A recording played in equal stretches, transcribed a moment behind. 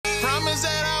promise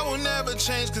that I will never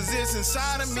change, cause it's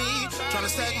inside of me. Trying to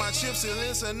stack my chips till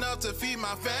it's enough to feed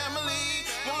my family.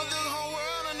 Want the whole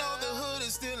world to know the hood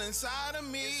is still inside of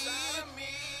me.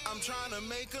 I'm trying to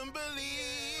make them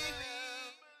believe.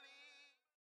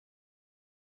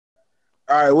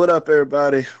 All right, what up,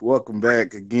 everybody? Welcome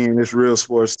back again. It's Real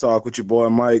Sports Talk with your boy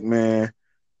Mike, man.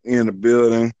 In the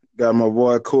building. Got my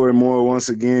boy Corey Moore once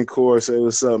again. Corey, say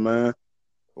what's up, man.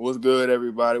 What's good,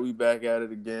 everybody? We back at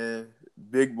it again.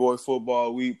 Big Boy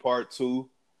Football Week Part 2.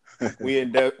 We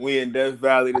in Death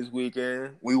Valley this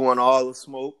weekend. We want all the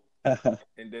smoke. And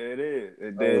there it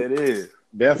is.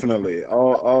 Definitely.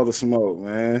 All the smoke,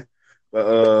 man.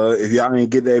 But if y'all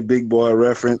ain't get that big boy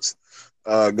reference,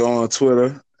 go on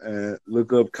Twitter and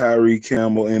look up Kyrie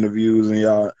Campbell interviews, and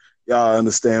y'all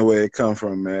understand where it come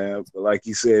from, man. But like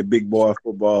you said, Big Boy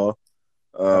Football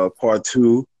Part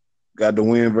 2. Got the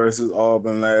win versus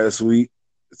Auburn last week.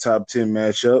 The top 10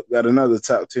 matchup. Got another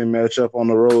top 10 matchup on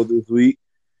the road this week.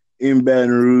 In Baton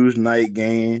Rouge, night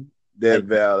game, Death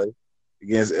Valley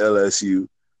against LSU.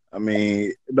 I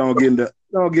mean, don't get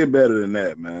better than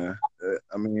that, man.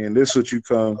 I mean, this is what you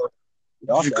come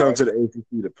to the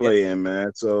ACC to play in,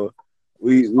 man. So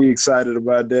we excited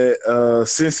about that.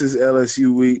 Since it's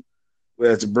LSU week, we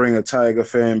had to bring a Tiger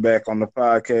fan back on the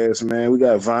podcast, man. We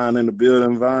got Vaughn in the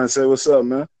building. Vaughn, say what's up,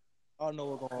 man. I don't know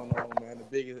what's going on, man. The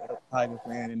biggest Tiger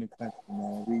fan in the country,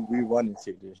 man. We running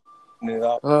shit this.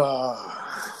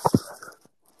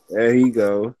 There he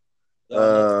go.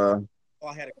 I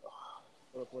had to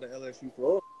go for the LSU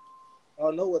floor. I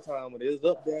don't know what time it is.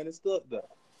 Up there and it's stuck there.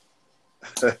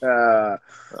 This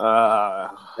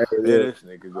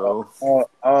nigga go.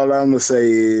 All I'm gonna say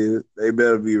is they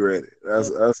better be ready. That's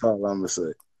all I'm gonna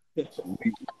say.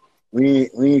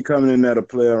 We ain't coming in there to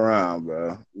play around,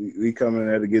 bro. We coming in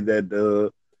there to get that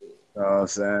dub. You know what I'm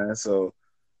saying? So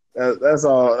that's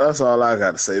all I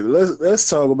got to say. But let's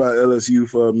talk about LSU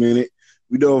for a minute.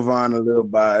 We know Vaughn a little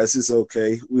biased. It's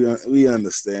okay. We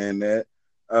understand that.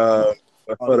 But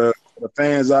for the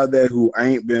fans out there who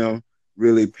ain't been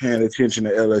really paying attention to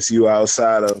LSU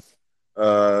outside of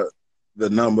the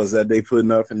numbers that they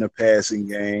putting up in the passing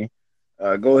game,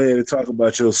 go ahead and talk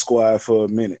about your squad for a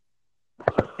minute.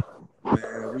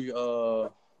 Man, we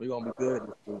gonna be good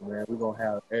this week, man. We gonna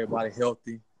have everybody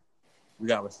healthy. We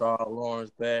got Rashard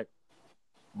Lawrence back.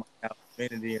 We have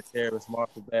Kennedy and Terrace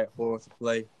Marshall back for us to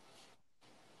play.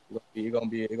 It's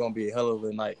gonna be a hell of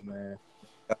a night, man.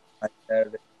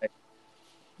 Saturday night,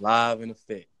 live in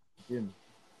effect. You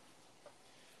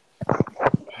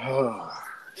know?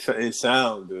 It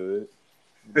sounds good.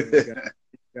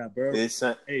 Got Burrow. It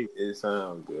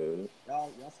sounds good.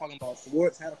 Y'all talking about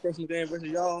Schwartz had a personal game versus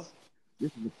y'all.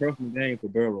 This is a personal game for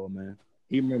Burrow, man.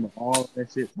 He remember all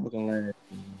that shit talking last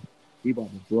year. He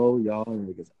about to blow y'all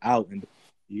niggas out in the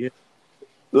year.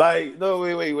 Like, no,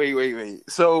 wait.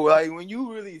 So, like, when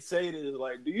you really say this,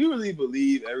 like, do you really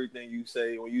believe everything you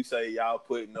say when you say y'all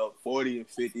putting up 40 and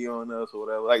 50 on us or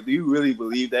whatever? Like, do you really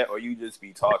believe that, or you just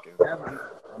be talking? I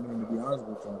mean, to be honest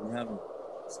with you, we haven't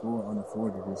scored under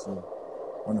 40 this year.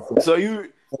 Under 40. So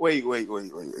you wait.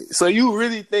 So you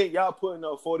really think y'all putting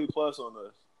up 40 plus on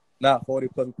us? Not 40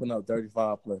 plus. We putting up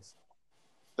 35 plus.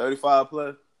 35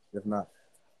 plus? If not.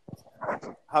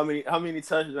 How many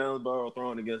touchdowns Burrow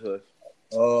throwing against us?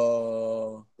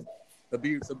 To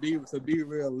be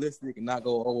realistic and not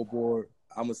go overboard,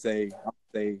 I'm gonna say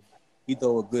he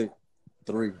throw a good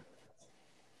 3.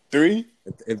 3?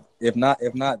 If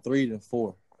not 3, then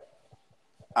 4.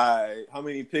 Alright, how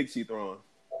many picks he throwing?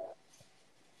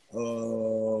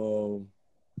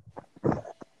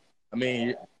 I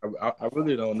mean, I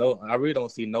really don't know. I really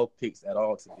don't see no picks at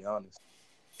all, to be honest.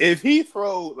 If he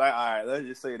throw, like, all right, let's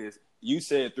just say this. You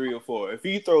said 3 or 4. If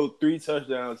he throw 3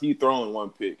 touchdowns, he throwing 1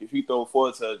 pick. If he throw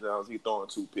 4 touchdowns, he throwing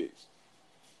 2 picks.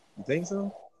 You think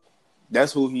so?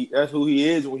 That's who he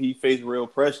is when he face real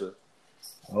pressure.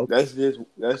 Okay.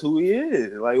 That's who he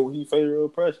is. Like when he face real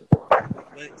pressure. All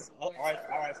right. So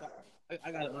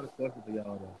I got another question for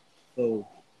y'all though. So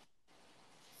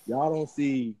y'all don't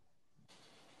see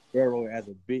Burrow as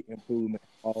a big improvement at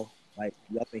all? Like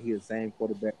y'all think he's the same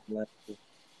quarterback from last year?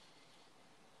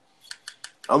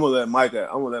 I'm gonna let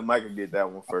Micah get that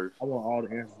one first. I want all the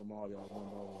answers from all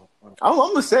y'all. I'm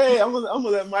gonna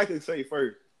let Micah say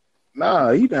first.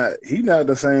 Nah, he not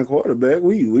the same quarterback.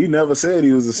 We never said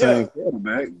he was the same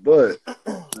quarterback, but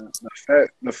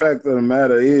the fact of the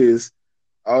matter is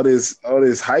all this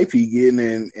hype he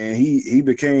getting and he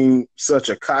became such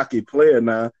a cocky player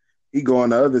now. He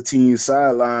going to other teams'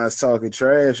 sidelines talking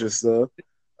trash and stuff.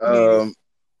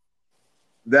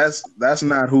 That's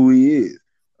not who he is.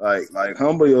 Like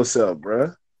humble yourself,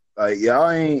 bro. Like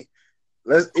y'all ain't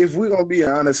if we're gonna be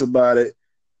honest about it,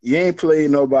 you ain't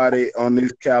played nobody on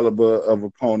this caliber of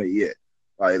opponent yet.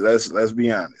 Like let's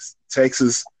be honest.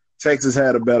 Texas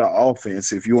had a better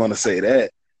offense, if you want to say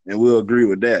that, and we'll agree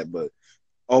with that. But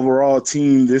overall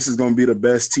team, this is gonna be the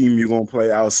best team you're gonna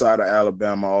play outside of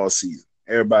Alabama all season.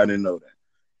 Everybody know that.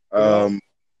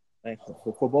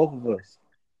 For both of us.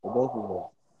 For both of us.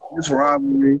 It's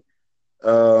rivalry.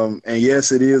 And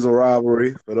yes, it is a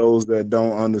rivalry. For those that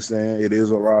don't understand, it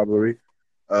is a rivalry.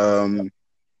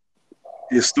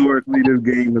 Historically, this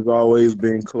game has always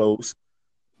been close.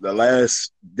 The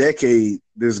last decade,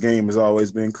 this game has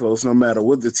always been close, no matter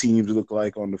what the teams look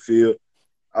like on the field,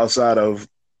 outside of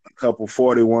a couple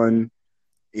 41-11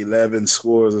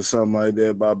 scores or something like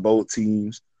that by both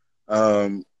teams.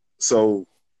 So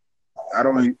I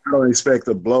don't expect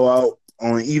a blowout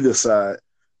on either side.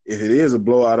 If it is a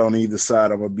blowout on either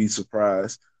side, I'm gonna be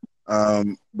surprised.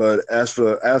 But as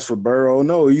for Burrow,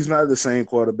 no, he's not the same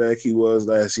quarterback he was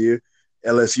last year.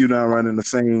 LSU not running the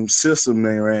same system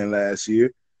they ran last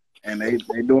year, and they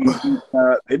doing a good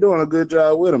job. They doing a good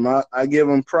job with him. I give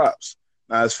him props.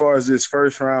 Now, as far as this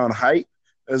first round hype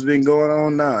that's been going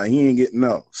on, nah, he ain't getting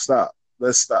no. Stop.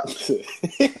 Let's stop.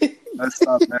 Let's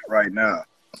stop that right now.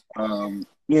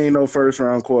 He ain't no first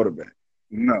round quarterback.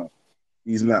 No,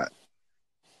 he's not.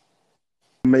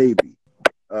 Maybe.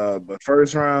 But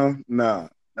first round, nah.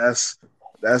 That's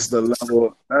the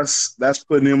level. That's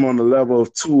putting him on the level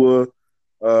of Tua,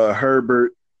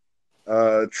 Herbert,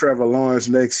 Trevor Lawrence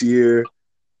next year.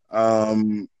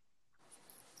 I'm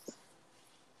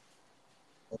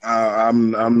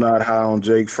not high on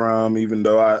Jake Fromm, even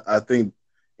though I think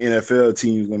NFL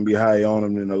teams gonna be high on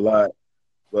him in a lot.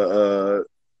 But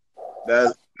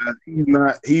he's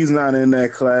not in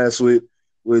that class with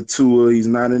Tua. He's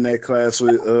not in that class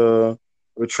with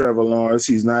Trevor Lawrence.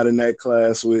 He's not in that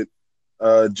class with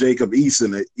Jacob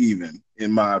Eason, even,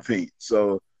 in my opinion.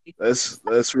 So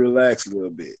let's relax a little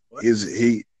bit.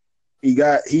 He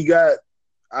got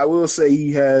I will say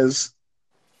he has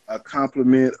a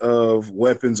complement of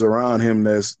weapons around him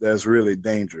that's really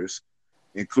dangerous,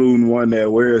 including one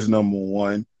that wears number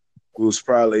 1, who's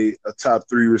probably a top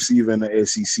 3 receiver in the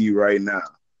SEC right now.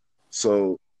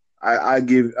 So I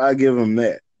give him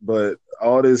that. But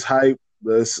all this hype,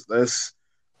 let's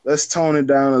tone it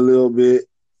down a little bit.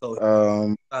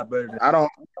 I don't.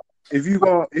 If you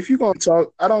gonna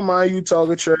talk, I don't mind you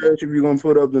talking trash if you're gonna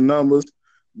put up the numbers.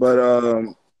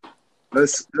 But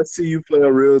let's see you play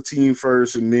a real team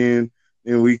first, and then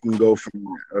we can go from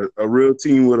there. A real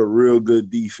team with a real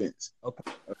good defense.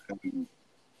 Okay.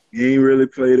 You ain't really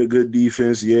played a good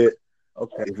defense yet.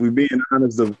 Okay. If we're being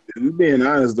honest,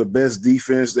 the best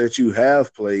defense that you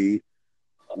have played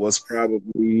was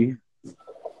probably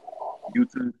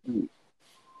Utah State.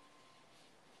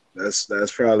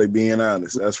 That's probably being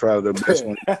honest. That's probably the best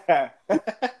one.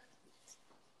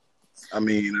 I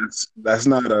mean, that's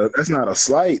not a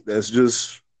slight. That's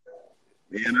just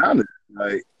being honest.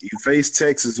 Like, you face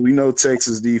Texas, we know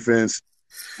Texas defense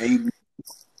ain't.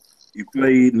 You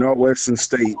played Northwestern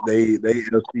State. They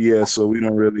FCS, so we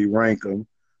don't really rank them.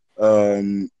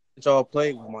 Y'all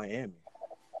played with Miami.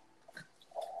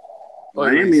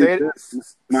 Miami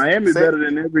better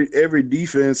than every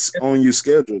defense on your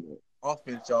schedule.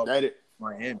 Offense, y'all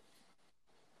Miami.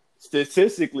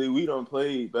 Statistically, we don't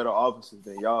play better offenses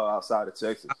than y'all outside of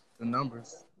Texas. Not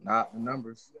the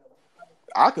numbers.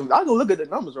 I can look at the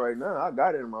numbers right now. I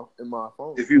got it in my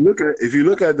phone. If you look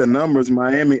at the numbers,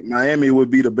 Miami would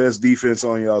be the best defense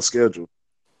on y'all schedule.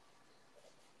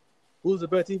 Who's the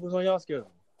best defense on y'all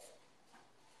schedule?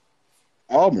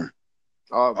 Auburn.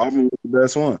 Auburn was the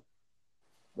best one.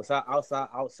 Besides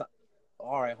outside.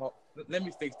 All right, let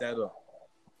me fix that up.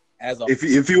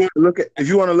 If you want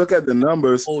to look at the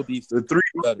numbers, the 3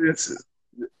 defenses.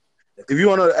 If you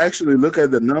want to actually look at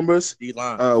the numbers,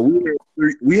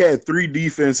 we had 3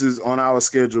 defenses on our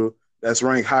schedule that's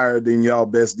ranked higher than y'all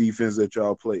best defense that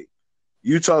y'all played.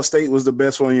 Utah State was the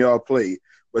best one y'all played,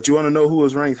 but you want to know who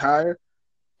was ranked higher?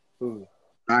 Who?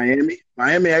 Miami.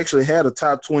 Miami actually had a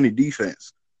top 20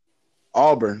 defense.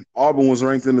 Auburn was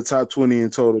ranked in the top 20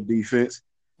 in total defense,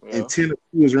 and Tennessee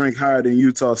was ranked higher than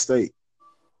Utah State.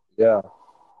 Yeah.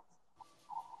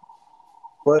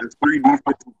 But that's 3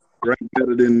 defenses ranked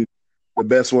better than the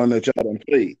best one that y'all done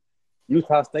played.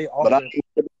 Utah State, but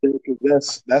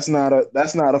that's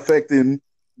not affecting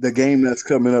the game that's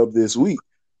coming up this week.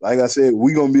 Like I said,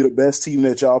 we're gonna be the best team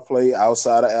that y'all play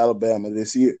outside of Alabama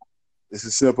this year. It's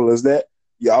as simple as that.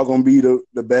 Y'all gonna be the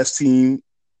best team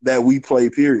that we play.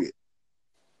 Period.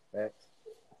 Facts.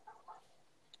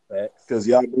 Because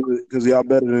y'all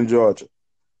better than Georgia.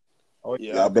 Oh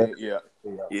yeah, I think.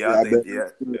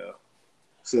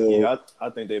 So I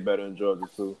think they better in Georgia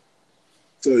too.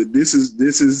 So this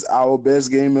is our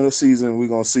best game of the season. We're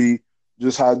gonna see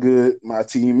just how good my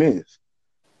team is.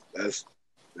 That's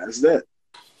that.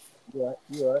 You're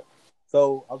right.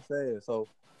 So I'm saying,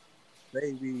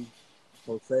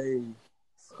 say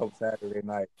come Saturday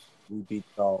night, we beat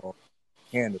y'all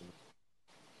handily.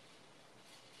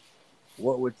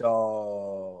 What would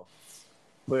y'all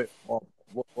put on?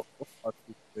 What our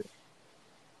team?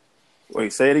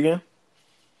 Wait, say it again.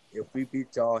 If we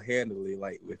beat y'all handily,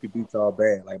 like if we beat y'all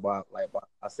bad, by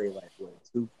I say like what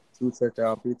two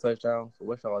touchdowns, 3 touchdowns. So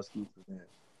what's y'all excuses then?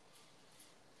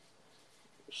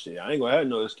 Shit, I ain't gonna have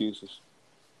no excuses.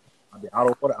 I mean, I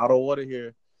don't want to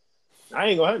hear. I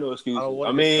ain't gonna have no excuses. I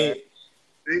Ain't mean,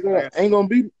 gonna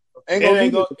be.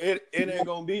 it ain't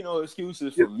gonna be no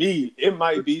excuses for me. It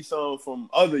might be some from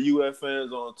other UF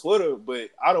fans on Twitter,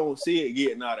 but I don't see it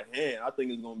getting out of hand. I think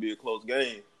it's gonna be a close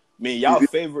game. I mean, y'all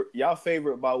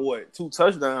favorite by what? 2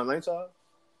 touchdowns, ain't y'all?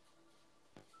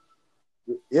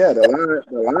 Yeah, the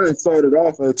line started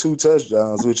off at 2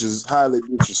 touchdowns, which is highly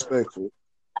disrespectful.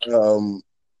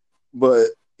 But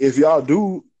if y'all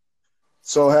do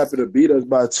so happen to beat us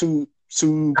by two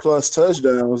plus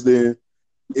touchdowns, then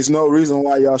it's no reason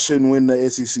why y'all shouldn't win the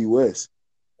SEC West.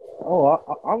 Oh,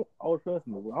 I'm trust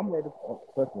me. I'm ready to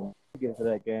trust me. We get to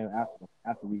that game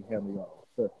after we handle y'all.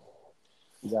 Trust me.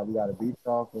 We got to beat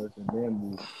y'all first, and then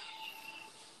move.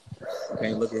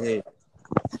 Can't look ahead.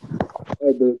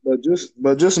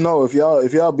 But just know if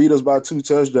y'all beat us by 2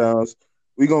 touchdowns,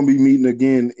 we're gonna be meeting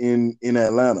again in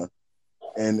Atlanta,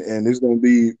 and it's gonna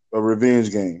be a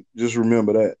revenge game. Just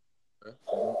remember that. Okay.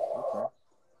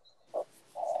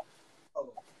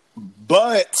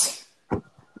 But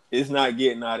it's not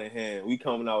getting out of hand. We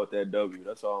coming out with that W.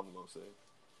 That's all I'm gonna say.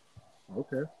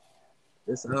 Okay.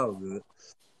 It sounds good.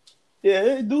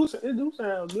 Yeah, it do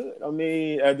sound good. I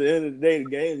mean, at the end of the day, the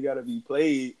game's got to be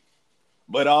played.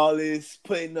 But all this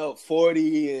putting up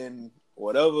 40 and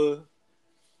whatever,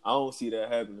 I don't see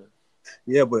that happening.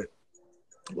 Yeah, but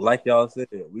like y'all said,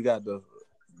 we got the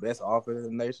best offense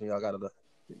in the nation. Y'all got the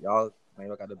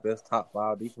best top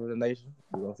 5 defense in the nation.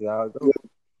 We're gonna see how it goes.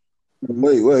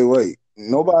 Wait.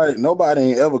 Nobody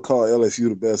ain't ever called LSU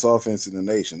the best offense in the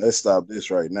nation. Let's stop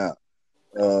this right now.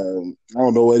 I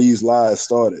don't know where these lies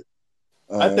started.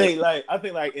 I think like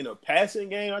in a passing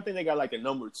game, I think they got like a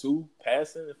number 2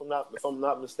 passing, if I'm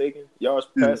not mistaken. Yards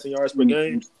passing, yards per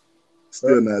game.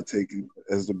 Still not taken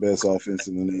as the best offense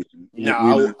in the nation.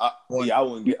 I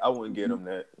wouldn't get them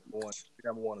that. We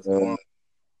number 1 in scoring.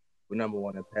 We're number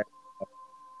 1 in pass,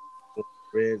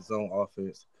 red zone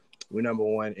offense. We're number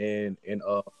 1 in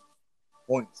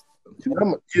points.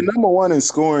 You're number 1 in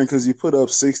scoring because you put up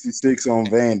 66 on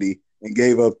Vandy and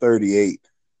gave up 38.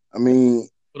 I mean,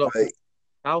 like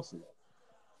houses.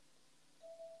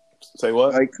 Say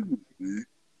what? Like, come on, man.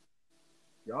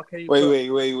 Y'all can't.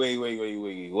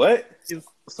 Wait. What?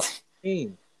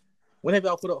 When have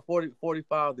y'all put up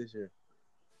 45 this year?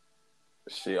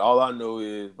 Shit, all I know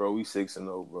is, bro, we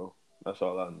 6-0, bro. That's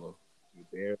all I know.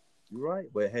 You're right,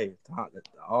 but hey,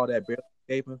 all that barely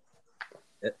escaping,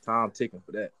 that time ticking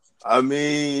for that. I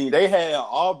mean, they had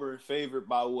Auburn favored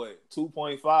by what?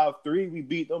 2.53. We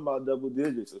beat them by double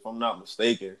digits, if I'm not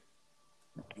mistaken.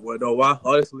 You want to know why?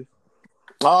 Honestly.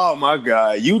 Oh my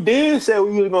God! You did say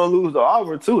we were gonna lose to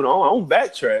Auburn too. Don't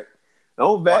backtrack.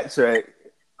 You're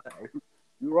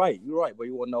right. But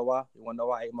you want to know why? You want to know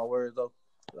why I ate my words though?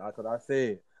 Because I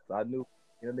said, I knew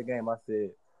in the game. I said,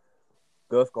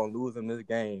 Gus gonna lose in this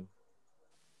game.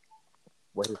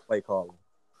 What his play calling?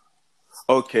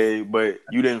 Okay, but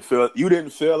you didn't feel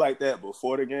like that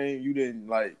before the game. You didn't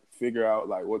like figure out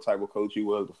like what type of coach he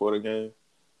was before the game.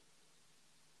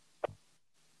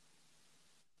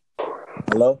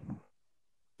 Hello?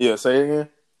 Yeah, say it again.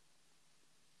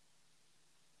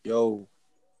 Yo.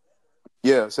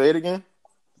 Yeah, say it again.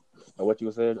 What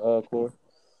you said, Corey?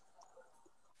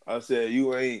 I said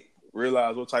you ain't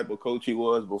realized what type of coach he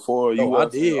was before you. I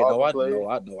did.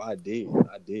 I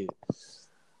did.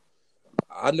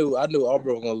 I knew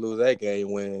Auburn was gonna lose that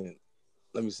game when.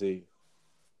 Let me see.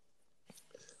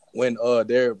 When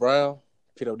Derrick Brown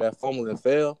picked up that fumble and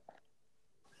fell.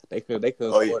 They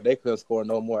couldn't score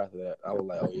no more after that. I was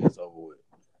like, oh yeah, it's over with.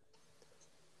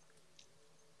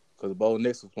 Because Bo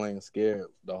Nix was playing scared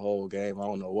the whole game. I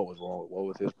don't know what was wrong. What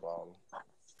was his problem?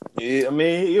 Yeah, I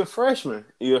mean, you're a freshman.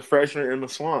 You're a freshman in the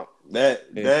swamp. That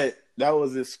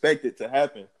was expected to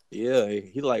happen. Yeah,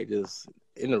 he like just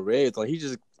in the red zone. He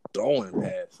just throwing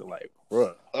passes like,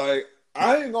 bruh. Like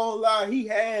I ain't gonna lie, he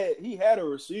had a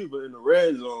receiver in the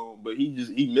red zone, but he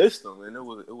missed him, and it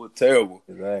was terrible.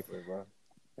 Exactly, bro.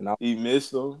 He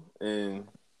missed him, and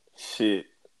shit.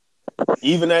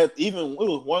 Even it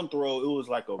was one throw, it was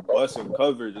like a busting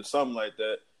coverage or something like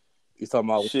that. You talking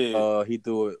about Shit. he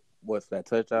threw it, what's that,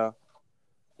 touchdown?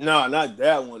 No, not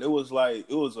that one. It was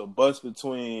a bust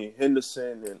between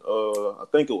Henderson and I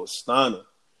think it was Steiner.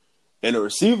 And the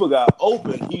receiver got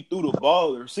open. He threw the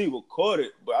ball. The receiver caught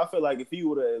it. But I feel like if he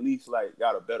would have at least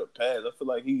got a better pass, I feel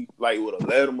like he would have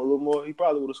led him a little more. He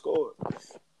probably would have scored.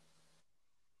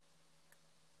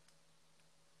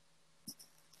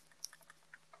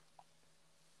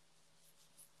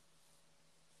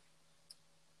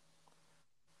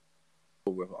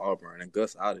 With Auburn and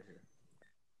Gus out of here.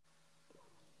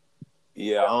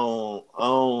 Yeah, I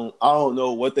don't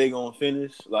know what they gonna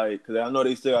finish because I know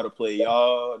they still got to play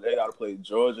y'all. They got to play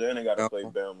Georgia and they got to play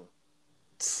Bama.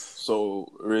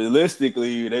 So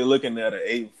realistically, they looking at an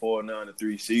 8-4,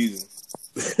 9-3 season.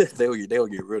 They'll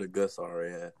get rid of Gus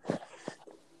already.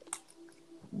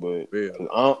 But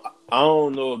I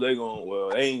don't know if they gonna.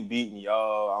 Well, they ain't beating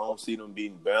y'all. I don't see them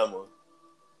beating Bama.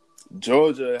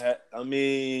 Georgia,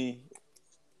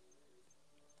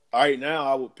 right now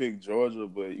I would pick Georgia,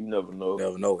 but you never know. You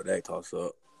never know what that toss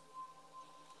up.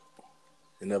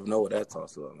 You never know what that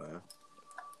toss up, man.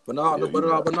 But no,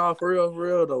 for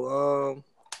real though.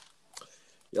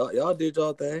 Y'all did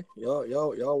y'all thing.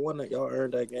 Y'all won it. Y'all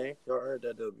earned that game. Y'all earned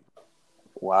that W.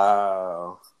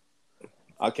 Wow.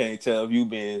 I can't tell if you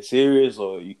being serious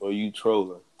or you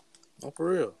trolling. Oh, for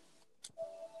real.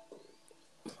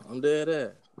 I'm dead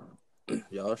ass.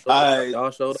 Y'all showed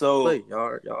up to play.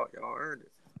 Y'all earned it.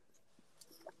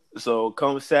 So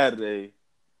come Saturday,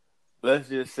 let's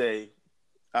just say,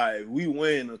 all right, we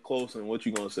win a close one. What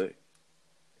you gonna say?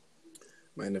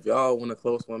 Man, if y'all win a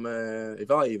close one, man, if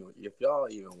y'all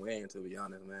even win, to be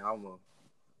honest, man, I don't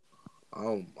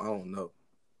know.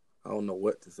 I don't know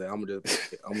what to say. I'm gonna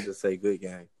just say good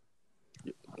game.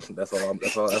 That's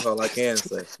all I can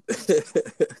say.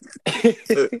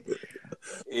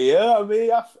 Yeah,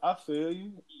 I feel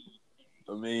you.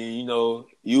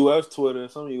 UF Twitter,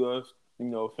 some UF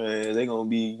fans, they gonna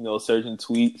be searching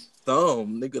tweets.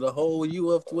 The whole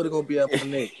UF Twitter gonna be up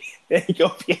on neck. They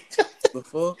gonna be. The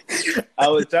fuck? I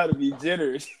was trying to be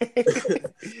generous.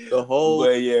 The whole,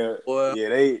 but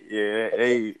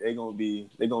they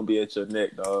gonna be at your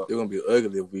neck, dog. They're gonna be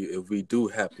ugly if we do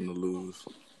happen to lose.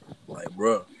 Like,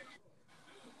 bro,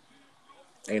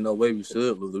 ain't no way we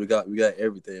should lose. We got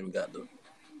everything.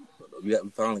 We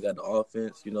finally got the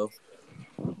offense,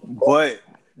 But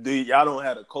y'all don't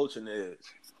have a coaching edge.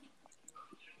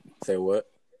 Say what?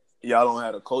 Y'all don't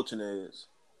have a coaching edge.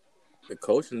 The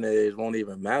coaching edge won't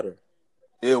even matter.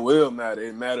 It will matter.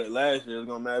 It mattered last year. It's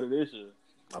gonna matter this year.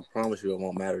 I promise you, it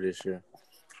won't matter this year.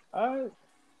 All right.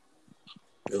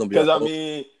 Because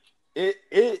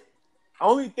it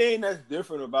only thing that's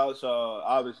different about y'all,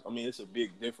 obviously, it's a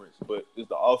big difference, but it's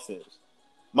the offense.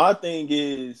 My thing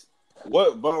is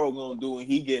what Burrow gonna do when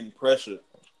he getting pressured,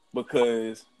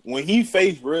 because when he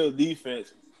faced real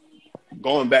defense,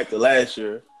 going back to last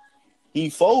year, he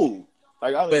folded.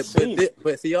 But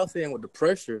see, y'all saying with the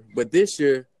pressure, but this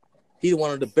year he's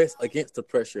one of the best against the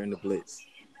pressure in the blitz.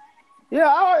 Yeah.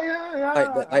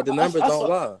 Like the numbers don't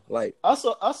lie. Like I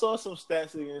saw some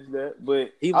stats against that,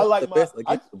 but he was the best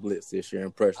against the blitz this year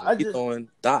in pressure. He's throwing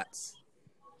dots.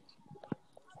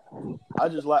 I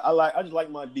just like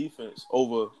my defense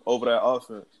over that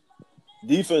offense.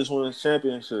 Defense wins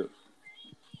championships.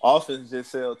 Offense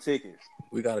just sell tickets.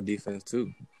 We got a defense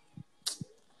too.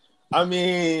 I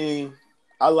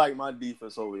like my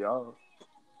defense over y'all.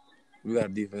 We got a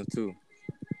defense too.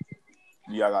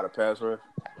 Y'all got a pass rush.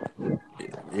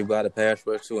 You got a pass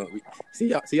rush too. And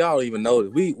y'all don't even know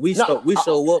this. We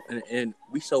show up and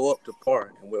we show up to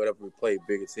par, and whenever we play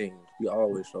bigger teams, we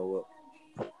always show up.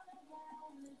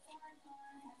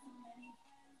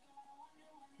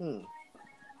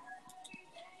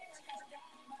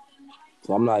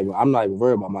 So I'm not even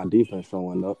worried about my defense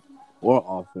showing up or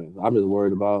offense. I'm just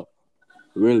worried about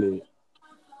really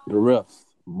the refs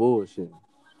bullshit.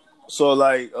 So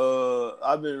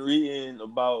I've been reading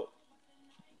about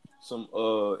some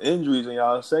injuries in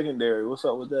y'all secondary. What's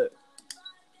up with that?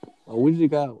 We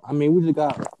just got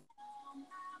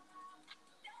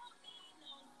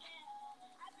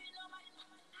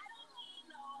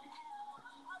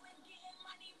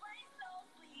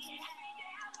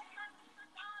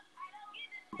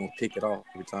gonna pick it off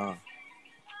every time.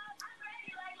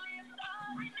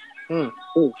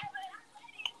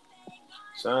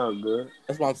 Sounds good.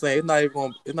 That's what I'm saying. It's not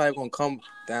even gonna come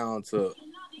down to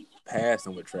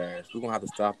passing with trash. We're gonna have to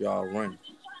stop y'all running.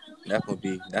 That's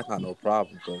not no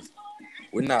problem, because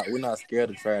we're not scared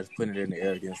of trash putting it in the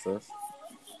air against us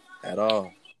at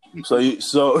all. So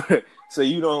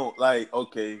you don't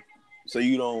okay. So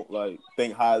you don't like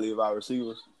think highly of our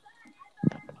receivers?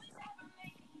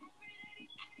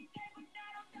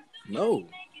 No.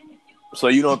 So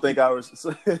you don't think our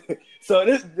so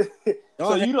this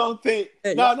so Y'all you don't think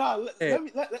hey, no y'all- hey.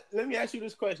 let me ask you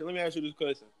this question.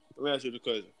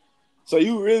 So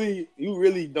you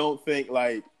really don't think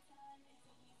like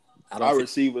our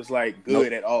receivers like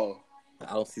good at all?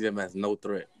 I don't see them as no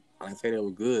threat. I didn't say they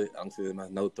were good. I don't see them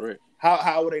as no threat.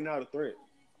 How are they not a threat?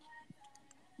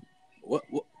 What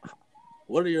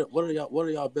are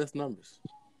y'all best numbers?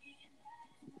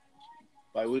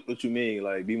 Like what you mean?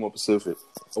 Like be more specific.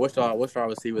 What's y'all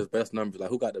receivers' best numbers? Like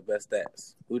who got the best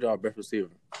stats? Who's our best receiver?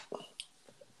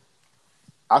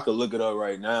 I could look it up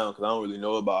right now because I don't really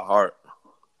know about heart.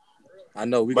 I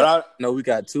know we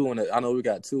got two in the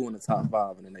top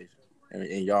 5 in the nation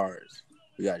in yards.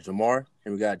 We got Jamar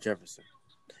and we got Jefferson,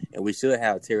 and we should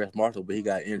have Terrace Marshall, but he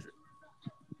got injured.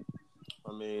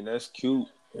 I mean that's cute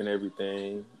and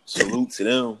everything. Salute to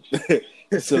them.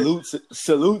 salute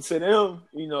to them.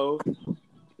 You know,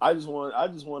 I just want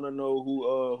to know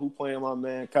who playing my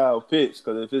man Kyle Pitts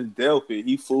because if it's Delpit,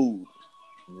 he fooled.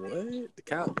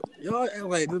 What? Y'all act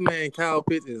like this man Kyle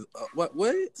Pitts is what?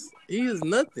 He is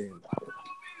nothing.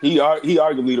 He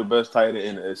arguably the best tight end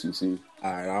in the SEC.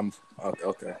 All right,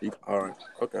 okay. All right,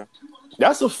 okay.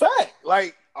 That's a fact.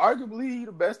 Like arguably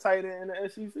the best tight end in the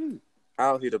SEC.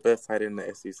 How is he the best tight end in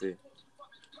the SEC?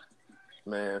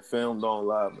 Man, film don't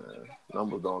lie, man.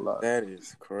 Numbers don't lie. That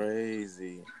is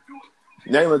crazy.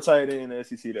 Name a tight end in the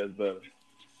SEC that's better.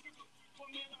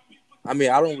 I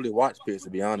mean, I don't really watch Pitts to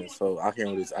be honest, so I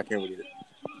can't really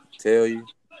tell you.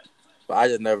 But I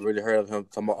just never really heard of him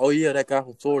talking about. Oh yeah, that guy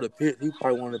from Florida, Pitts. He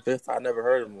probably one of the best. I never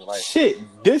heard of him. Like shit,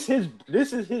 this is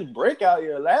his breakout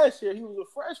year. Last year he was a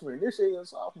freshman. This year he's a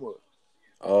sophomore.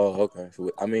 Oh, okay.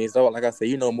 So, I mean, so like I said,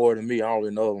 you know more than me. I don't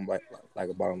really know him like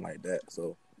about him like that.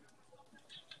 So,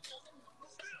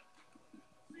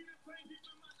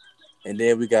 and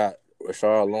then we got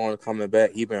Rashard Lawrence coming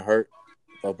back. He been hurt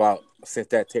since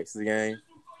that Texas game.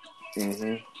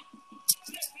 Mm-hmm.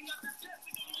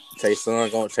 Chase Young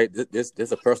gonna Chase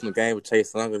this a personal game with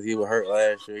Chase Young because he was hurt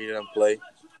last year. He didn't play.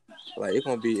 Like it's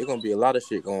gonna be a lot of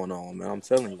shit going on, man. I'm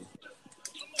telling you.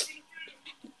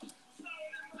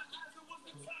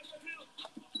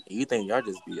 You think y'all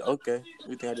just be okay?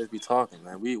 You think I just be talking,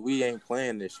 man? We ain't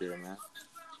playing this year, man.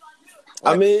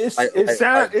 Like, I mean,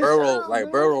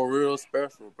 Burrow real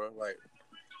special, bro.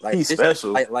 Like he's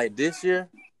special. Like this year,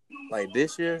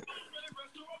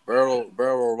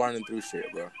 Burrow running through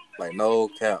shit, bro. Like no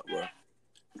cap, bro.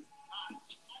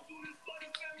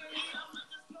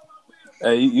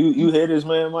 Hey, you hear this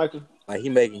man, Michael? Like he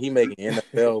making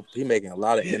NFL, he making a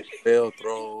lot of NFL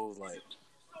throws, like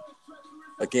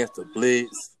against the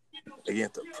blitz,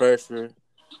 against the pressure.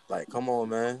 Like, come on,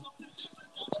 man.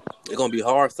 It's gonna be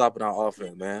hard stopping our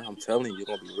offense, man. I'm telling you, it's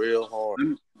gonna be real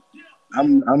hard.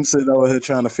 I'm sitting over here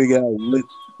trying to figure out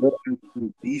what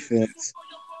defense.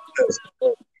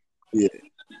 Yeah.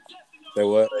 Say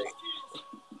what?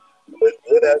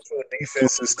 What actual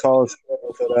defense is called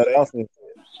for that offense?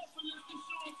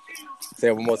 Say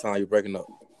it one more time. You're breaking up.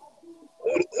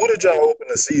 Who did y'all open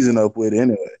the season up with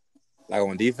anyway? Like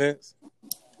on defense?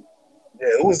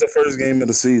 Yeah, who was the first game of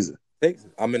the season? Texas.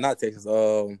 I mean, not Texas.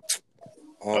 A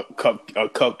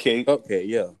cupcake. Cupcake,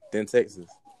 yeah. Then Texas.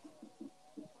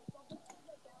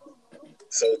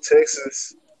 So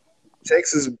Texas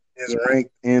is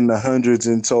ranked in the hundreds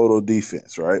in total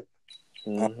defense, right?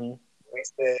 Mm-hmm.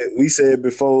 We said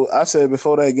before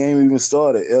that game even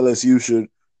started, LSU should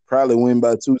probably win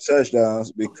by 2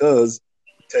 touchdowns because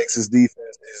Texas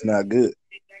defense is not good.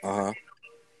 Uh-huh.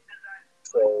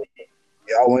 So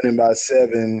y'all winning by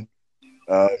 7,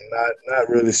 not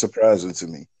really surprising to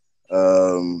me.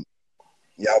 Y'all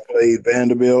played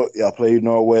Vanderbilt, y'all played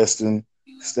Northwestern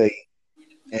State,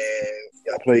 and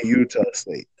y'all played Utah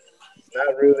State.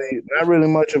 Not really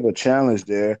much of a challenge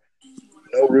there.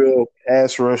 No real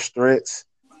pass rush threats.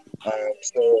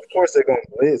 So of course they're gonna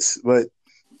blitz, but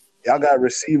y'all got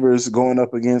receivers going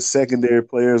up against secondary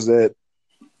players that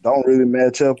don't really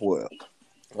match up well.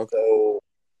 Okay. So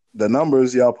the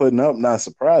numbers y'all putting up not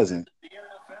surprising.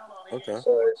 Okay.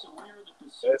 So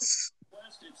let's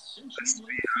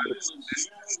be honest. This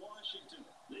is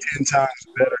 10 times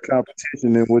better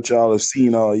competition than what y'all have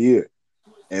seen all year.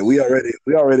 And we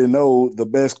already know the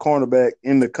best cornerback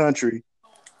in the country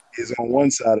is on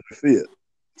one side of the field.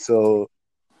 So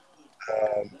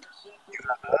you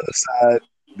got the other side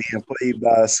being played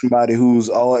by somebody who's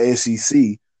all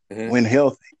SEC when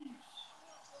healthy.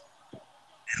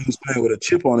 And who's playing with a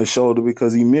chip on his shoulder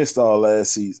because he missed all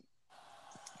last season.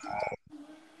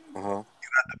 You got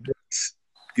the Brooks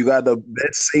You got the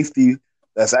best safety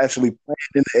that's actually playing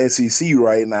in the SEC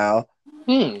right now,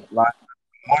 like on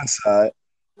one side,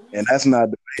 and that's not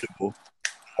debatable.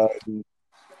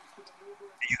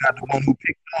 You got the one who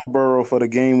picked up Burrow for the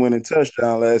game-winning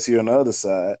touchdown last year on the other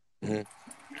side. Mm-hmm.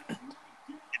 And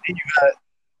then you got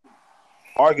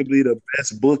arguably the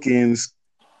best bookends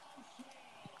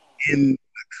in the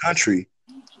country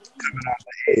coming off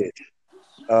the edge.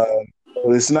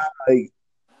 So it's not like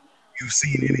you've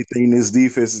seen anything this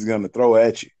defense is going to throw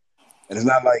at you. And it's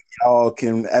not like y'all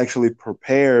can actually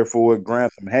prepare for what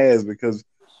Grantham has because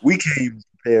we can't even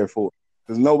prepare for it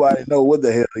because nobody know what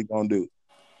the hell he's going to do.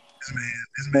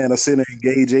 This man will sit there and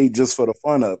gauge 8 just for the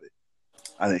fun of it.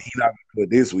 I think he's not going to do it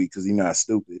this week because he's not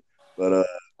stupid. But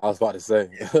I was about to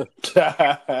say.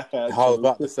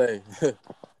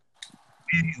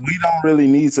 We don't really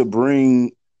need to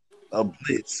bring a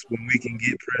blitz when we can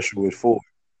get pressure with 4.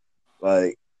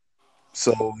 Like,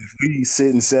 so if we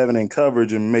sitting 7 in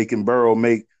coverage and making Burrow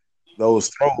make those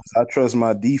throws, I trust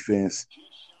my defense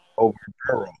over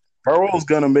Burrow. Burrow's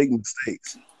gonna make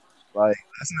mistakes. Like,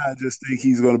 let's not just think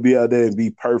he's gonna be out there and be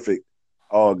perfect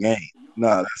all game.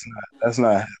 No, that's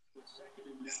not happening.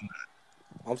 It's not.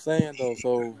 I'm saying though,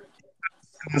 so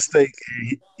mistake,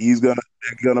 they're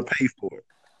gonna pay for it.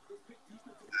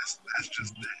 That's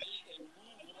just that.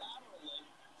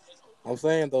 I'm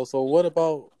saying though, so what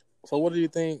do you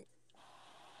think?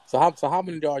 So how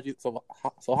many yards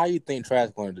so how you think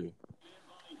Trask gonna do?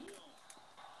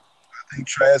 I think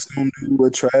Trask gonna do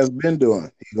what Trask been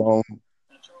doing. He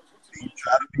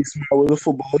try to be smart with the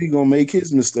football. He gonna make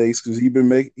his mistakes because he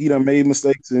done made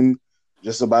mistakes in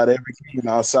just about every game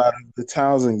outside of the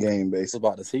Townsend game, basically.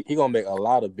 About to see, he gonna make a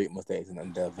lot of big mistakes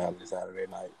in Death Valley Saturday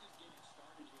night.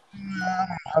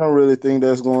 I don't really think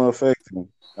that's going to affect him.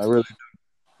 I really do.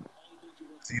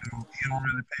 He don't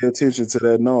really pay attention to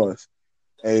that noise,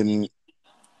 and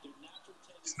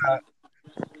it's not.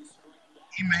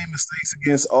 He made mistakes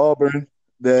against Auburn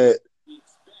that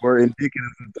were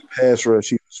indicative of the pass rush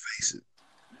he was facing.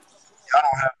 Y'all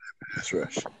don't have that pass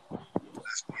rush.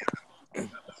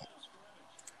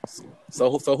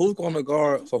 So who's going to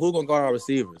guard? So who's going to guard our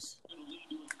receivers?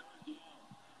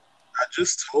 I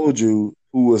just told you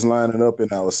who was lining up in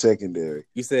our secondary.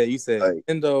 You said like,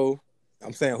 Endo.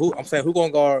 I'm saying who going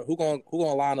to guard? Who going to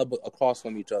line up across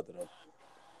from each other though?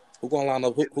 Who going to line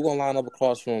up? Who going to line up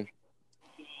across from?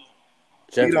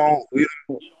 Jeffrey?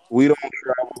 We don't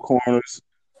travel corners.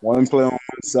 One play on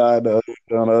one side, the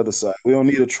other on the other side. We don't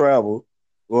need to travel.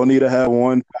 We don't need to have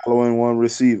one following one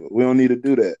receiver. We don't need to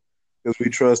do that because we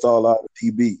trust all our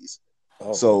DBs.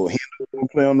 Oh. So Hendon gonna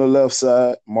play on the left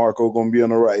side. Marco gonna be on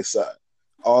the right side.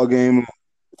 All game long.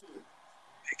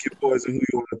 Pick your poison who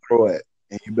you want to throw at,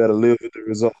 and you better live with the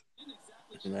result.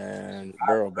 Man,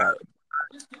 Burrow back.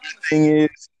 The thing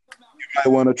is, you might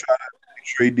want to try to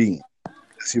trade Dean.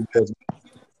 That's your best.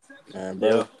 Man, bro.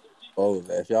 Yeah. Oh,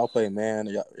 if y'all play man,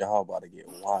 y'all about to get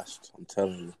washed. I'm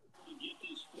telling you.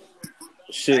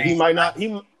 Shit, he might not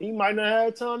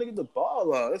have time to get the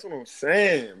ball out. That's what I'm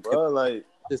saying, bro. Like,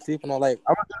 just keeping on like.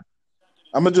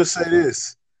 I'm gonna just say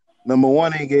this: number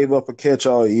one, he gave up a catch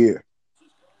all year,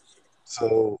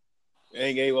 so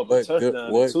ain't gave up a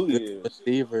touchdown in 2 years. What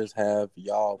receivers have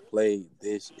y'all played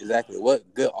this? Exactly.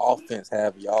 What good offense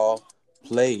have y'all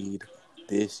played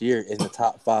this year in the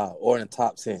top 5 or in the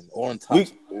top 10 or in top?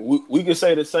 We can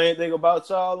say the same thing about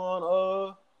y'all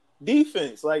on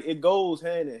defense. Like, it goes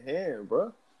hand in hand, bro.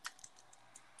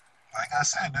 Like I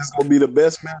said, this is gonna be the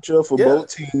best matchup for both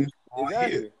teams all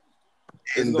year.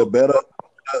 And the better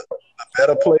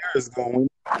player is going to win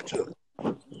the matchup.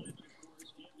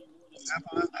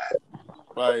 Simple as that.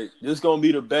 Like, this is gonna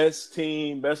be the best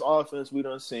team, best offense we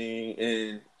done seen,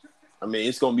 and I mean,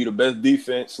 it's gonna be the best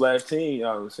defense / team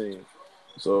y'all done seen.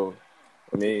 So,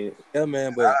 I mean, yeah,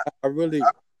 man, but I really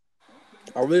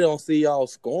don't see y'all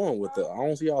scoring with it. I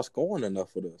don't see y'all scoring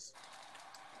enough for this.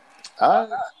 Why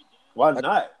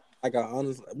not? Like, I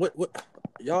honestly, what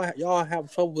y'all have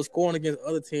trouble with scoring against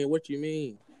other teams? What you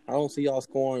mean? I don't see y'all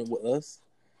scoring with us.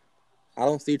 I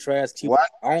don't see Trask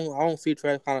I don't see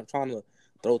Trask kind of trying to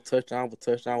throw touchdown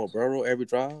with Burrow every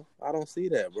drive. I don't see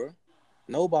that, bro.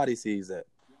 Nobody sees that.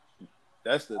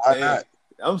 That's the thing.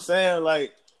 I'm saying,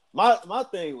 like, my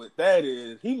thing with that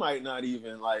is he might not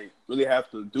even like really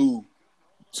have to do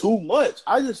too much.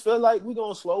 I just feel like we're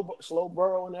gonna slow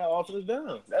Burrow and that offense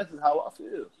down. That's just how I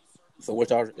feel. So what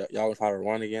y'all try to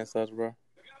run against us, bro?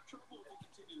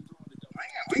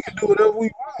 We can do whatever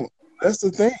we want. That's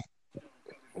the thing.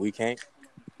 We can't.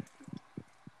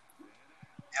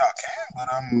 Y'all can,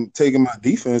 but I'm taking my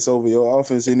defense over your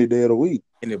offense any day of the week.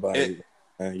 Anybody?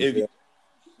 If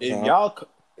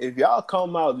if y'all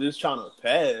come out just trying to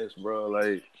pass, bro,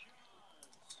 like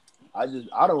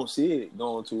I don't see it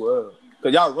going too well.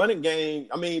 Cause y'all running game.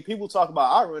 I mean, people talk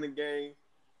about our running game,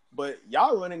 but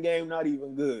y'all running game not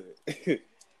even good.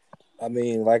 I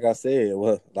mean, like I said,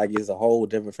 like it's a whole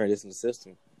different transition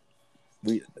system.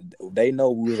 They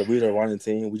know we was a running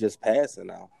team. We just passing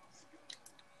now.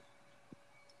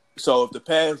 So if the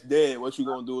pass dead, what you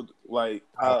gonna do? Like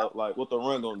what the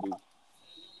run gonna do?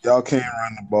 Y'all can't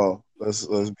run the ball. Let's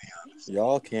be honest.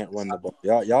 Y'all can't run the ball.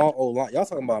 Y'all O-line. Y'all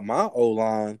talking about my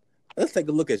O-line. Let's take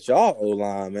a look at y'all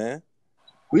O-line, man.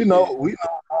 We know what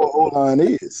O-line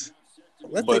is.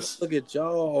 Let's take a look at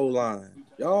y'all O-line.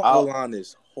 Y'all O-line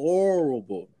is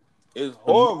horrible. It's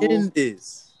horrible.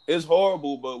 It's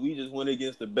horrible, but we just went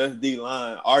against the best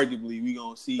D-line. Arguably, we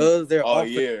gonna see all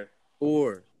year.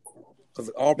 Because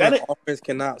offense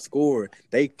cannot score.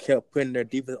 They kept putting their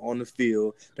defense on the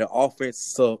field. Their offense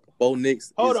sucked. Bo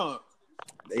Nix. Hold on.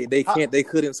 They can't. They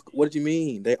couldn't. What do you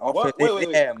mean? They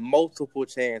had multiple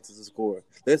chances to score.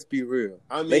 Let's be real.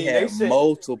 I mean, they had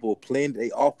multiple. Plenty. Their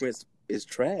offense is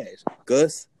trash.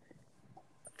 Gus,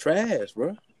 trash,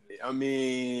 bro. I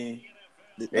mean,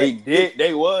 they did.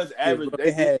 They was average.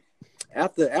 They had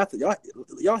after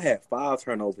y'all had 5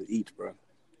 turnovers each, bro. I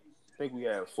think we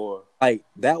had 4. Like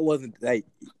that wasn't like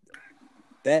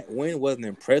that win wasn't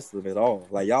impressive at all.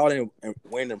 Like y'all didn't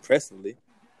win impressively.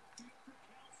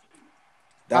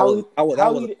 That was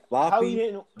a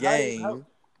floppy game.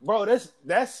 Bro,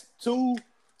 that's two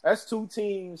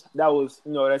teams that was,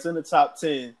 that's in the top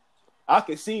 10. I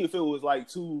could see if it was like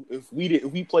if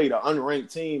we played an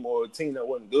unranked team or a team that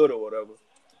wasn't good or whatever.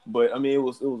 But I mean, it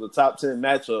was a top 10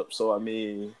 matchup. So I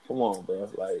mean, come on, bro.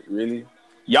 Like really,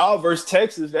 y'all versus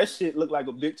Texas, that shit looked like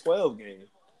a Big 12 game,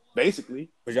 basically.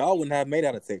 But y'all wouldn't have made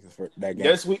out of Texas for that game.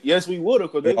 Yes, we would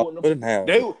have, because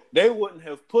they wouldn't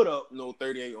have put up no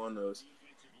 38 on us.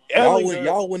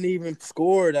 Y'all wouldn't even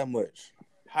score that much.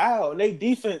 How? They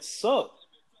defense sucked.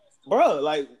 Bro,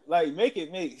 like make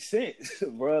it make sense,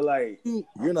 bro. Like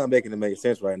you're not making it make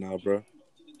sense right now, bro.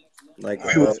 Like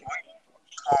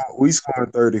we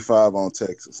scored 35 on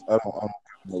Texas. I don't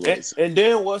and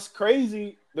then what's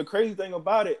crazy? The crazy thing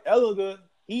about it, Ehlinger,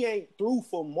 he ain't threw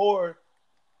for more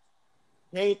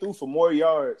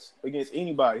yards against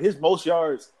anybody. His most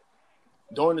yards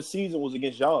during the season was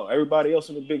against y'all. Everybody else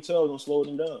in the Big 12 gonna slow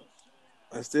them down.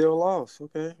 I still lost.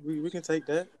 Okay, we can take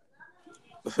that.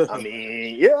 I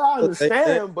mean, yeah, I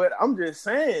understand, but I'm just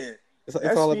saying.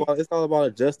 It's all about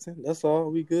adjusting. That's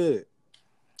all. We good.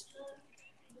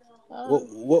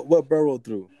 What Burrow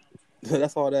threw?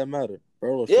 That's all that matters.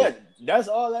 Burrow. Yeah, that's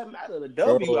all that matters. The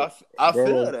W. I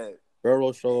feel that.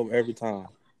 Burrow show up every time.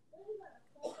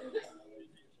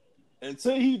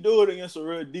 Until he do it against a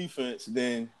real defense,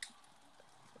 then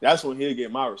that's when he'll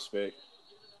get my respect.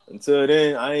 Until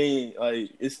then, I ain't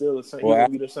it's still the same. Well,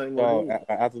 be the same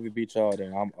after we beat y'all,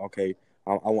 then I'm okay.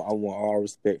 I want all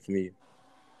respect from you.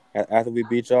 After we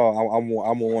beat y'all, I'm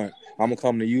gonna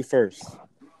come to you first.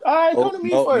 All right, come to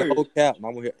me first. No cap.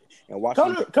 I'm gonna and watch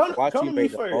you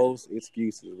make the most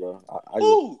excuses, bro.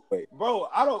 Bro,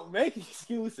 I don't make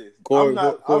excuses. Corey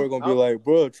gonna be like,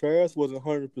 bro, Trash wasn't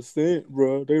 100%,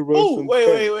 bro. They rushed him. Wait.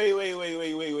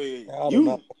 I do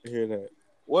not want to hear that.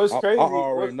 What's crazy? I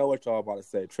already know what y'all about to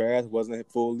say. Trash wasn't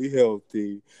fully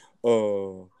healthy.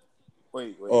 Y'all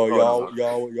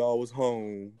was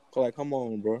home. Like, come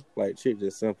on, bro. Like, shit,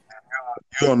 just simple.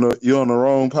 You on the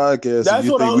wrong podcast.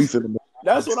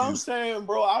 That's what I'm saying,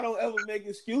 bro. I don't ever make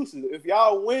excuses. If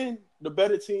y'all win, the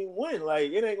better team win.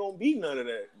 Like, it ain't gonna be none of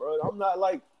that, bro. I'm not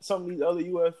like some of these other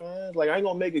UF fans. Like, I ain't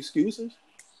gonna make excuses.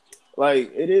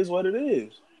 Like, it is what it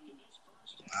is.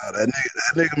 That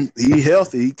nigga, he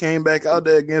healthy. He came back out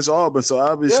there against Auburn, so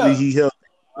obviously he healthy.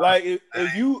 Like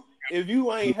if you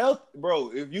ain't healthy,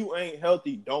 bro, if you ain't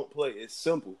healthy, don't play. It's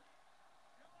simple.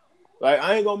 Like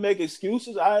I ain't gonna make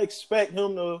excuses. I expect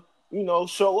him to,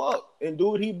 show up and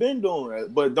do what he been doing,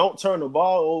 but don't turn the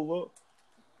ball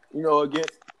over,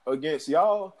 against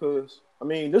y'all. Because I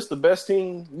mean, this is the best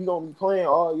team we gonna be playing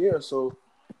all year. So.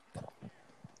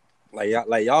 Like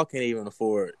y'all can't even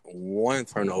afford one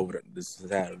turnover this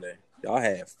Saturday. Y'all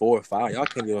had 4 or 5. Y'all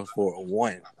can't even afford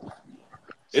one.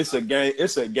 It's a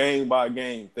game by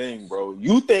game thing, bro.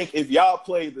 You think if y'all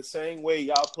play the same way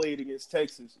y'all played against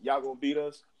Texas, y'all gonna beat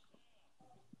us?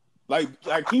 Like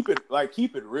keep it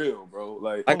real, bro.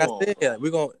 Like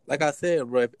I said,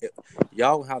 bro.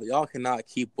 Y'all cannot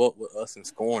keep up with us in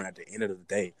scoring at the end of the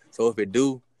day. So if it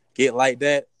do get like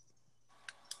that,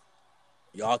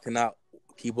 y'all cannot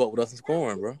keep up with us in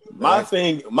scoring, bro. My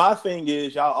thing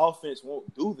is y'all offense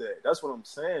won't do that. That's what I'm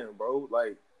saying, bro.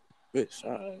 Like, bitch.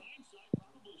 All right.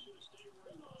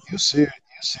 You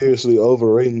seriously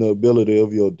overrating the ability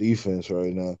of your defense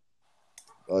right now.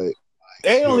 Like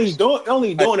They only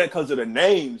seriously. doing that because of the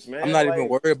names, man. I'm not like, even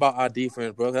worried about our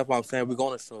defense, bro. That's what I'm saying. We're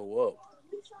gonna show up.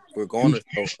 We're gonna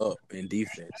show up in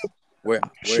defense. We're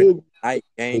Should night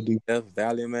game, be. Death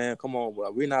Valley, man. Come on, bro.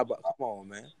 We're not. Come on,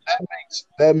 man.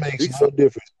 That makes We no try.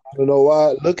 difference. You know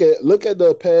why? Look at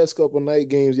the past couple night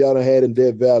games y'all done had in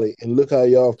Death Valley, and look how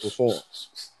y'all performed.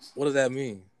 What does that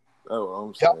mean? that's what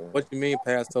I'm Y'all, saying. What you mean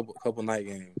past couple night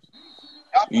games?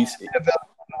 You Death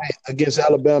Valley against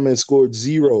Alabama and scored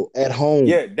 0 at home.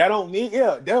 Yeah, that don't mean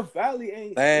Death Valley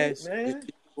ain't it, man.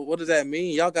 What does that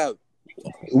mean? Y'all got.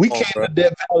 We Come on, came bro. to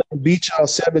Death Valley and beat y'all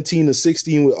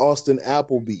 17-16 with Austin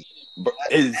Appleby.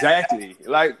 Exactly.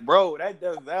 Like, bro, that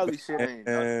Death Valley shit ain't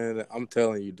nothing. And I'm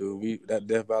telling you, dude, that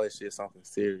Death Valley shit is something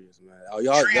serious, man. Oh,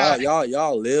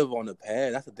 y'all live on the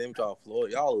path. That's the thing with y'all,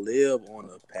 Florida. Y'all live on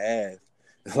the path,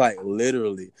 like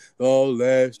literally. Oh,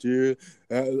 last year,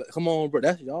 come on, bro.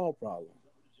 That's y'all problem.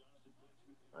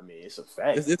 I mean, it's a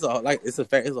fact. It's a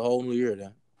fact. It's a whole new year,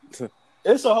 then.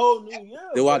 It's a whole new year.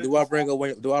 Do I bring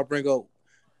up?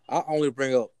 I only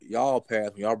bring up y'all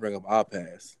pass when y'all bring up our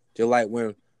pass. Just like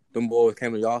when them boys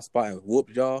came to y'all spot and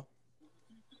whooped y'all.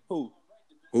 Who?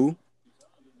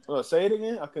 Say it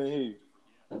again. I couldn't hear you.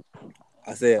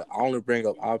 I said I only bring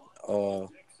up our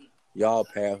y'all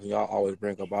pass when y'all always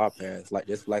bring up our pass. Like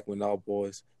just like when y'all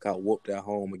boys got whooped at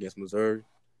home against Missouri.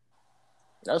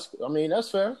 That's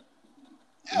fair.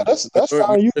 Yeah, that's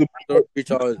fine. You Missouri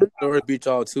beat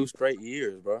y'all 2 straight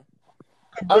years, bro.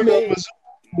 I mean, Mizzou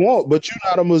you want, but you're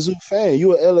not a Mizzou fan.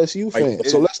 You're an LSU fan.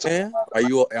 So let's talk. Are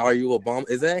you a Obama?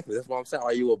 Exactly. That's what I'm saying.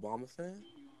 Are you a Obama fan?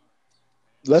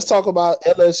 Let's talk about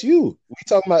LSU. We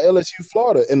talking about LSU,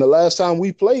 Florida, and the last time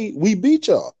we played, we beat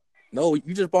y'all. No,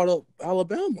 you just brought up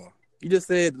Alabama. You just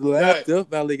said the last Death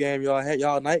Valley game y'all had,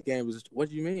 y'all night game was. What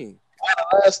do you mean?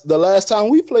 The last time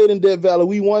we played in Death Valley,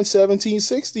 we won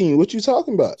 17-16. What you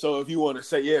talking about? So if you want to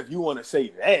say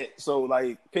that, so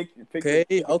like pick. Okay,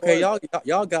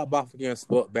 y'all got Boston getting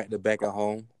split back to back at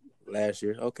home last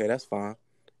year. Okay, that's fine.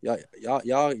 Y'all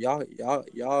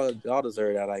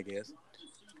deserve that, I guess.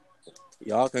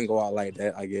 Y'all can go out like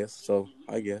that, I guess. So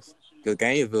I guess because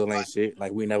Gainesville ain't shit.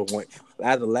 Like we never won.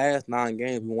 Out of the last 9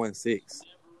 games, we won 6.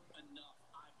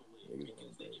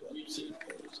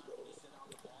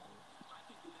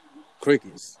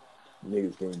 Crickets.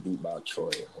 Niggas getting beat by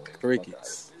Troy.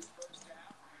 Crickets.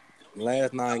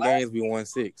 Last 9 games, we won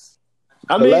 6.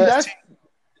 I mean, the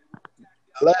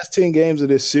last 10 games of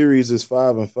this series is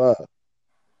 5-5.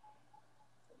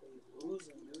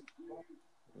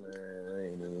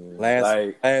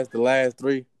 Man, the last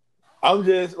 3. I'm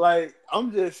just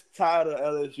tired of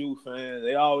LSU fans.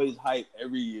 They always hype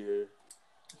every year.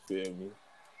 You feel me?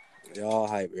 Y'all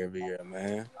hype every year,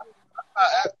 man.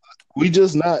 We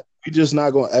just not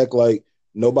gonna act like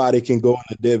nobody can go in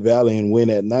the Death Valley and win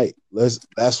at night.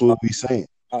 That's what we saying.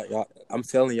 I'm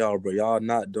telling y'all, bro, y'all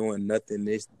not doing nothing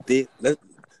this let's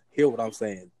hear what I'm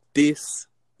saying. This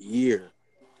year.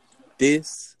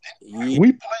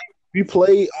 We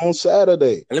played on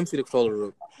Saturday. And let me see the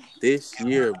controller. This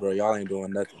year, bro, y'all ain't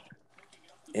doing nothing.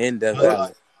 In Death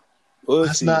Valley.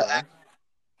 Let's not act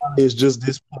like it's just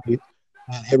this play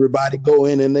and everybody go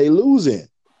in and they lose in.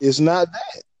 It's not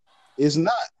that. It's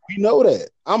not. We know that.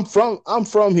 I'm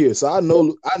from here, so I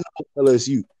know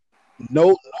LSU.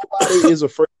 Nobody is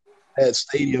afraid of that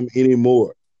stadium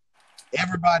anymore.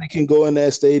 Everybody can go in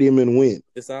that stadium and win.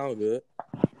 It sounds good.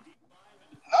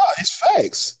 No, it's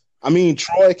facts. I mean,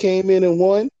 Troy came in and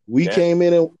won. We came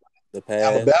in and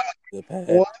Alabama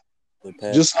won.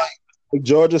 Just like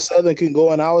Georgia Southern can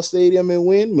go in our stadium and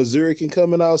win. Missouri can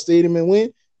come in our stadium and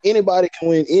win. Anybody can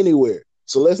win anywhere.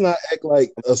 So let's not act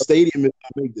like a stadium is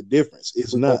going to make the difference.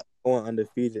 It's not. Going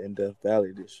undefeated in Death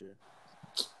Valley this year.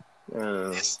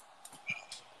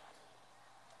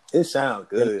 It sounds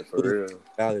good for real.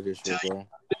 Valley this year, bro.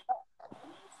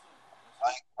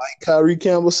 Like Kyrie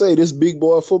Campbell say, this big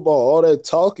boy football, all that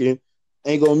talking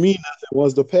ain't gonna mean nothing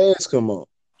once the pads come on.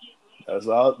 That's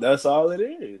all it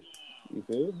is. You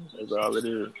feel me? That's all it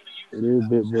is. It is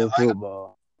big boy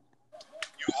football.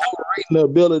 You overrating the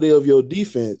ability of your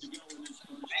defense.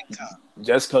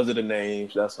 Just because of the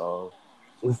names, that's all.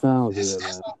 It sounds good,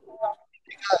 man.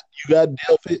 You got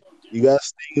Delpit, you got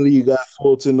Stingley, you got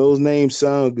Fulton. Those names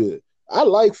sound good. I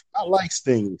like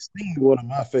Stingley. Stingley one of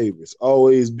my favorites.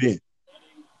 Always been.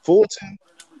 Fulton,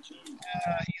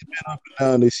 he's been up and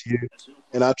down this year,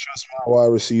 and I trust my wide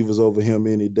receivers over him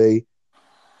any day.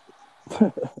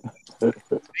 Stingley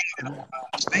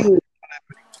makes me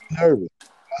nervous.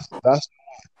 That's the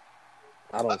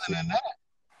one. Other than that,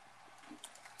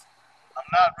 I'm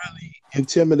not really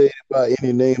intimidated by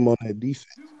any name on that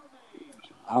defense.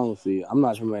 I don't see. I'm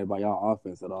not intimidated by y'all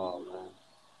offense at all, man.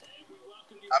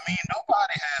 I mean,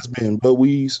 nobody has been, but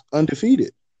we's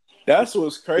undefeated. That's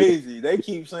what's crazy. They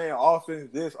keep saying offense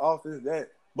this, offense that,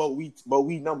 but we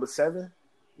number 7.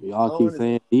 Y'all keep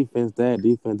saying defense that,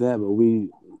 but we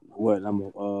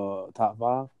number top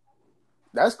 5?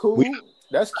 That's cool.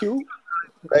 That's cute.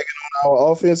 Backing on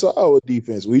our offense or our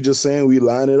defense. We just saying we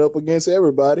line it up against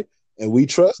everybody and we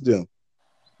trust them.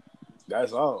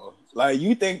 That's all. Like,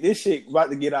 you think this shit about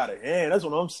to get out of hand? That's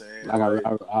what I'm saying. Like,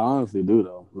 I honestly do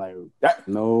though. Like that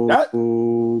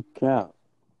cap.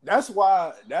 That's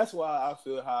why I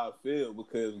feel how I feel,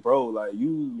 because bro, like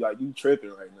you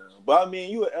tripping right now. But I mean,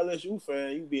 you an LSU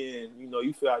fan, you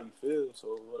feel how you feel,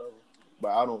 so whatever.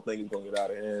 But I don't think it's gonna get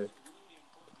out of hand.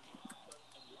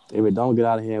 If it don't get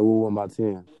out of hand, we'll win by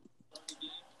 10.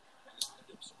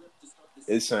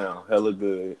 It sound hella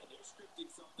good.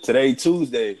 Today,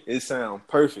 Tuesday, it sound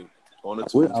perfect on the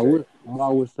Tuesday. I wish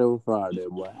it was Friday,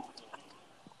 boy.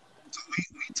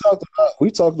 We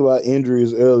talked about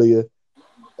injuries earlier.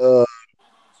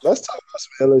 Let's talk about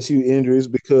some LSU injuries,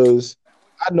 because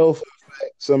I know for a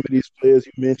fact some of these players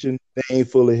you mentioned, they ain't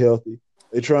fully healthy.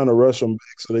 They're trying to rush them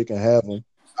back so they can have them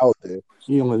out there.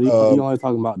 You only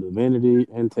talking about Divinity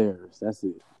and Terrace. That's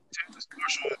it. Terrace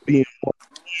Marshall being more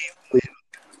fully healthy.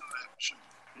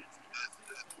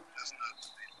 That's not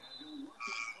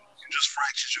you just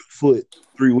fractured your foot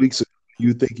 3 weeks ago.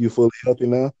 You think you're fully healthy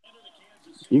now?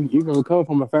 You can recover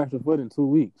from a fractured foot in 2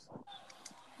 weeks.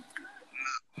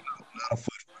 Not a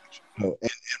foot fracture. No.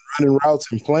 And running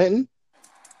routes and planting?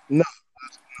 No.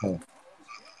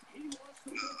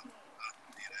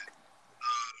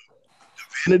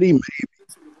 Divinity, maybe.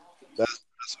 That's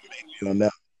a maybe on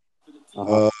that.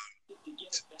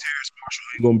 Terrace Marshall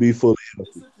ain't gonna be fully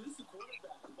healthy.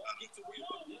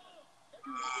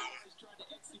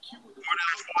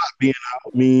 Not being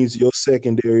out means your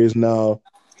secondary is now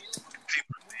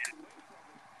paper thin.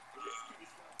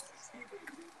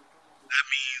 That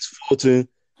means Fulton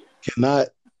cannot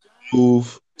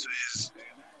move to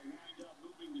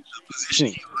the position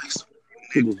he likes to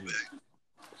nickel back.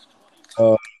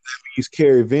 That means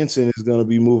Kerry Vincent is going to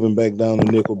be moving back down to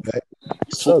nickel back.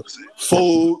 Sucks.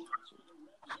 Food.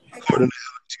 According to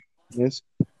Alex,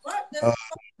 I've been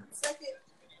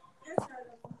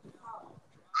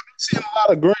seeing a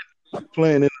lot of Grant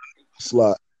playing in the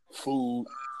slot. Food.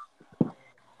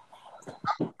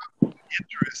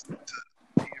 Interesting to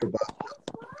hear about that.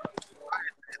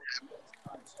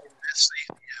 That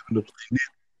safety having to play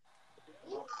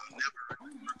never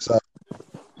really works out.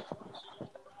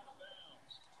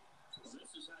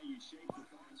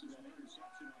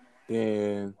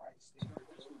 And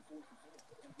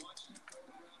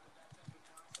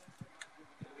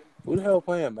who the hell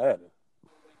playing Madden?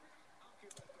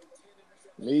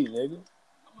 Me, nigga.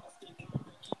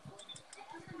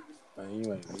 Man,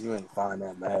 you ain't find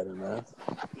that Madden, man.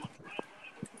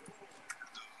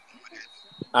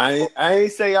 I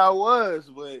ain't say I was,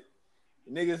 but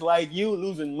niggas like you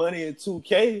losing money in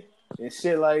 2K and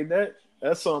shit like that,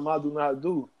 that's something I do not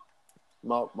do,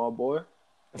 my boy.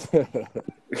 I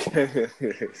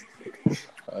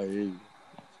hear you.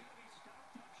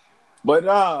 But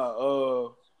nah,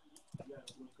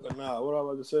 what I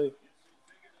was about to say?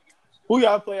 Who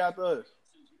y'all play after us?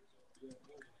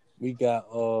 We got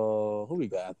who we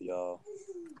got after y'all?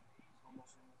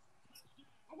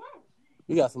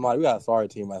 We got a sorry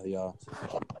team after y'all.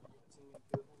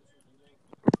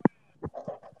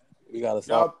 We got a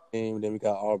sorry team, then we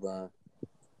got Auburn.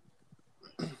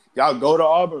 Y'all go to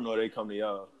Auburn or they come to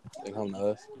y'all? They come to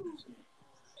us.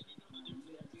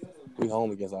 We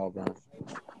home against Auburn.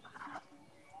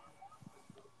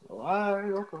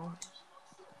 Alright, okay.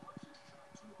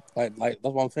 Like that's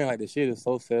what I'm saying. Like, the shit is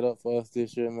so set up for us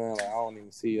this year, man. Like, I don't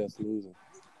even see us losing.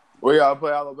 Where y'all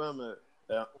play Alabama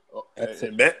at?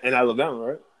 In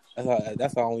Alabama, right?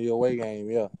 That's our only away game,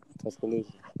 yeah.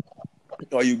 Tuscaloosa.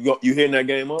 Oh, you hitting that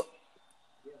game up?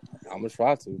 I'm gonna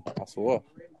try to. I swear.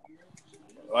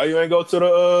 Why you ain't go to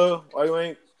the? Why you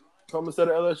ain't come to the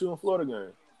LSU and Florida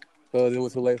game? Because it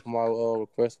was too late for my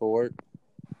request for work.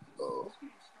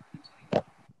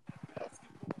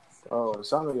 Oh, it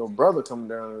sounded like your brother coming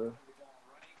down there.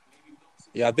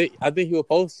 Yeah, I think he was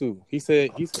supposed to. He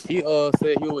said he said he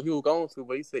was going to,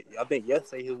 but he said I think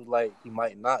yesterday he was like he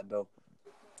might not though,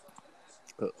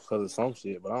 because of some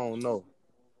shit. But I don't know.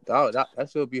 That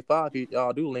should be fine if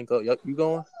y'all do link up. You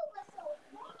going?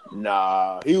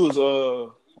 Nah, he was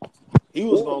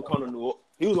gonna come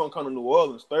to New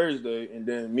Orleans Thursday, and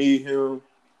then me, him,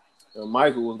 and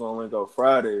Michael was gonna link up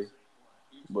Friday.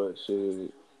 But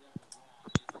shit,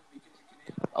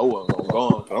 I wasn't gonna go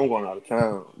on 'cause I'm going out of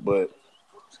town. But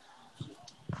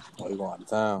Oh, you going out of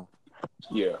town?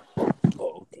 yeah,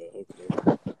 Oh, okay.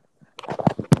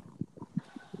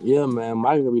 Yeah, man,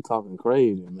 Mike gonna be talking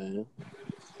crazy, man.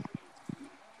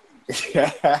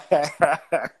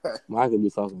 Mike gonna be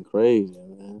talking crazy,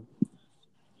 man.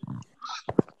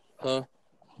 Huh?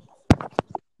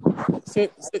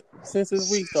 Since this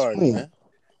week started, man.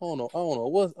 I don't know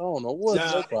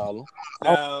what's your problem.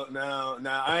 Now,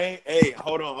 I ain't. Hey,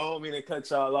 hold on. I don't mean to cut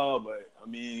y'all off, but I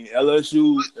mean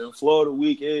LSU and Florida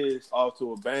week is off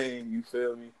to a bang. You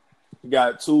feel me? You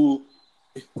got two.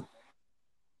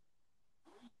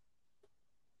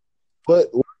 What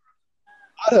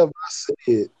have I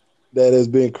said that has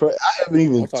been crazy? I haven't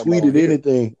even tweeted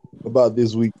anything about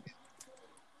this week.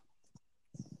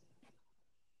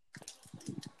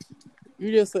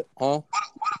 You just said, huh? What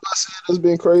have I said that's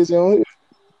been crazy on here?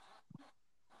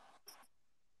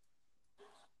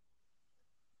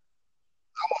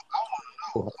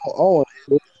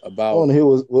 I want to hear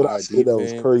what I said that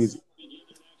was crazy.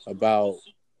 About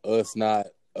us not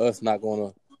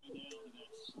gonna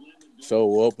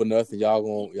show up or nothing. Y'all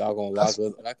gonna lock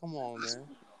us. Like, come on, man.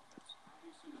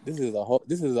 This is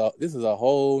a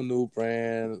whole new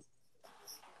brand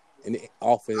and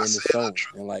offer in the show,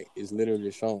 and like it's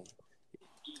literally shown.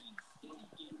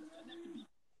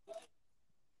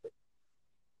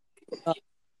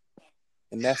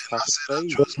 And that's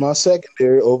crazy. Trust my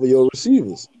secondary over your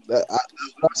receivers. That's what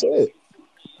I said.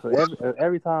 So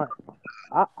every time,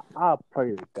 I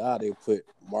pray to God they put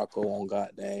Marco on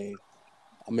goddamn.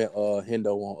 I mean,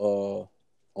 Hendo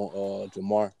on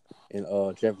Jamar and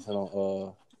Jefferson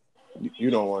on You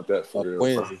don't want that for real.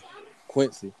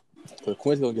 Quincy, because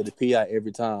Quincy gonna get the PI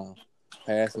every time.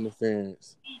 Pass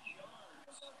interference.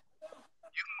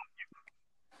 You're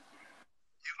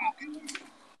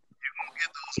gonna get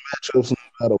those matchups no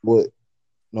matter what.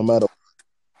 I'm gonna tell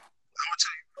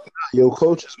you, your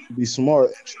coach is gonna be smart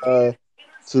and try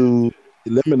to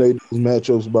eliminate those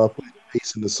matchups by putting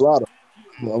Pace in the slaughter.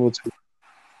 I'm gonna tell you.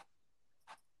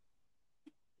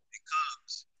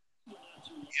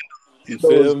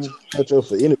 Because it's a matchup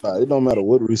for anybody. It don't matter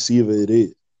what receiver it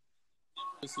is.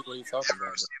 Let's see what you're talking about.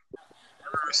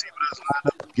 Every receiver that's lined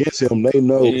up against him, they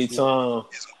know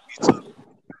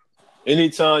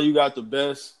anytime you got the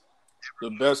best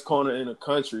corner in the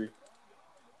country,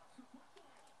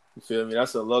 you feel me?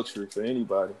 That's a luxury for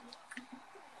anybody.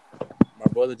 My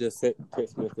brother just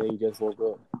texted me and said he just woke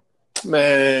up.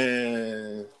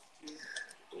 Man.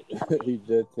 He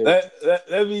just texted.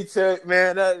 Let me tell you,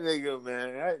 man, that nigga,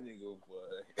 boy.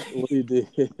 What he did?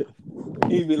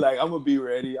 He'd be like, I'm gonna be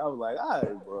ready. I was like, all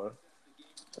right, bro.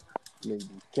 Nigga,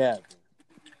 captain.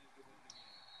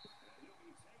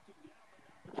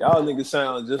 Y'all niggas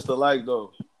sound just alike,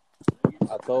 though.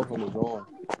 I told him to join.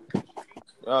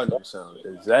 Y'all niggas sound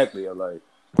exactly alike.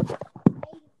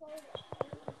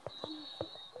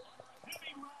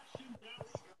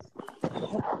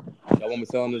 Y'all want me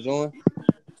to tell him to join?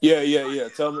 Yeah.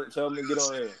 Tell him to get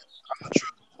on here.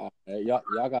 Hey, y'all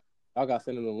got to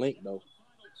send him the link though.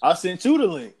 I sent you the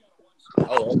link.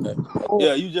 Oh, okay.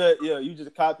 Yeah, you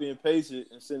just copy and paste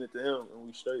it and send it to him, and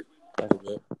we straight. That's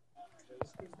good.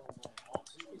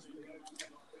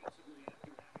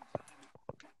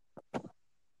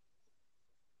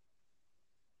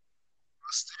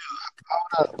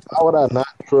 How would I not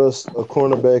trust a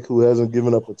cornerback who hasn't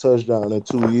given up a touchdown in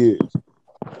 2 years?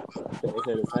 They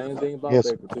say the same thing about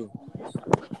Baker too.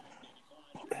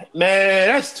 Man,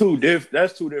 that's two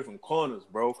different corners,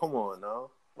 bro. Come on now.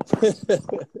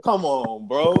 Come on,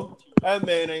 bro. That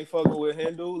man ain't fucking with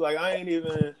Hindu. Like I ain't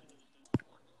even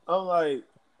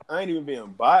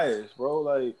being biased, bro.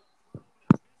 Like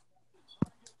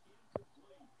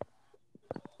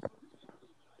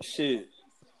shit.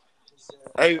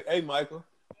 Hey, Michael.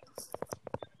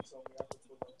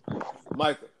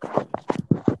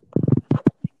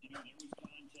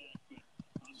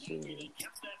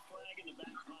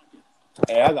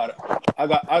 Hey, I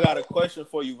got a question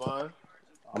for you, Vaughn.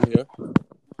 I'm here.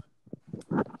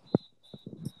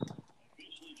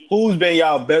 Who's been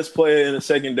y'all best player in the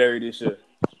secondary this year?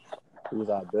 Who's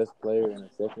our best player in the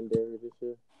secondary this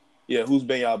year? Yeah, who's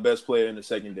been y'all best player in the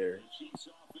secondary?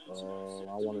 I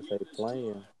want to say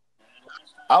playing.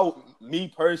 Me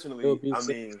personally,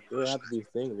 It'll have to be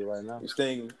Stingley right now.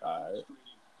 Stingley, all right.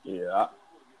 Yeah.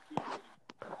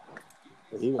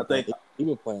 I think he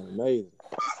been playing amazing.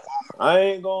 I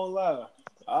ain't gonna lie.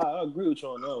 I agree with you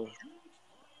on that one.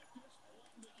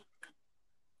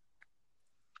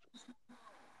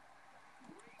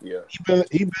 Yeah.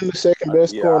 He been the second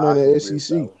best corner in the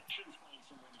SEC.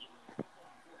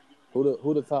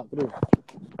 Who the top three?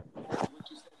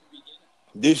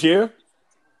 This year?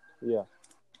 Yeah,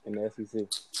 in the SEC.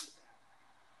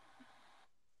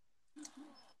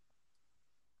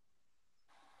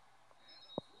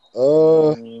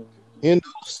 Hendo,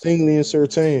 Stingley, and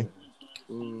Surtain.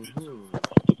 Mm-hmm.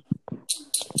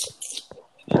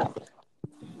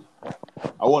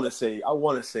 I want to say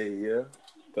yeah,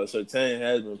 because Surtain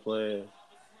has been playing.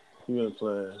 He's been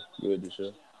playing good this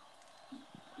year.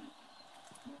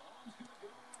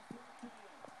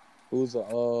 Who's the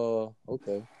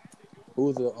okay?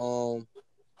 Who's the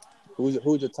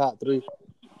who's your top 3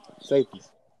 safeties?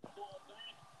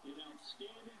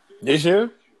 This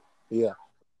year? Yeah.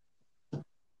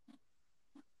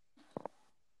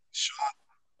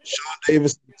 Sean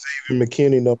Davis, Xavier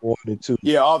McKinney, number 1 and 2.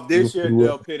 Yeah, off this year, Well,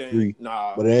 Del Pitt ain't. 3.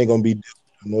 Nah. But it ain't gonna be different.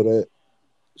 I know that.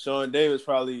 Sean Davis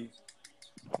probably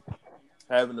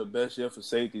having the best year for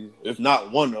safety, if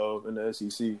not one of, in the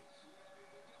SEC.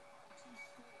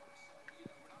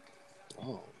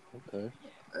 Oh, okay.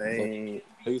 Ain't.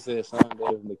 So you said Sean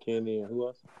Davis, McKinney, and who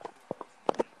else?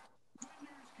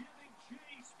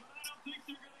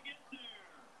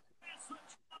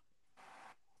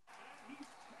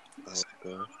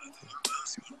 Okay.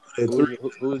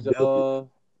 Who's the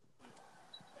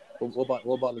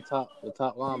what about the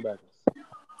top linebackers?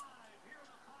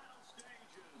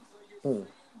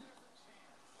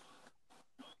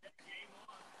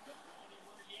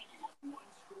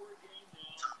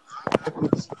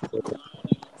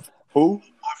 Who?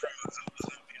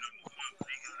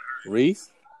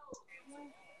 Reese.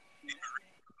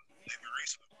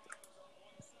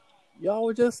 Y'all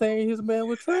were just saying his man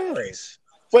was trash.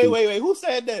 Wait. Who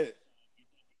said that?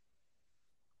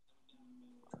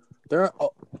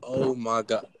 Oh my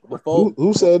God!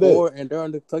 Who said that? And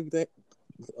during the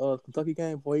Kentucky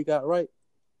game before he got right.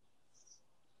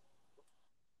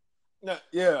 No,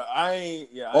 yeah, I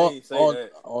ain't say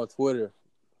that on Twitter.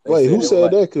 Wait, who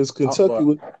said that? Because Kentucky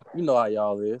was. You know how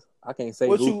y'all is. I can't say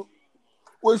what who.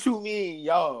 What you mean,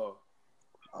 y'all?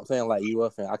 I'm saying like you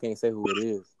up, I can't say who it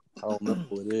is. I don't know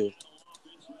who it is.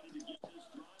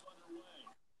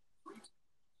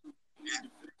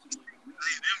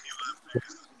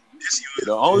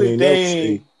 The only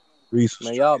thing,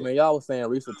 y'all was saying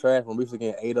Reese was trash when Reese was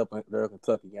getting ate up during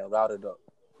Kentucky, getting routed up.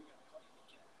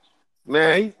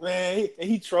 Man,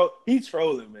 he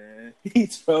trolling, man. He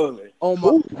trolling. Oh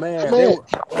my man,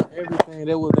 everything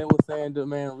they were saying the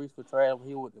man Reese was trash when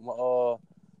he was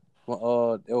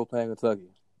when they were playing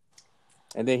Kentucky,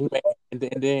 and then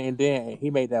he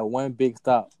made that one big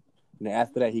stop, and then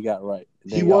after that he got right.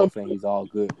 And then y'all saying he's all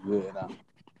good now.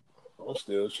 I'm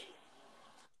still.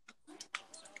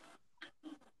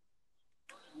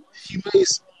 He made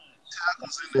some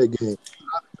tackles in that game.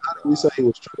 How did we say he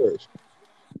was trash?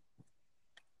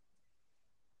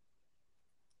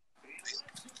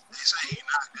 They say he's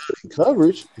not good in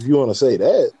coverage, if you want to say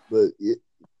that. But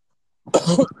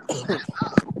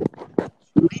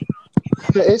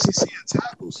the SEC in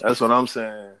tackles. That's what I'm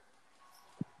saying.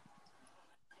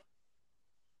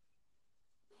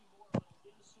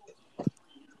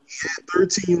 He had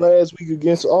 13 last week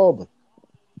against Auburn.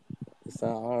 It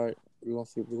sound all right. We're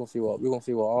gonna see what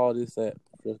all this at.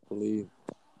 Just believe.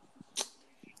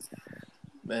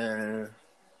 Man.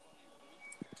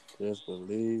 Just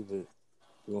believe it.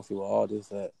 We're gonna see what all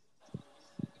this at.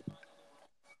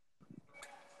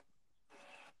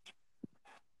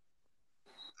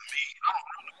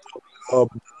 So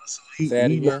he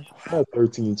not have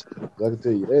 13 tackles. I can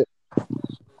tell you that.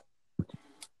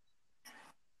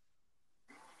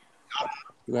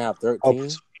 You gonna have 13?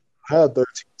 I have 13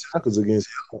 tackles against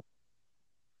him.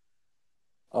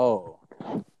 Oh.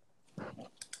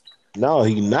 No,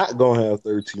 he not gonna have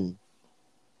 13.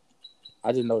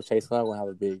 I didn't know Chase Young gonna have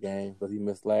a big game because he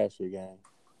missed last year's game.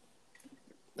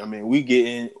 I mean, we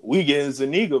getting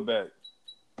Zuniga back.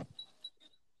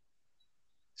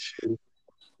 Shit.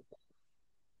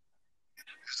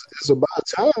 It's about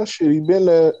time. Shit, he been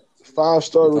that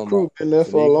 5-star recruit, been there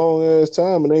for a long ass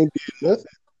time and ain't did nothing.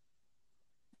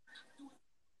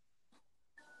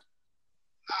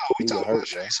 No, we talking about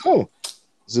Chase Young.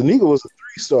 Zuniga was a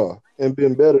 3-star and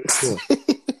been better than him.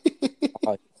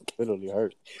 Literally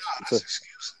hurt. No, that's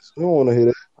excuses. We don't want to hear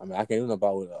that. I mean, I can't even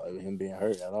about him being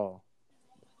hurt at all.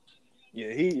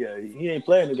 Yeah, he ain't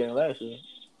playing the game last year.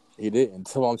 He didn't.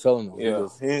 So I'm telling him. Yeah,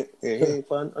 he ain't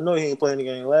playing. I know he ain't playing the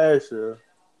game last year.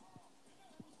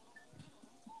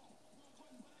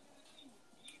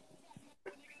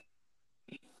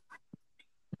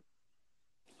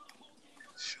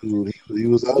 Shoot, he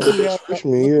was out there his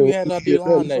freshman year. He had not be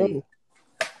on that.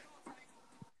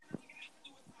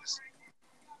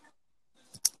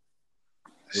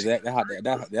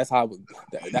 That's how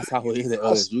it is at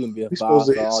LSU. You can be a We supposed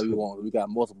to 5-star all answer. you want. We got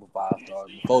multiple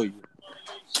 5-stars before you.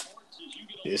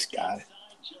 This guy.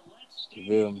 You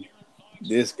feel me?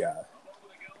 This guy.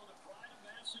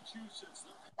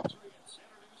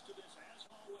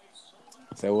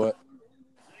 Say what?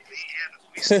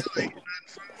 We still ain't nothing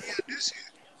from here this year.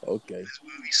 Okay. This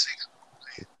movie 6.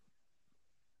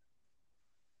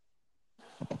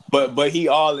 But he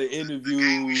all in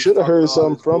interviews. We should have talking heard all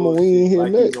something this from him. We bullshit, ain't hear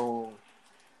like nothing.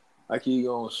 he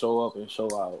gonna show up and show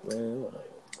out, man.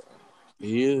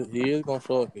 He is gonna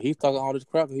show up. He's talking all this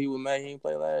crap. He was mad he didn't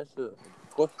play last year.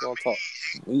 Of course he's gonna talk.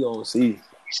 We gonna see.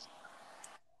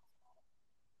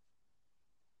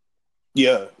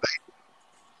 Yeah.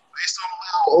 Based on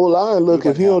how O-line look,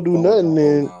 if he don't do nothing,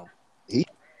 then he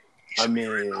I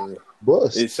mean,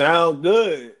 bust. it sounds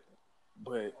good,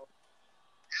 but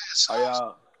are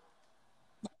y'all?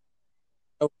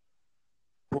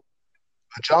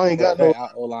 But y'all ain't got no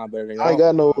O-line better than I ain't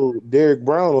got no Derek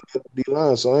Brown on the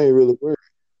D-line, so I ain't really worried.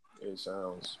 It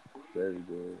sounds very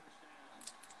good.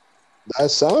 That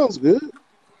sounds good.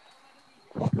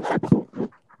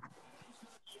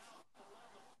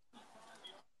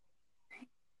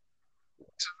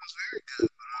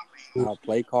 Our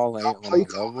play call ain't on the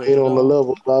level. Ain't on the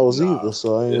level I was either,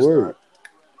 so I ain't worried.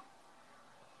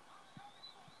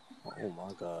 Oh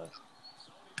my God.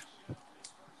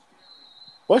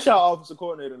 What's y'all offensive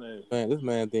coordinator name? Man, this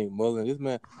man think Mullen. This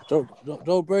man Joe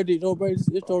Brady.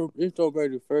 It's Joe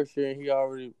Brady first year, and he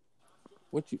already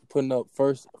what you putting up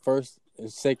first and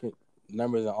second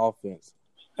numbers in offense.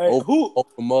 Hey, over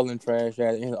Mullen trash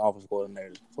ass in his offensive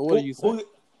coordinator. So what do you say?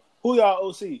 Who y'all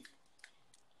OC?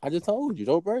 I just told you,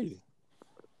 Joe Brady.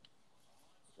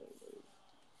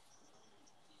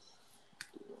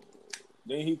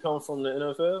 Didn't he come from the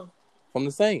NFL? From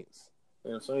the Saints.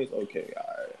 The Saints? Okay, all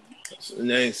right. The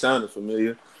name sounded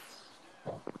familiar.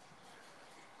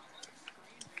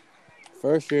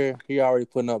 First year, he already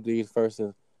putting up these first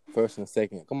and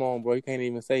second. Come on, bro. You can't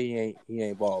even say he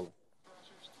ain't balling.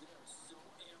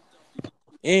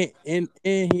 And he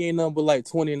ain't nothing but like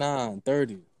 29,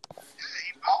 30. Yeah,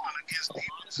 he balling against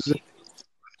defenses.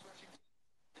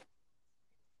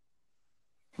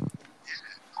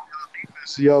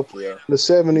 Y'all play in the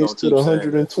 70s to the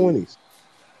 120s.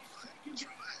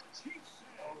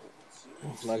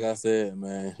 Like I said,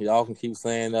 man, y'all can keep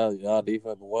saying that y'all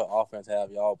defense, but what offense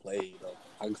have y'all played? Though?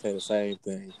 I can say the same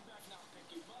thing.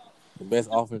 The best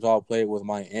offense y'all played was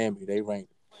Miami. They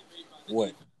ranked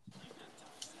what?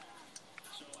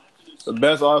 The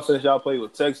best offense y'all played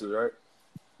with Texas, right?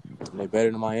 They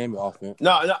better than Miami offense.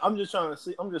 No, I'm just trying to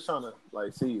see. I'm just trying to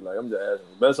see. Like, I'm just asking.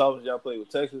 The best offense y'all played with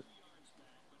Texas.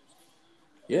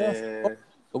 Yeah,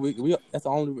 we that's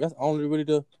only really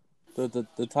the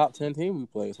top 10 team we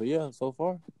played. So yeah, so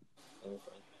far.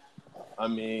 I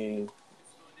mean,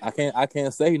 I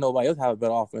can't say nobody else have a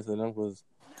better offense than them because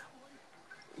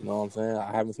you know what I'm saying.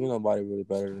 I haven't seen nobody really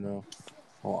better than them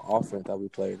on offense that we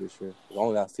played this year. It's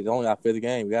only our fifth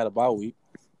game. We got a bye week.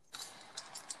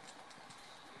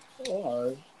 all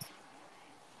right.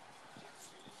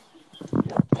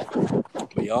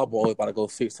 But y'all boys about to go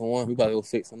 6-1. We about to go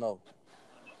 6-0.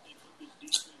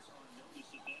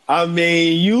 I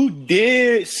mean, you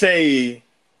did say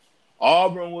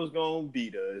Auburn was gonna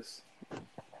beat us.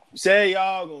 You say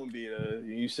y'all gonna beat us.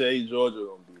 You say Georgia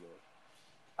gonna beat us.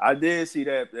 I did see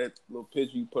that little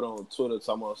picture you put on Twitter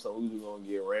talking about something we was gonna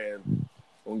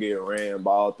get ran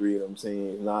by all three of them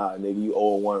teams. Nah, nigga, you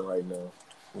 0-1 right now.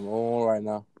 I'm 0-1 right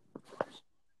now.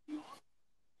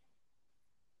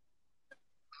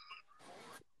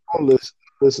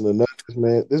 Listen to this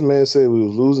man. This man said we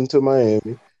was losing to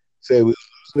Miami. Said we was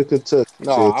losing to Kentucky.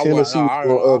 Said Tennessee was going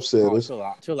to upset us.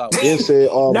 Chill out. Then said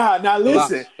Auburn. Now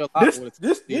listen.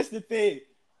 This the thing.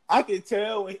 I can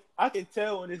tell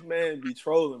when this man be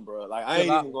trolling, bro. Like, I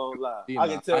ain't even gonna lie. I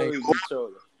can tell when he be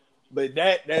trolling. But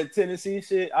that Tennessee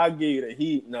shit, I give you that.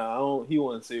 He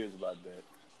wasn't serious about that.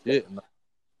 Yeah.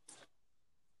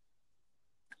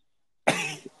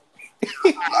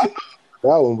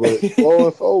 That one, but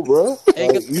 4-4, bro.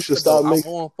 Hey, you should stop making.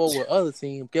 I'm 4 with other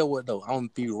teams. Get what though? I'm gonna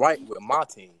be right with my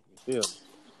team. You feel me?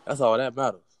 That's all that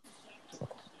matters.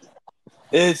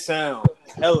 It sounds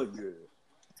hella good,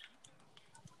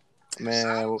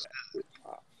 man. I'm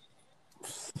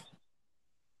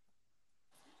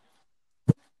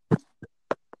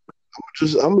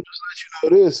just let you know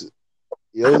this.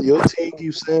 Your team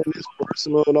keeps saying this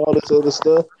personal and all this other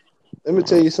stuff. Let me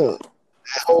tell you something.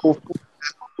 That whole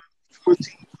 14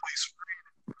 points.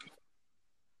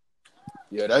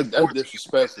 Yeah, that's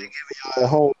disrespectful. At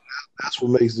home, that's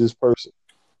what makes this person.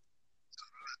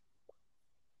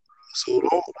 So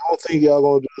don't think y'all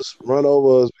gonna just run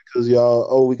over us because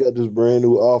we got this brand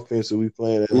new offense and we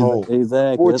playing at home.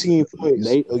 Exactly. 14 points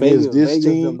against Vegas, this Vegas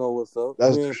team. Them know what's up.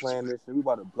 That's We ain't playing this shit. We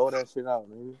about to blow that shit out,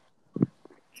 nigga.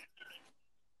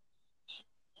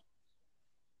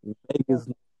 Vegas.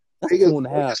 That's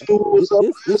 2.5. Was up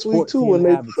this week too when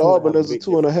they put Auburn as a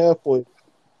 2.5 point.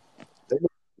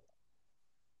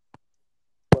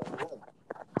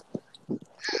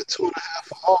 Yeah, 2.5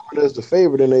 for Auburn as the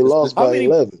favorite, and they lost by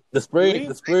 11. The spread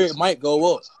might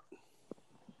go up.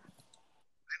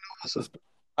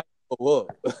 Go up.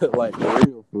 Like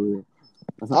for real.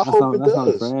 I hope it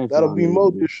does. That'll be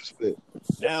more disrespect.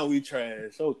 Now we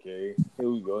trash. Okay, here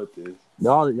we go with this.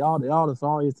 Y'all the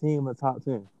sorriest team in the top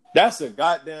 10. That's a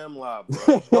goddamn lie,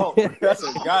 bro. No, that's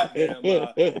a goddamn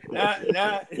lie.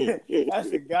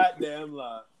 That's a goddamn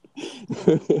lie. That's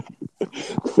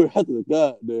a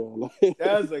goddamn lie.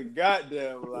 That's a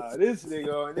goddamn lie. This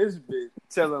nigga on this bitch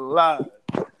telling lies.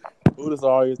 Who the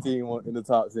sorriest team in the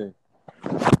top 10?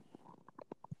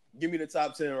 Give me the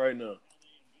top 10 right now.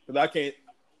 Because I can't.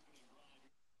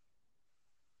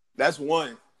 That's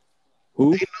one.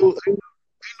 Who? Ain't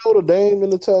no Dame in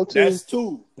the top 10. That's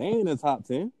two. They ain't in the top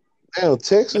 10. Damn,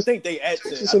 Texas. I think they at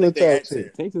 10. Texas in the top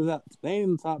 10. Texas out. They ain't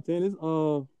in the top 10. It's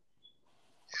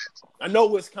I know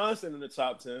Wisconsin in the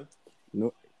top 10.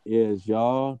 No, yes,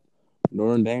 y'all.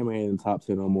 Notre Dame ain't in the top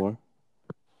 10 no more.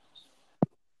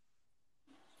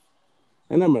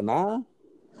 And number 9?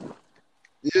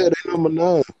 Yeah, they number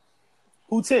 9.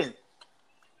 Who 10?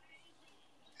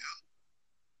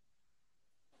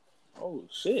 Oh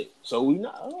shit! So we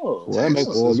not. Oh, well, that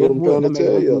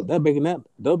making that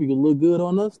W look good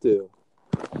on us still.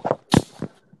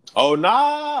 Oh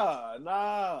nah.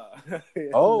 Now it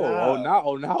ain't.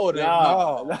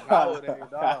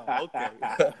 Okay.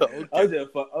 I'm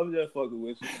just fucking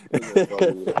with you.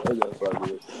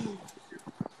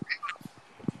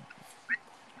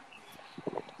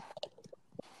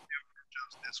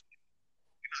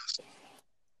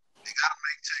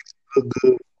 Look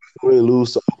good before they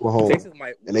lose to Oklahoma.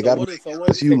 And they got to make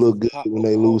LSU look good when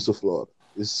they lose to Florida.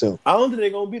 It's simple. I don't think they're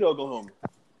going to beat Oklahoma.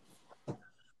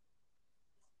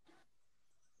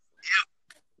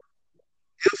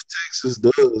 If Texas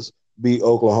does beat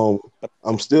Oklahoma,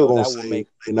 I'm still going to say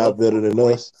they're not better than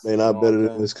us. They're not better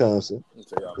than Wisconsin.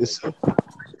 It's simple.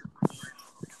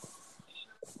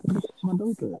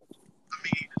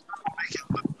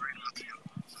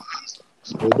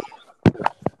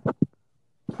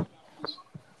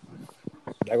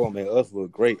 They're gonna make us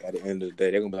look great at the end of the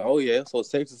day. They're gonna be like, "Oh yeah, so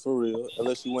Texas for real."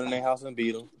 Unless you win in their house and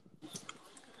beat them.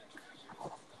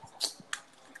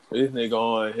 This nigga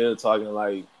on here talking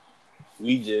like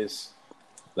we just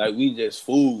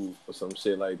food or some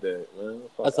shit like that. Man.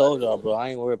 I told y'all, bro.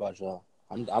 I ain't worried about y'all.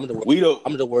 I'm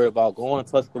just worried about going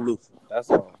to Tuscaloosa. That's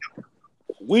all.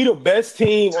 We the best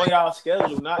team on y'all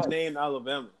schedule, not named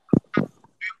Alabama.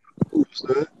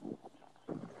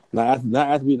 Not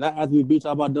after we beat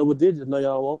y'all by double digits. No,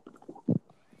 y'all won't.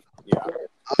 Yeah. I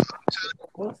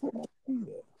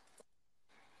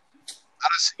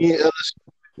just seen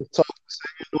LSU talk the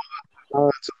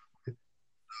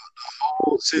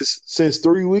same since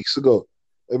 3 weeks ago.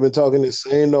 They've been talking the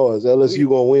same noise. LSU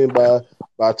gonna win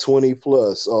by 20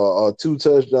 plus or 2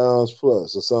 touchdowns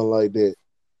plus or something like that.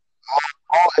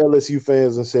 All LSU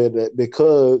fans have said that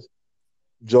because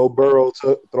Joe Burrow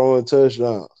throwing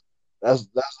touchdowns. That's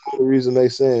the only reason they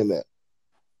saying that.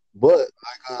 But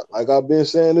like I've been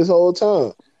saying this whole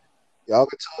time, y'all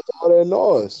can talk all that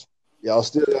noise. Y'all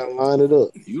still gotta line it up.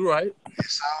 You right. It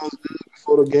sounds good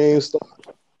before the game starts.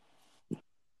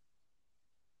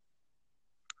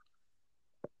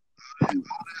 All that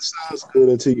sounds good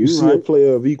until you see a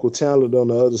player of equal talent on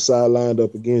the other side lined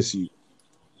up against you.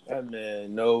 That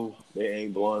man, no, they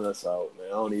ain't blowing us out, man.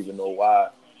 I don't even know why.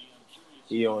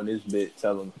 He on this bit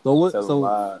telling lies.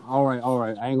 All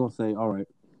right. I ain't gonna say all right.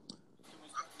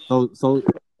 So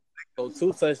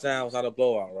 2 touchdowns, not a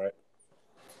blowout, right?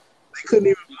 They couldn't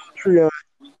even blow Treon.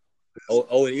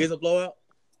 Oh, it is a blowout?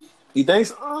 You think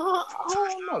so? I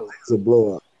don't know. It's a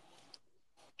blowout.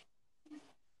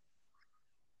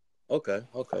 Okay.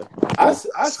 I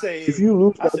say if you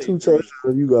lose by 2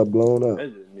 touchdowns, you got blown out.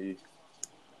 That's just me.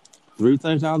 3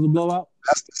 touchdowns a blowout?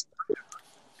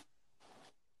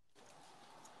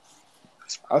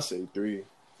 I say 3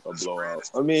 a blowout.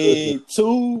 I mean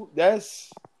 2.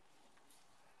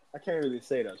 I can't really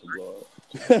say that's a blowout.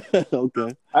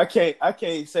 Okay. I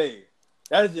can't say.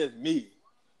 That's just me.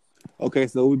 Okay,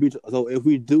 so if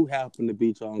we do happen to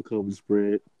beat y'all on cover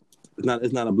spread,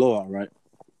 it's not a blowout, right?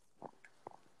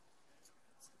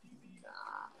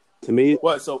 To me,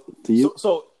 what? So to you?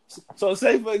 So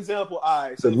say for example,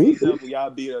 y'all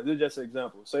beat us. This is just an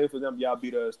example. Say for example, y'all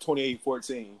beat us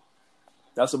 28-14.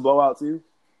 That's a blowout to you?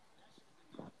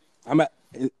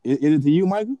 Is it to you,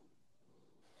 Michael?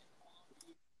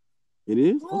 It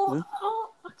is? Okay.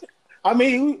 I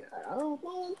mean, I don't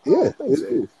know. Yeah, it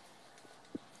is.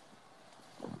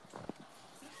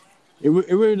 It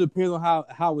really depends on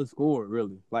how it's scored,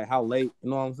 really. Like how late, you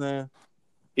know what I'm saying?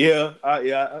 Yeah,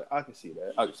 I can see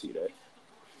that. I can see that.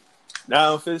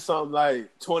 Now, if it's something like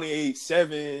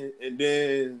 28-7 and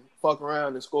then fuck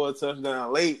around and score a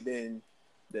touchdown late, then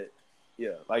that,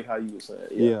 yeah, like how you were saying.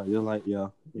 Yeah, you're like, yeah.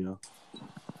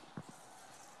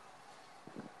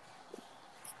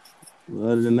 But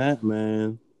other than that,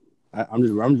 man, I'm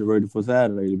just ready for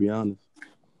Saturday, to be honest.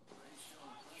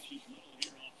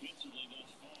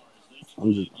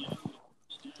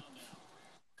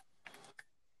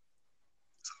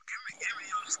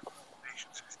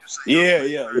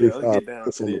 Yeah. Let's get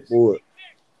down to this.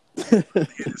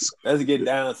 Let's get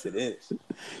down to this.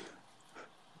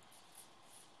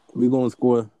 We're going to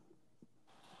score.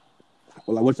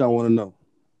 Well, like, what y'all want to know?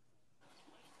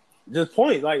 Just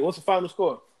point. Like, what's the final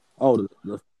score? Oh,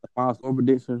 the final score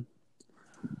prediction.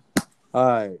 All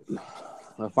right.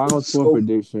 The final score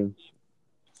prediction.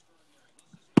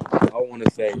 I want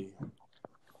to say,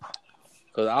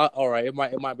 all right, it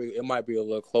might be a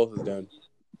little closer than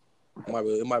it might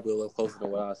be a little closer than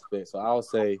what I expect. So I'll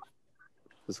say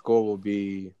the score will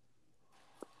be.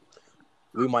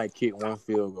 We might kick one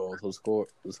field goal. So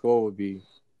the score would be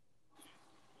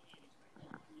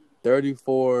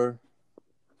 34.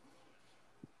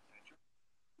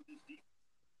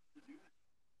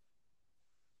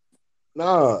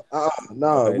 Nah.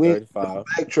 Okay, we 35.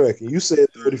 Backtracking. You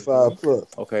said 35 plus.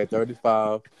 Okay,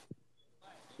 35.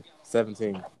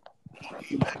 17.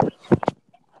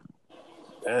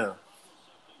 Damn.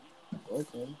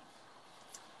 Okay.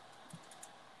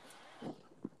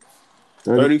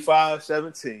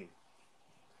 35-17.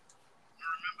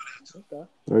 Okay.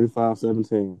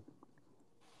 35-17.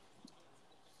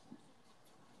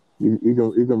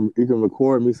 You can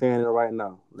record me saying it right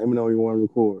now. Let me know when you want to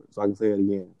record so I can say it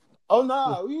again. Oh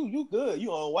no, you good.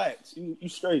 You on wax. You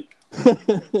straight.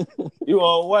 You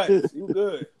on wax. You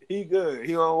good. He good.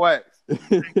 He on wax.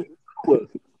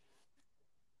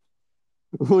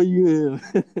 What you hear?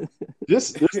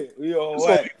 Just we on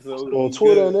wax. So on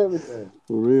Twitter and everything.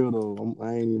 For real though,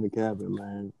 I ain't even capping,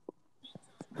 man.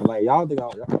 Like y'all think I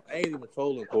ain't even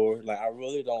trolling, Corey. Like I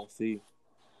really don't see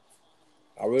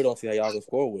how y'all can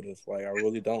score with us. Like I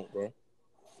really don't, bro.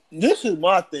 This is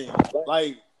my thing.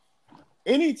 Like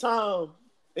anytime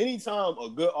a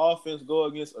good offense go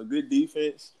against a good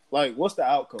defense, like what's the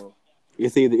outcome?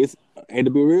 And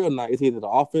to be real now, it's either the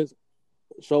offense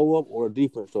show up or the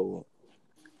defense show up.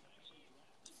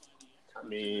 I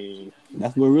mean,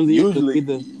 that's what really usually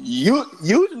the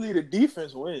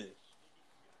defense wins.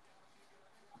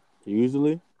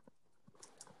 Usually?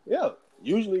 Yeah.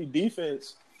 Usually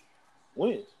defense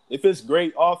wins. If it's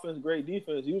great offense, great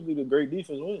defense, usually the great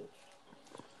defense wins.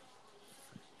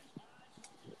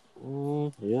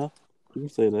 Yeah. You can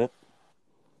say that.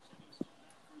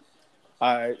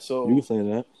 All right, so you can say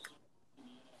that.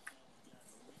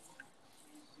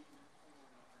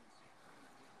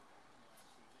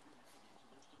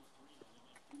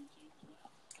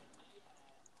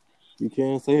 You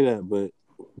can't say that, but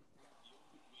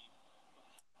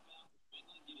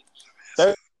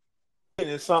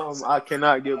it's something I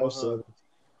cannot get behind.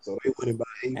 So they winning by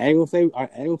 8. I ain't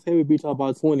gonna say we beat y'all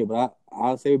by 20, but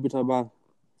I'll say we beat y'all by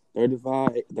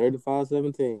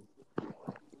 35-17.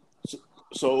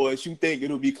 So if you think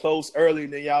it'll be close early,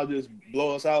 then y'all just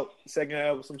blow us out second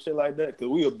half or some shit like that? Because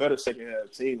we a better second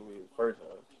half team than we were first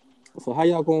half. So how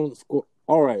y'all gonna score?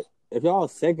 All right, if y'all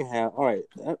second half, all right.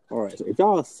 So if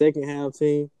y'all a second half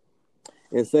team,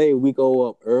 and say we go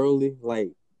up early,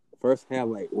 like first half,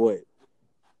 like what?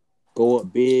 Go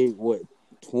up big, what?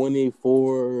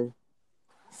 24-7,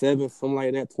 something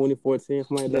like that. 24-10,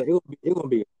 something like that. It gonna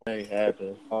be. Ain't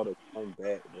happen. All to come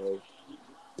back, bro.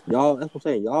 Y'all, that's what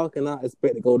I'm saying. Y'all cannot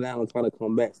expect to go down and try to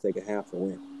come back second half and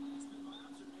win.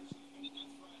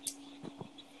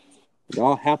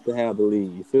 Y'all have to have the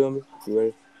lead. You feel me? You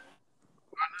ready?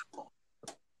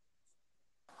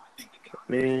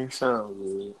 Man, sounds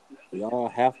good. Y'all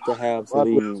have to have the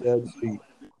lead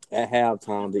at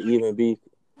halftime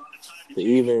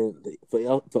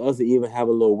for us to even have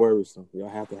a little worrisome. Y'all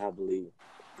have to have the lead.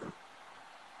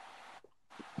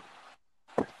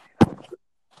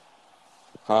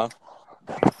 Huh?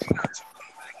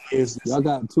 Y'all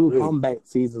got 2 comeback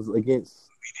seasons against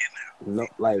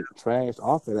like trash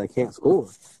offense that can't score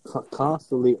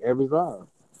constantly every drive.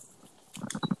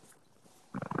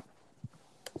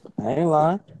 I ain't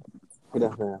lying. Get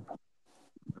that man.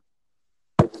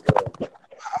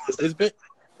 It's been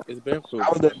proven.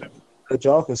 How was that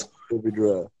y'all can score every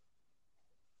drive?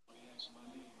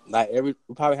 We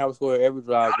probably have a score every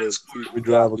drive, but Every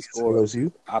drive we against score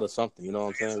LSU. out of something. You know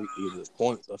what I'm saying? Either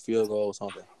points, a field goal, or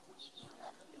something.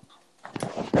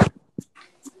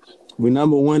 We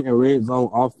number one in red zone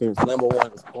offense. Number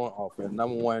one in scoring offense.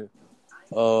 Number one,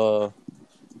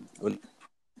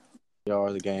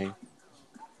 yards a game.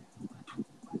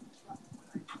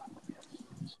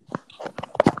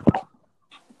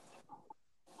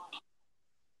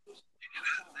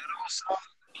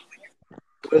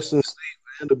 Western State,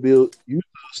 Vanderbilt, Utah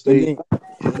State.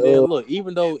 And then look,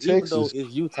 even though it's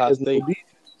Utah State,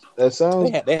 that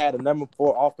sounds. They had the number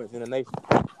 4 offense in the nation.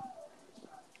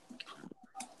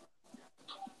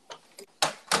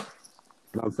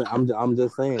 I'm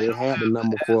just saying they had the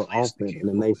number 4 offense in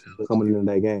the nation coming into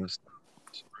that game.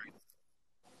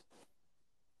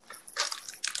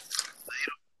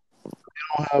 They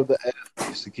don't have the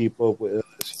athletes to keep up with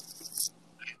LSU.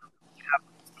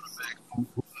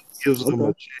 Gives them a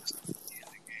chance to be in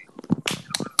the game.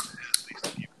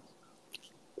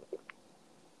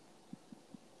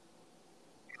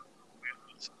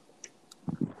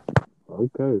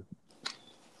 Okay.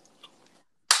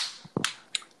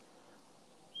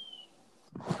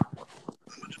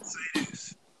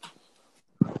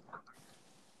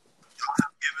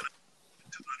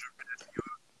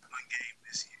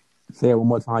 Say it one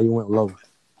more time. You went low.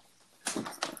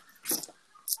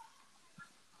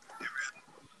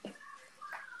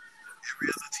 Every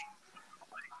other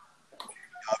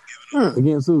team.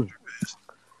 Against who?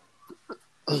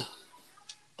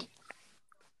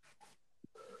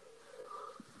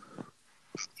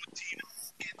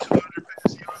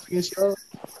 Against y'all?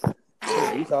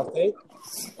 Utah State.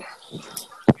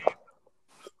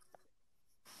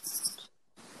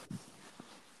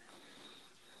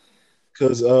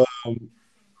 Because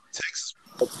Texas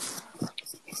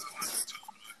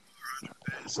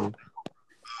passing.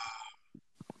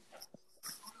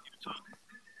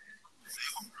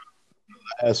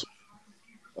 Last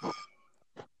one.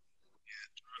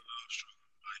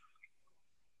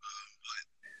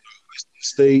 Western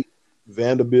State,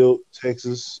 Vanderbilt,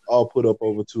 Texas, all put up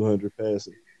over 200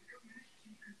 passing.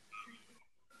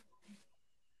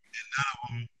 And now,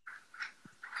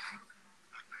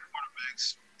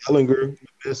 quarterbacks, Ellinger, the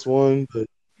best one, but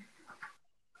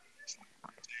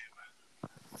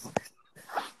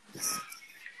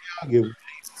I'll give him.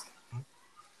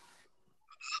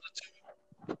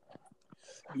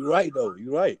 You're right, though.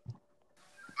 You're right.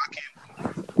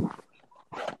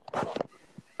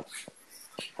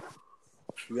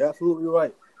 You're absolutely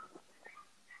right.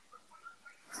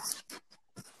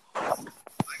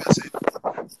 Like I said, 2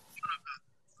 or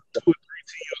 3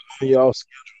 teams on y'all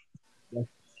schedule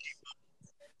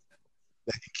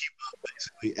that can keep up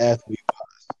basically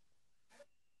athlete-wise.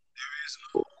 There is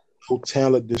no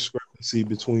talent discrepancy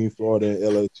between Florida and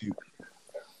LSU.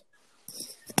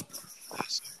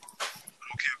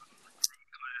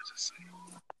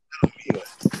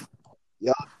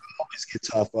 Y'all always get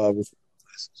top 5 classes.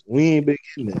 We ain't been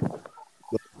getting that.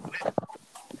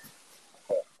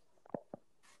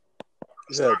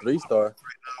 You said a 3-star. Right now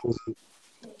was a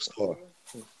 2-star.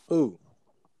 Who?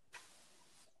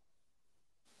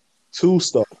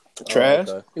 2-star. Trash.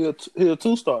 Oh, okay. He a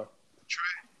 2-star. I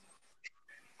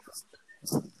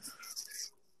was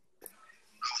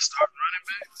starting running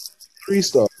back.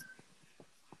 3-star.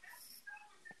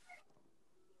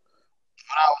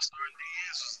 When I was starting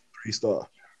DNs was 3-star.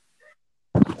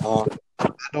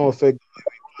 That don't affect the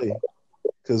way we play.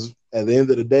 Because at the end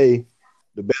of the day,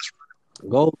 the best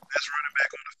running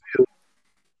back on the field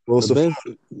goes to Florida.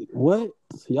 What?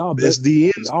 Y'all Best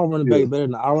DNs. Y'all running back better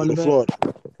than our running back? Florida.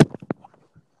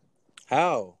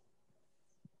 How?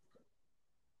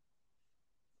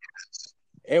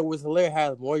 Edwards-Helaire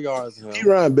has more yards than him. He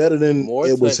ran better than More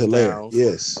Edwards-Helaire.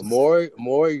 Yes.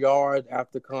 More yards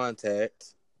after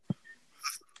contact.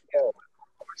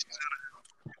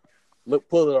 Look,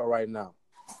 pull it up right now.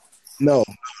 No,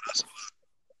 that's a lot.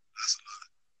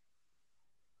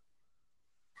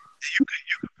 You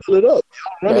can pull it up.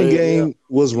 Your running game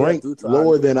was ranked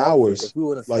lower than ours. If we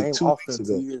were the like same 2 offense weeks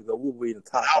ago. 2 years ago, we would be in the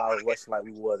top 5 rushing like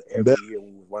we was every year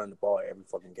when we was running the ball every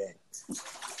fucking game.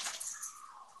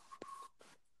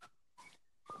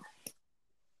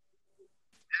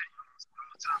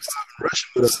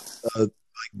 Rushing with a like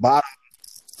bottom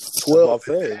 12.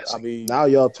 I mean, now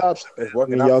y'all top. It's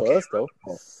working out for us though.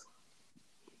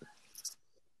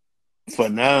 For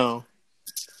now.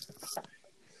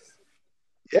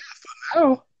 Yeah, for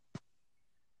now.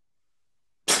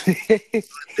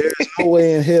 There's no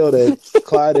way in hell that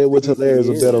Clyde Edwards-Helaire is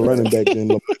a better running back than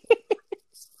Lamar.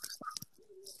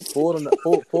 Pull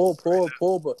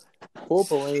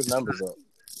Perrine's numbers up.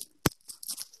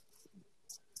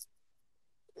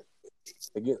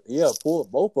 Again, yeah, pull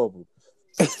both of them.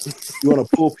 You want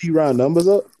to pull Perine numbers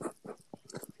up?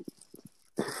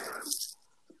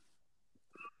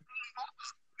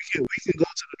 We can go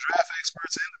to the draft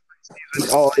experts and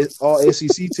all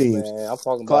SEC teams. Man, I'm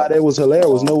talking Clyde about Edwards-Helaire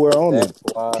was nowhere on there.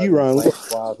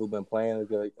 Perine who've been playing a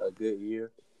good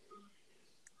year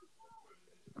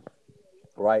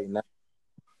right now.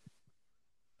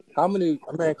 How many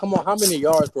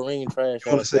yards Perrine trash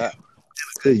got?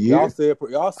 Good year. Y'all said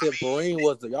Perrine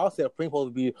supposed to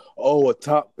be a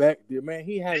top back there. Man,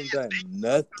 he hasn't done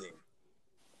nothing.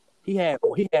 Y'all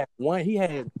talking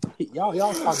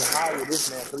high with this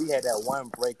man because he had that one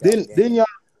breakout game. Didn't y'all?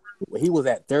 He was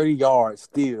at 30 yards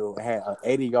still and had an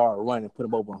 80-yard run and put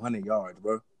him over 100 yards,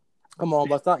 bro. Come on,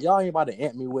 but stop. Y'all ain't about to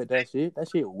ant me with that shit. That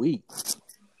shit weak.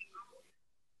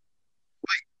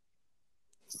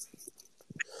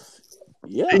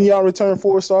 Yeah. Didn't y'all return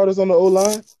 4 starters on the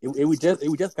O-line? We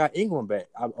just got Ingram back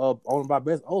on my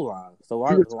best O-line, so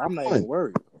I'm not even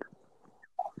worried.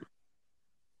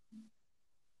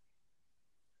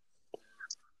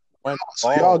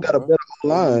 So y'all got a better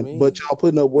line, but y'all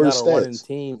putting up worse stats.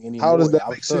 How does that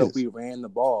make sense? If we ran the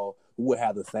ball, we would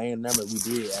have the same numbers we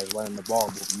did as running the ball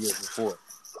the years before.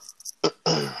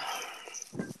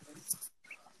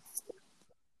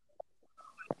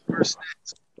 Worse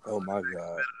stats. Oh my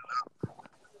God!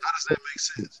 How does that make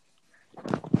sense?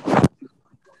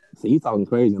 See, you talking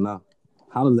crazy now.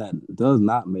 How does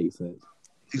not make sense?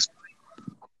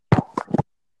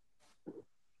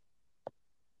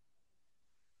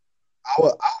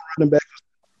 Our running back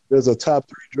was a top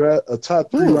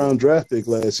 3 round draft pick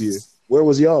last year. Where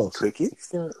was y'all?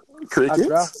 Crickets.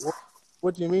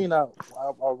 What do you mean? Our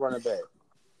running back?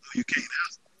 You can't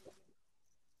ask.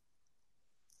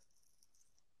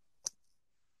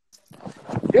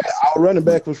 Yeah, our running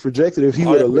back was projected. If he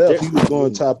would have left, he was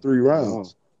going top 3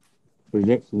 rounds.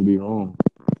 Projection would be wrong.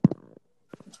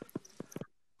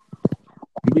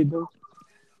 You get those?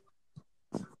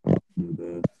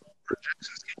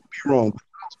 Projections can be wrong. To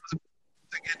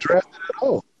get drafted at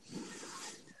all.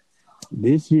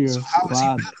 This year, so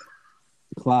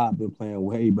Clyde been playing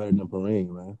way better than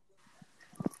Perrine, man.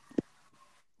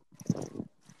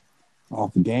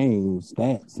 Off the game,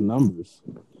 stats, numbers.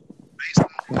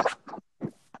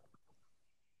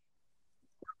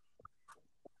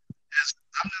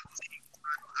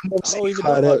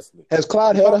 Has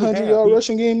Clyde had a 100-yard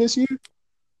rushing game this year?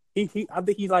 I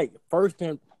think he's like first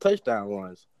in touchdown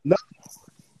runs. No,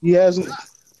 he hasn't.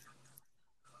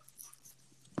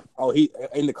 Oh, he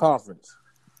in the conference.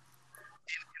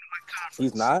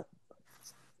 He's not.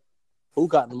 Who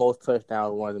got the most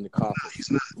touchdown runs in the conference?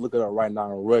 He's not. Look at him right now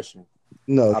in rushing.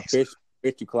 No, I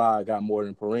bet you Clyde got more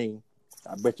than Perrine.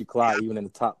 I bet you Clyde even in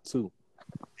the top 2.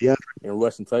 Yeah, in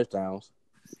rushing touchdowns.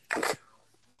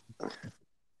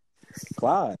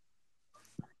 Clyde.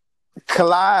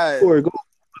 Corey, go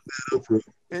look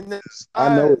that up.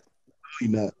 I know it. No,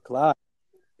 you're not. Clyde.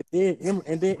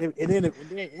 And then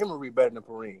Emory better than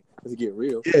Perrine. Let's get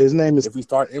real. Yeah, his name is. If we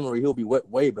start Emory, he'll be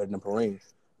way better than Perrine.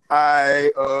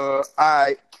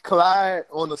 I Clyde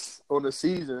on the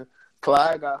season.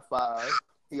 Clyde got 5.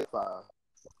 He got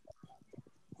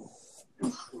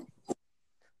 5.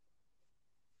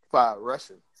 5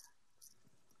 rushing.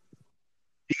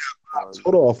 He got 5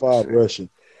 total or 5 rushing?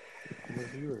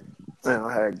 Man,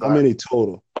 I had how many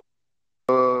total?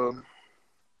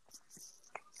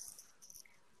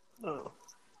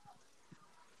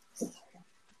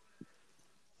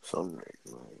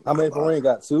 How many Perrine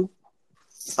got? 2?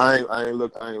 I ain't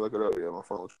look it up yet. My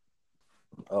phone.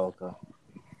 Oh, okay.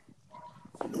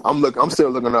 I'm still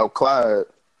looking up Clyde,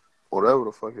 whatever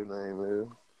the fuck his name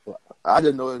is. I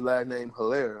just know his last name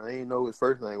Helaire. I ain't know his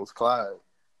first name was Clyde.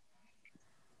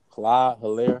 Clyde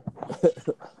Helaire.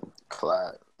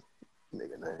 Clyde,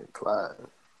 nigga name Clyde.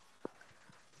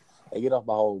 Hey, get off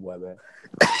my whole boy, man.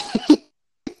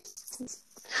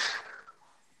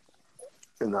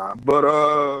 Nah,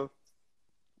 but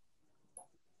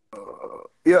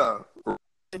yeah,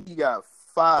 he got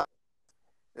 5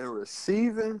 in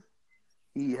receiving.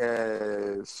 He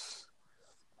has.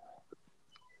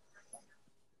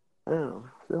 Damn,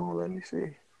 they won't let me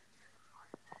see.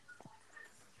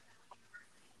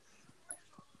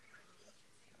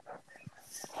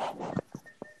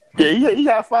 Yeah, he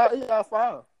got 5. He got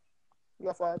 5. He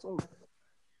got 5 total.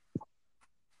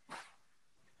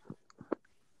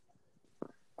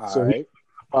 So right.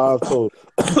 5 total.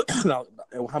 Now,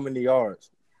 how many yards?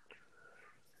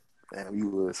 Damn, you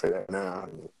would say that now.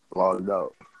 Logged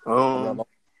out. Don't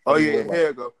Oh worry yeah, about here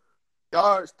you go.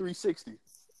 Yards 360.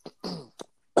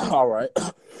 All right.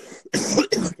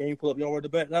 Can you pull up your word to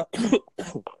back now?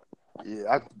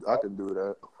 Yeah, I can do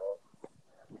that.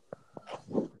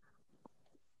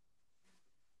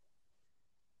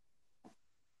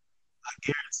 I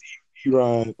guarantee you,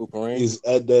 Ryan Cooper is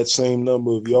at that same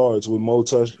number of yards with more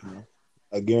touchdowns.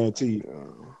 I guarantee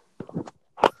you.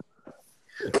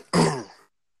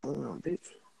 Bitch.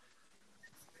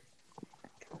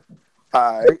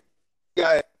 All right.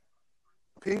 Yeah.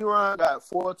 P. Ryan got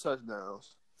 4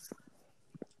 touchdowns.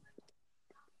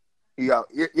 He got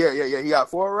He got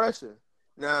 4 rushing.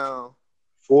 Now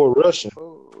 4 rushing.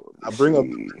 I bring up.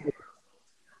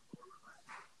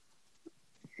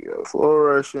 He got 4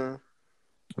 rushing.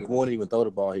 He won't even throw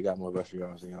the ball. He got more rushing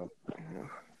yards than y'all.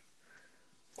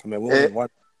 I mean, we only one.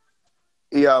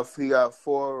 He got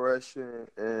 4 rushing,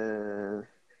 and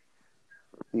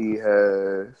he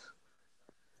has.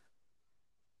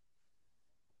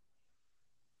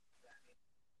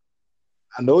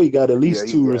 I know he got at least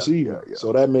 2 receiving,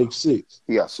 so that makes 6.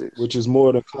 He got 6, which is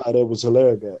more than Clyde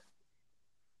Edwards-Helaire got.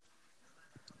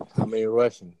 How many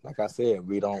rushing? Like I said,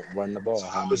 we don't run the ball.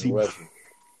 How many rushing?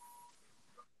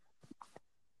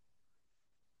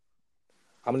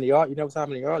 How many yards? You never saw how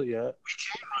many yards he had. We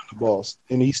can't run the ball,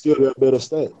 and he still got better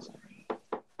stats.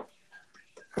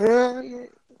 Yeah.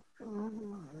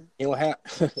 He don't have.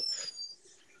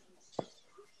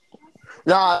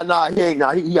 Nah, he ain't.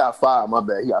 Nah, he got 5. My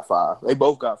bad. He got 5. They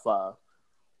both got 5.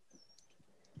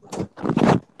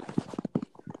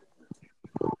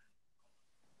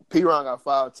 P-Ron got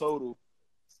 5 total.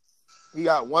 He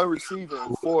got 1 receiving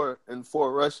and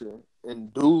 4 rushing.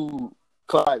 And dude,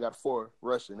 Clyde got 4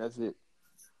 rushing. That's it.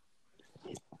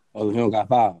 Oh, he don't got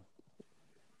 5.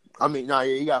 I mean,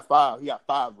 he got 5. He got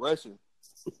 5 rushing,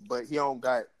 but he don't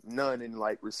got none in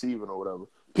like receiving or whatever.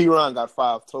 P-Ron got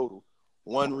 5 total.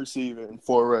 1 receiving and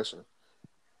 4 rushing.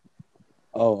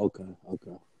 Oh,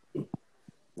 okay.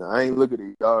 Now, I ain't look at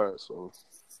the yards, so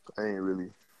I ain't really.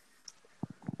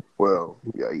 Well,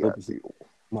 yeah, he got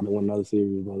Might have won another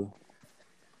series, brother.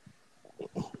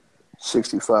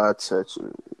 65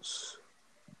 touches.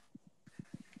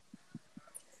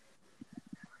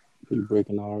 He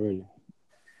breaking already.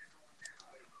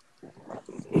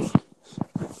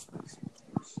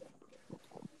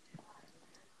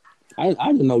 I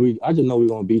just know we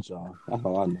gonna beat y'all. That's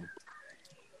all I know.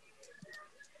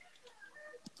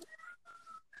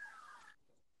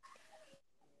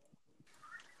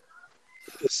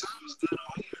 It sounds good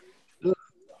on here.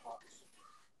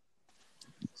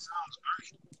 Sounds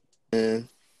great. And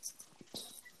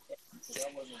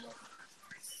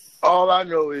all I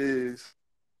know is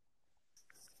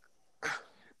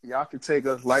y'all can take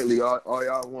us lightly all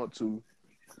y'all want to.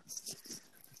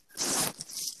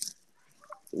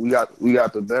 We got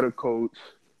the better coach,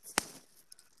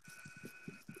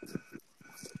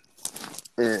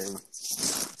 and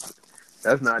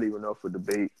that's not even up for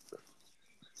debate.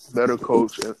 Better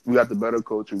coach, we got the better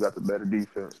coach. We got the better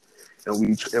defense, and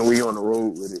we on the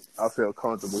road with it. I feel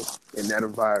comfortable in that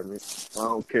environment. I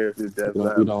don't care if it's that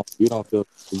bad. You don't feel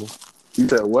comfortable. You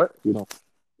said what? You don't.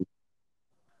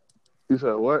 You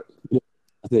said what?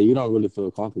 I said you don't really feel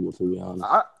comfortable, to be honest.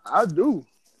 I do.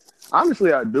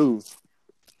 Honestly, I do.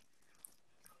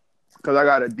 Because I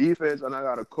got a defense and I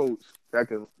got a coach that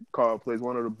can call plays,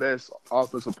 one of the best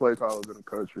offensive play callers in the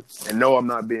country. And no, I'm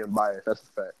not being biased. That's a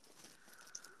fact.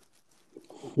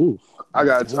 Ooh. I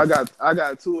got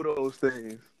 2 of those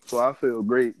things, so I feel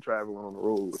great traveling on the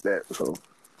road with that. So,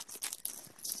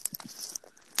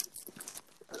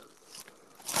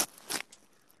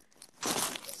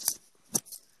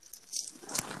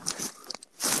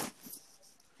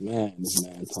 Man, this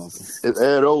man talking. if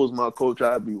Ed O was my coach,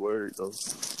 I'd be worried though.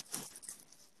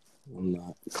 I'm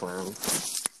not. Clown.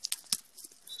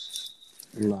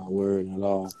 I'm not worried at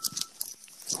all.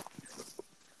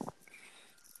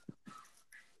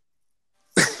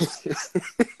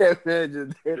 That man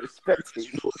just there to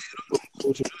spectate.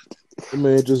 That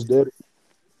man just did it.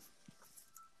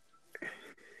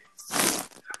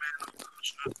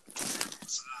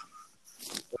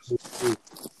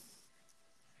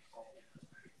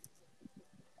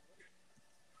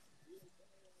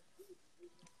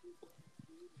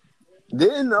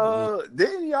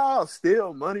 Didn't y'all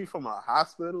steal money from a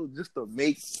hospital just to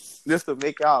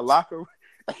make y'all locker room?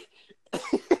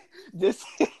 just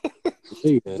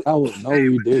We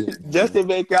didn't. Just to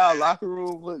make y'all locker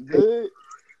room look good?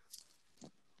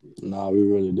 Nah, we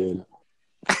really didn't.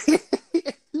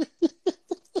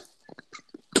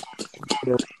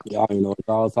 Y'all ain't know what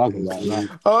y'all was talking about now.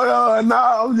 Hold on, no,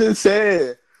 I'm just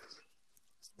saying.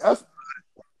 That's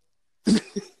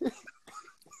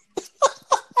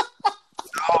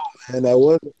And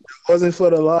that wasn't for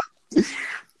the lot.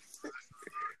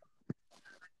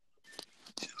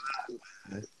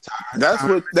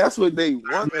 that's what they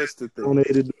want us to think.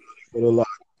 Donated for the lot.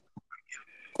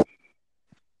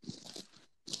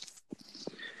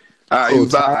 You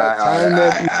Time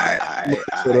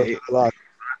for the lot. I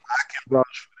can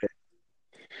vouch for that.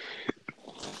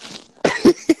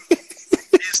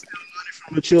 It's still money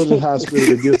from the children's hospital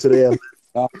to give to their.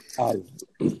 All right.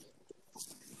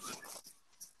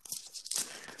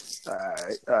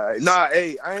 Nah,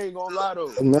 hey, I ain't gonna lie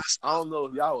though. I don't know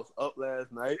if y'all was up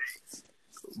last night,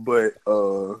 but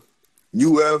UF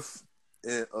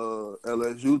and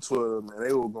LSU Twitter, man,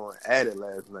 they were going at it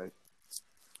last night.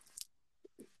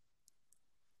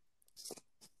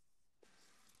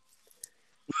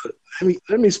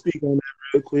 Let me speak on that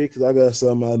real quick because I got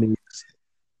something I need to say.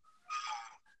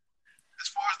 As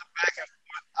far as the back and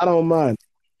forth, I don't mind.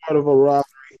 Part of a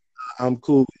robbery, I'm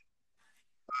cool.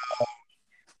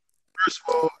 First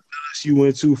of all, LSU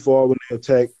went too far when they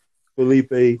attacked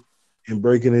Felipe and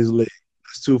breaking his leg.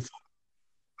 That's too far.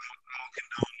 I don't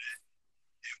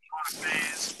condone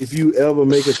that. If you ever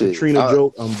make a Katrina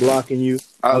joke, I'm blocking you.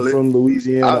 I'm from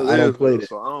Louisiana. I don't play that.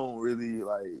 So I don't really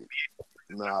like.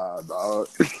 Nah, dog.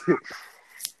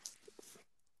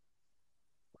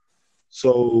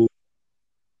 So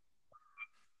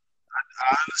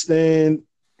I understand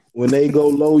when they go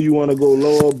low, you want to go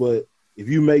lower, but if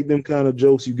you make them kind of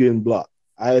jokes, you getting blocked.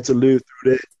 I had to live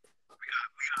through that.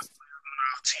 We got players on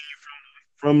our team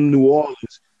from New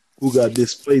Orleans who got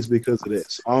displaced because of that.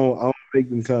 So I don't make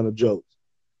them kind of jokes.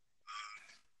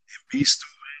 And be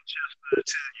stupid just to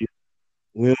tell you,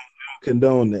 we don't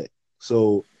condone that.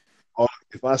 So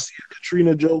if I see a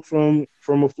Katrina joke from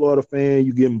a Florida fan,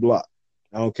 you getting blocked.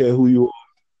 I don't care who you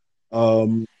are.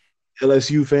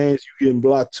 LSU fans, you getting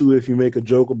blocked too if you make a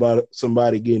joke about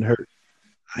somebody getting hurt.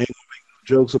 I ain't gonna make no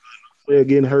jokes about no player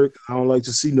getting hurt. I don't like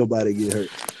to see nobody get hurt.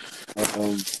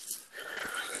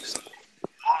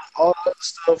 All that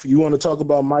stuff. You want to talk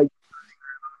about Mike?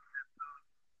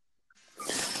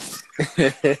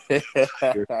 He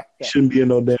shouldn't be in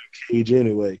no damn cage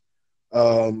anyway.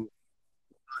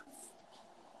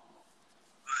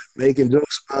 Making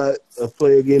jokes about a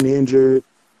player getting injured,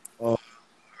 hurricane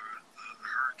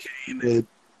that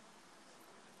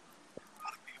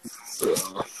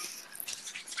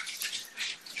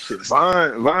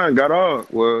Vine got off.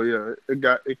 Well, yeah,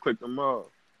 it clicked them off.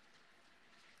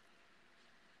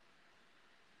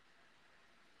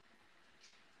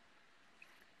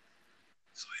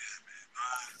 So yeah, man,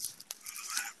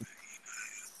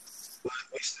 but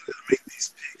we still gotta make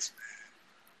these picks, man.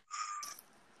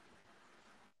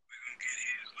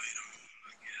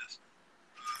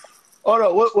 Oh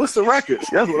no! What's the record?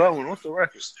 That's what I want. What's the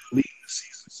record? Leading the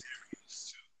season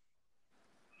series.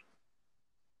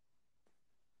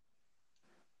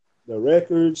 The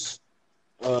records.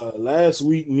 Last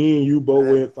week, me and you both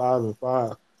went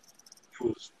 5-5. It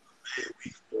was a bad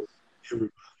week for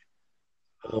everybody.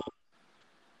 Email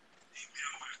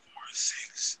went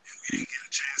 4-6, and we didn't get a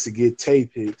chance to get Tay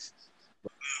picks.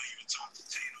 But we don't even talk to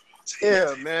Tay no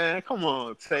more. Yeah, man. Come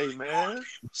on, Tay, man.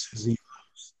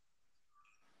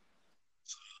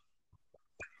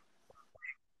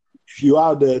 If you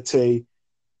out there, Tay,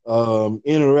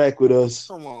 interact with us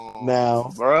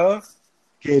now, bro.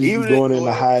 Can't even going in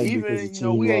the high because the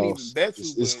team we ain't lost. even bet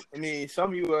you. But, I mean,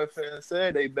 some UF fans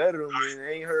said they better than me.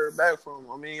 They ain't heard back from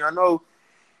him. I mean, I know.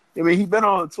 I mean, he been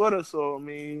on Twitter, so I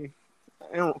mean,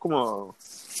 come on.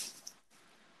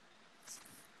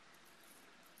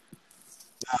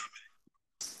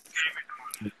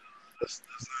 That's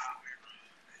not how we roll,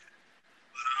 man.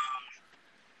 But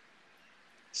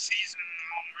season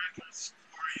home records,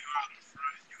 where you out in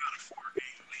front? You got a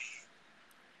 4-game lead.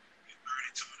 You're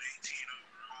 32-18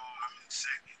 overall. I'm in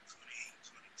second,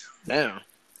 28-22. Damn.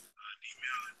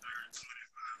 D-Mail in third,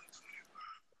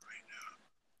 25-25 right now.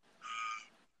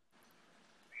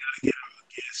 We gotta get our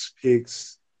guest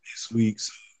picks this week,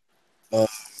 so we'll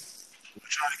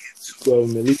try to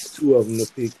get at least two of them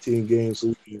to pick 10 games so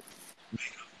we can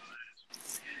make up for last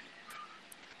week.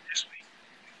 This week,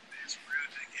 there's some real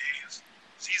good games.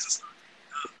 Season's not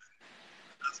good, man.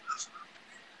 That's not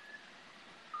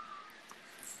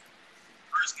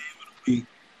first game of the week.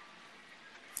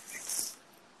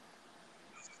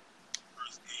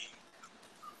 First game.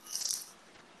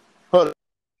 Hold on.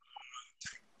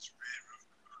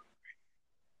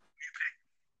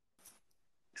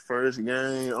 First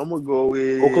game, I'm gonna go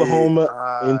with Oklahoma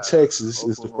and Texas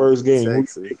is the first game.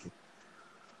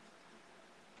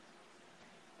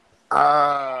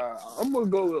 I I'm gonna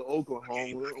go with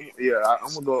Oklahoma.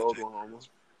 I'm gonna go Oklahoma.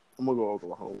 I'm gonna go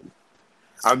Oklahoma.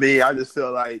 I mean, I just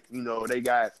feel like they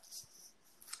got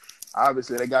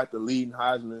the leading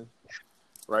Heisman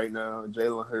right now,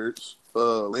 Jalen Hurts,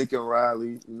 Lincoln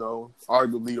Riley.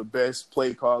 Arguably the best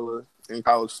play caller in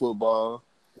college football.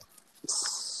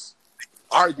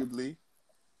 Arguably,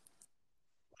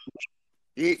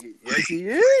 yes, he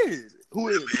is. Who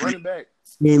is the running back?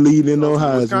 He ain't leading no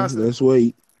Heisman. Wisconsin. Let's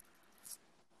wait.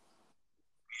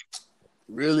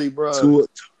 Really, bro? Tua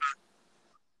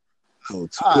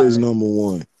is number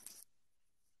one.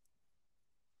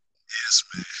 Yes,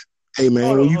 man. Hey,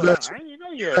 man, when you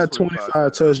got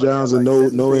 25 touchdowns and no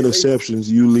interceptions,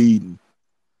 you leading.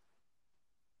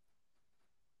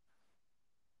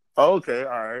 Okay, all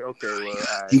right. Okay, well, all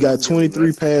right. He got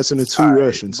 23 passing and 2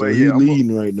 rushing, so he's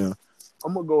leading right now.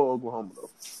 I'm going to go Oklahoma, though.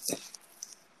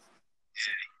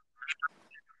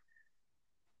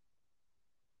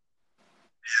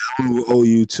 I'm going to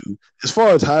OU, too. As far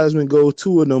as Heisman goes,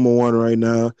 Tua number one right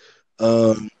now.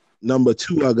 Number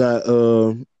 2, I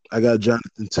got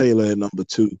Jonathan Taylor at number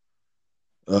 2.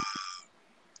 After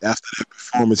that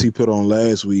performance he put on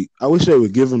last week, I wish they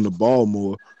would give him the ball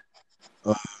more.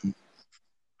 I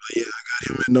got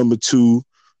him at number 2.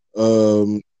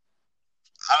 I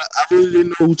really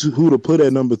didn't know who to put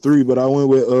at number 3, but I went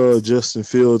with Justin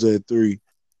Fields at 3.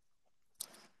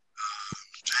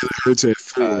 Jalen Hurts at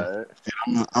 4. Right.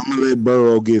 And I'm gonna let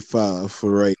Burrow get 5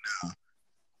 for right now. I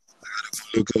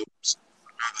gotta look up some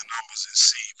other numbers and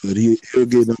see, but he'll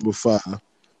get number 5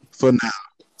 for now.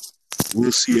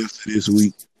 We'll see after this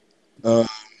week.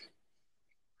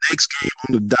 Next game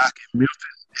on the docket,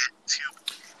 Memphis at Temple.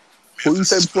 Who you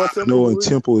say before Temple? No, and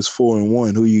Temple is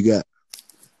 4-1. Who you got?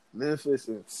 Memphis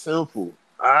and Temple.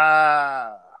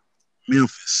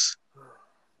 Memphis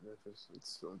and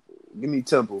Temple. Give me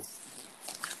Temple.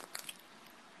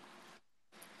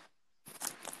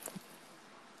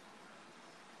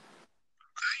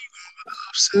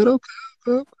 Upset. Okay.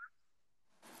 I'm gonna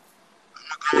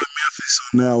go with Memphis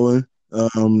on that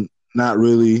one. Not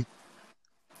really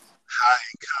high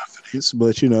in confidence,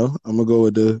 but I'm gonna go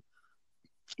with the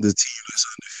team that's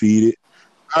undefeated.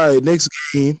 All right, next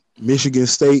game, Michigan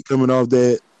State coming off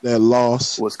that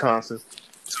loss. Wisconsin.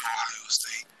 To Ohio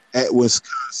State at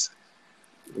Wisconsin.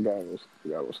 We got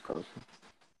Wisconsin.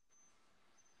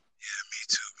 Yeah, me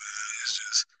too, man. It's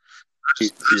just he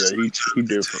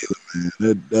different. Taylor,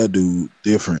 man. That dude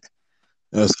different.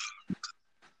 That's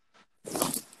all right,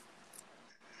 man.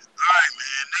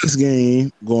 Next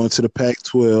game, going to the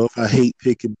Pac-12. I hate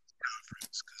picking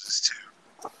conference because it's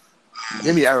terrible.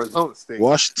 Give me Arizona State.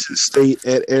 Washington State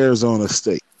at Arizona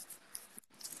State.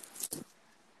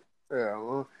 Yeah,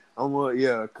 well,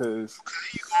 because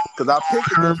I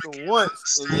picked against them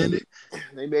once, and then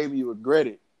they made me regret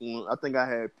it. I think I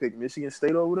had picked Michigan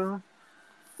State over them.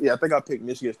 Yeah, I think I picked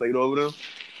Michigan State over them.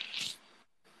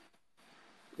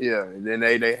 Yeah, and then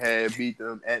they had beat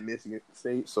them at Michigan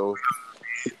State. So,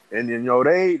 and then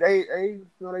they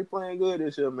playing good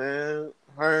this year, man.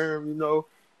 Herm,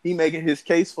 he making his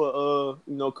case for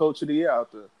coach of the year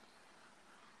out there.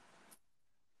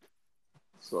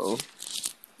 So.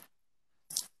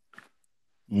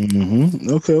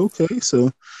 Okay. So you go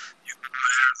to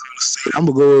Arizona State. I'm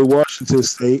gonna go with Washington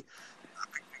State. I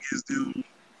picked against them.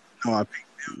 No, I picked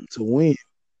them to win.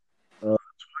 Twice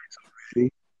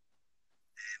already, and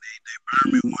they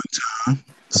burned me one time.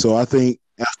 So I think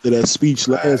after that speech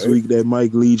last week that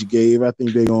Mike Leach gave, I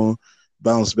think they're gonna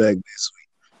bounce back this week.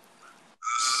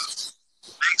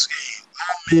 Next game,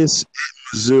 Ole Miss at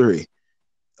Missouri.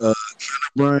 Kelly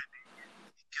Bryant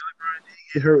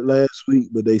didn't get hurt last week,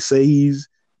 but they say he's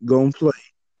gonna play.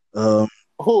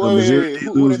 Missouri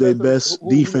lose their best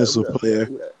defensive player.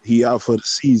 He out for the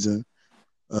season.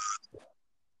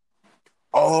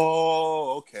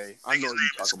 Okay. I know what you're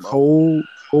talking about.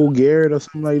 Cole Garrett or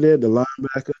something like that, the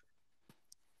linebacker.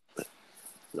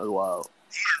 That's wild.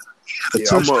 He had a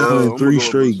touchdown in 3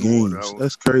 straight games.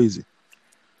 That's crazy. Okay.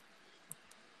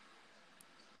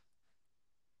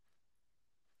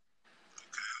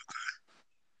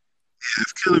 Yeah,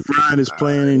 if Kelly Bryant is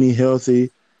playing and he's healthy,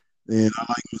 then I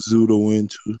like Mizzou to win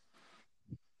too.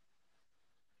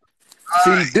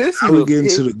 See, this is we get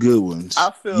into the good ones.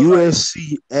 I feel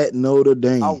USC at Notre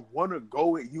Dame. I want to go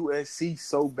with USC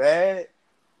so bad,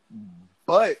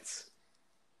 but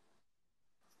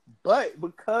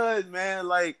because man,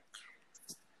 I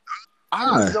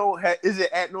just don't have. Is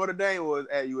it at Notre Dame or is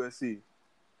it at USC?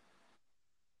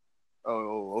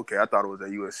 Oh, okay. I thought it was at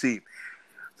USC.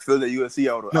 Still at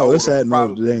USC. No, it's at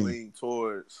Notre Dame. Lean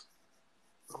towards.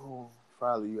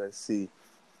 Probably USC.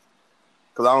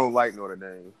 Because I don't like Notre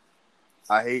Dame.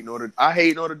 I hate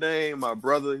Notre Dame. My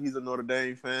brother, he's a Notre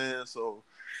Dame fan, so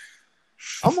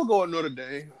I'm gonna go with Notre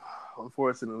Dame.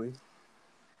 Unfortunately,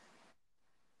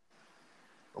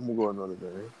 I'm gonna go with Notre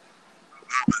Dame.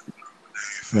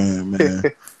 Fan, man.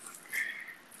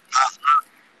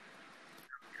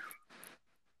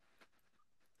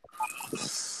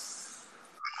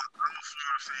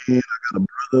 I got a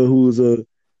brother who's a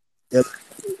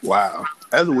Wow,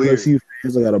 that's weird. LSU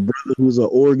fan. I got a brother who's an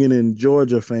Oregon and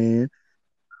Georgia fan.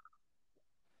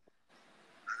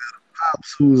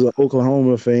 Pops who's an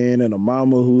Oklahoma fan, and a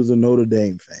mama who's a Notre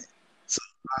Dame fan. So,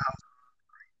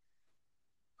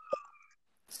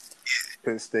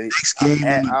 Penn State. next game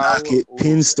in the docket,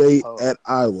 Penn State at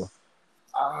Iowa.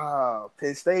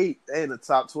 Penn State, they in the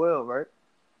top 12, right?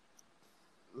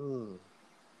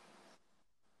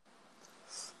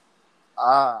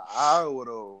 Iowa,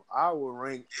 though. Iowa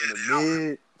rank in the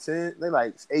mid-10. They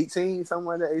like 18, something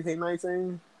like that, 18,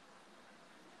 19.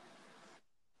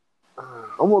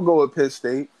 I'm going to go with Penn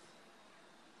State.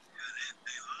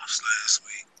 They lost last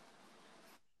week.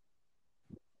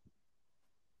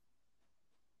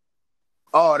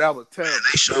 Oh, that was terrible.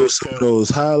 They showed some of those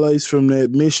highlights from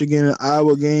that Michigan and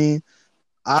Iowa game.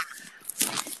 Iowa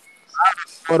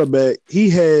quarterback, he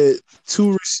had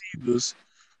two receivers.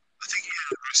 I think he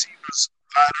had receivers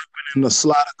wide open in the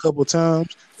slot a couple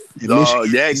times.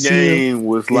 That game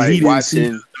was like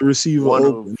watching the receiver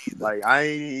open. Like I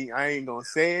ain't gonna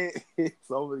say it,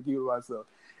 so I'm gonna keep it myself.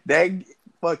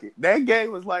 That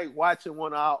game was like watching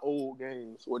one of our old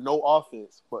games with no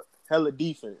offense but hella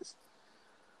defense.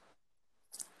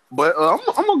 But I'm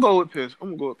gonna go with Penn. I'm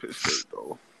gonna go with Penn State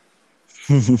though.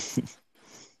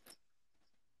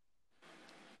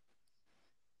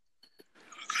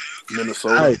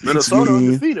 Minnesota. Right, Minnesota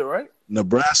undefeated, right?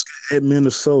 Nebraska at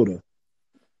Minnesota.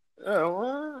 Yeah,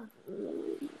 well,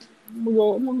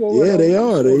 I'm gonna go. Yeah, they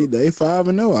are. They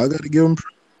 5-0. I got to give them.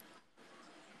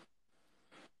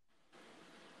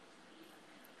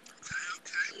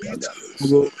 Okay. Me too. I'm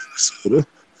gonna go with Minnesota.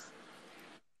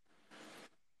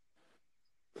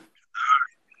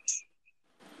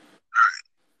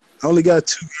 I only got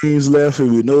 2 games left,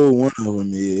 and we know one of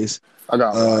them is. I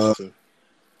got Washington.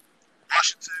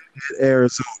 Washington at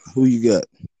Arizona. Who you got?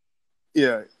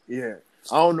 Yeah.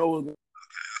 I don't know. Okay.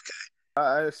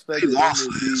 I expect them lost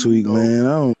to be this week, man. I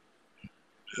don't.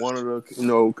 One of the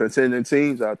contending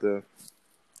teams out there.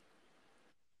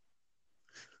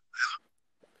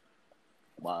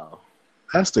 Wow.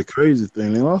 That's the crazy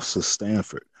thing. They lost to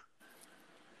Stanford.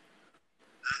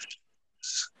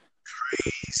 That's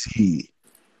crazy.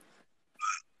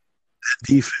 That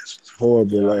defense was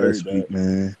horrible last week,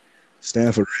 man.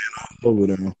 Stanford ran all over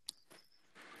them. And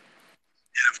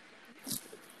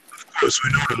of course, we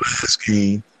know the last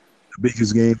game, the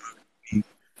biggest game of the week.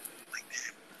 Like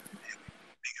that. The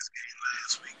biggest game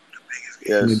last week, the biggest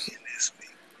game again this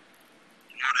week.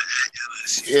 You know the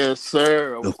LSU. Yes, sir.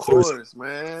 Of course,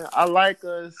 man. I like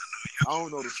us. I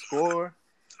don't know the score.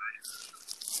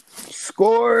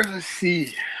 Let's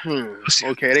see.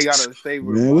 Okay, they got a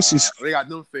favorite. Man, what's his? They got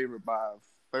them favored by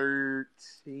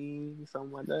 13,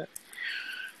 something like that.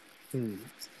 13 and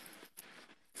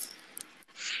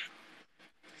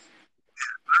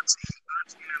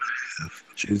a half,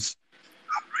 which is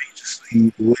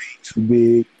outrageously way too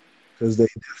big because they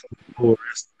definitely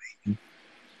overestimating.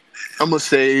 I'm gonna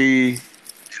say, and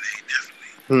they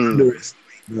definitely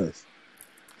underestimate us.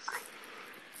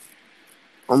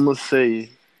 I'm gonna say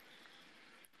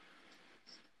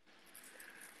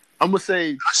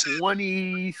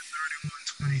 26.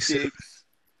 26.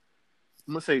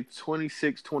 I'm gonna say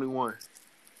 26-21.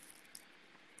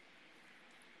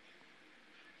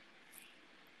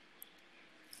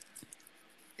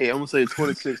 Yeah, I'm gonna say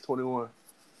 26-21.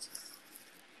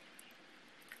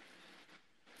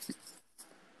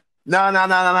 No. I'm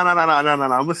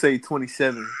gonna say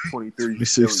 27-23.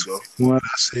 26. There we go. What I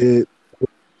said.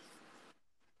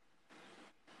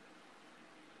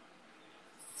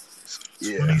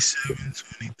 Yeah.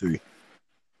 27-23.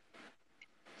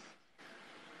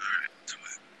 All right.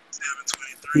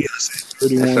 27-23. I said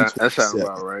 31. That sounds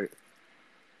about right.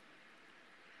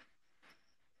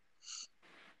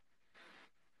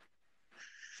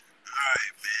 All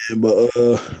right, man. But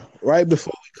right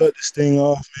before we cut this thing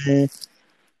off, man,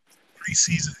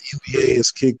 preseason NBA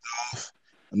has kicked off.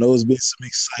 I know there's been some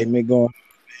excitement going on,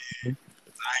 man.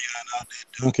 Zion out there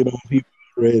dunking on people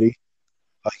already,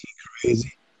 like he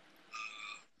crazy.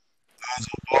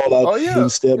 Lonzo Ball out there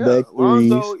step back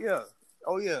threes. Lonzo, yeah.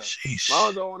 Oh, yeah. Sheesh.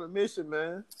 Lonzo on a mission,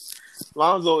 man.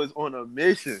 Lonzo is on a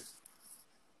mission.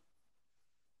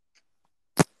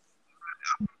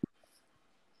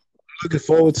 looking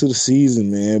forward to the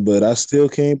season, man, but I still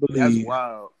can't That's believe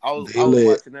wild. I was they was let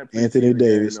watching that Anthony preseason game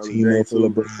Davis the other team day up with too.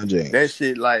 LeBron That James.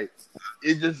 shit, like,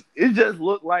 it just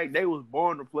looked like they was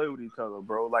born to play with each other,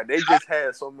 bro. Like they just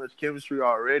had so much chemistry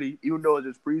already, even though it's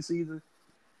just preseason.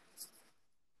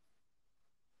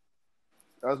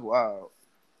 That's wild.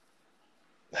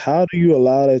 How do you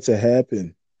allow that to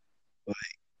happen? Like,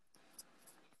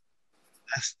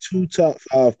 that's two top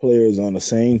 5 players on the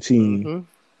same team.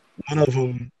 Mm-hmm. One of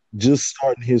them just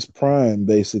starting his prime,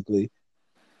 basically.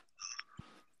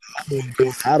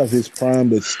 Going out of his prime,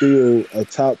 but still a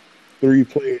top 3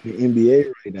 player in the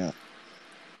NBA right now.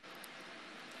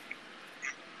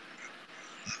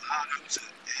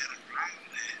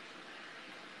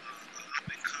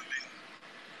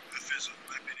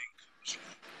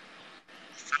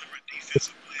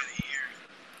 Defensive player of the year,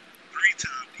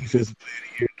 3-time defensive player of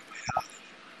the year.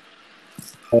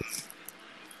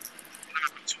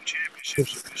 2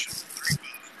 championships.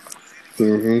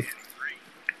 Mm-hmm.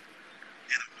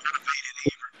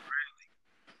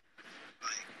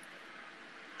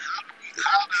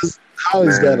 How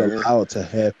is that allowed to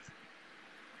happen?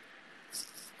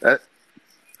 That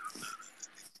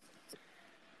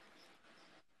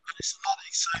There's a lot of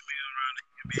excitement around the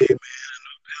NBA, man. I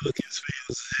know Pelicans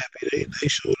fans is happy. They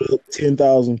showed up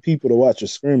 10,000 people to watch a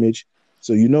scrimmage,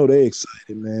 so you know they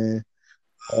excited, man.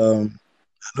 I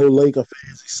know Laker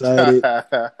fans excited.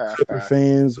 Clipper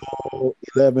fans, all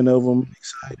 11 of them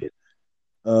excited.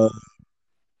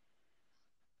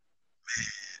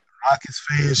 Rockets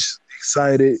fans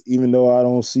excited, even though I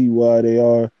don't see why they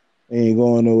are. They ain't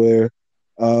going nowhere.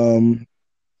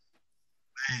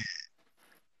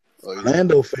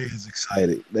 Orlando fans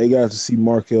excited. They got to see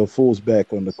Markelle Fultz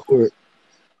back on the court.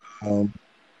 It's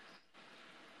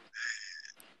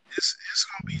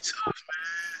gonna be tough, man.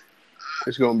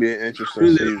 it's gonna be an interesting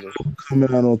season.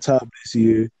 Coming out on top this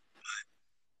year.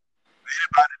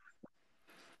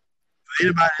 For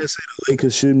anybody that say the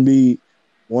Lakers shouldn't be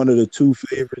one of the 2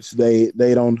 favorites, they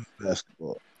don't know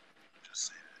basketball. Just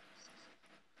say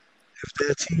that. If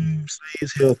that team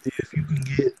stays healthy, if you can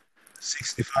get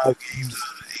 65 games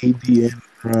out of AD and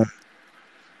LeBron and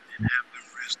have them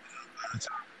rested up by the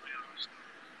time the playoffs start,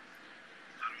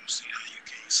 I don't see how you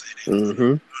can't say that one of the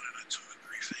 2 or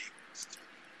 3 favorites.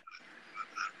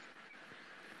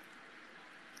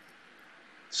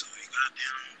 So you got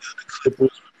the Clippers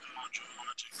with Paul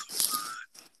George and Kawhi.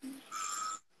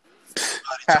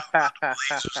 Nobody talking about the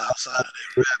Blazers outside of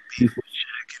their rap beef with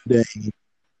Shaq and Dame.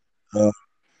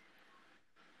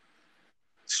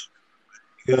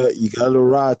 You got the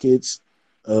Rockets,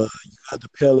 you got the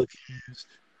Pelicans,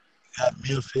 you got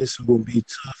Memphis, who's gonna be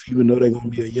tough, even though they're gonna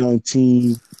be a young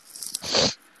team.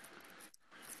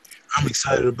 I'm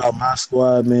excited about my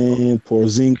squad, man.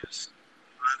 Porzingis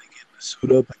finally getting the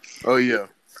suit up again. Oh yeah,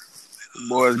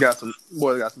 boys got some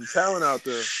talent out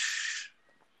there.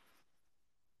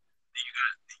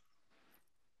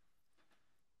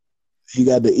 You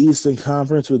got the Eastern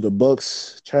Conference with the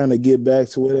Bucks trying to get back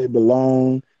to where they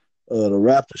belong. The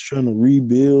Raptors trying to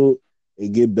rebuild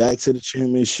and get back to the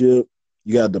championship.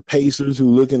 You got the Pacers, who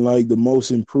looking like the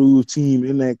most improved team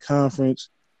in that conference.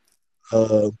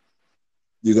 You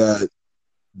got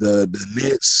the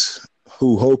Nets,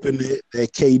 who hoping that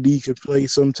KD can play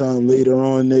sometime later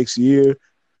on next year.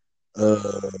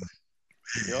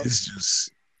 It's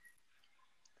just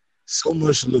so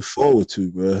much to look forward to,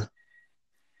 bro.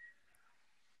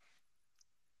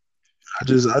 I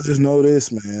just know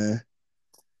this, man.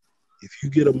 If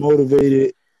you get a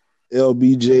motivated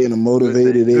LBJ and a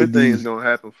motivated AD, good things gonna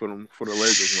happen for the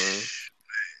Lakers, man.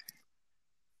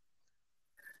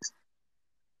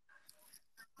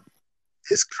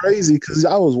 It's crazy because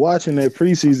I was watching that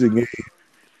preseason game,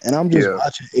 and I'm just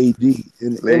watching AD,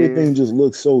 and everything just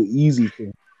looks so easy for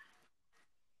him.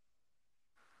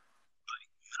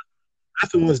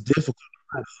 Nothing was difficult.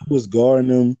 Who was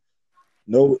guarding him?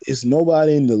 No, it's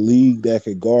nobody in the league that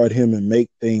could guard him and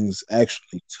make things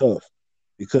actually tough,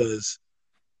 because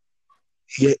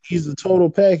he's the total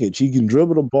package. He can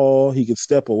dribble the ball. He can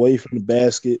step away from the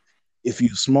basket. If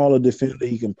you're a smaller defender,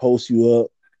 he can post you up.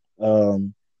 He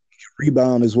can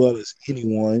rebound as well as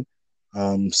anyone.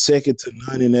 Second to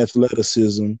none in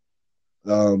athleticism.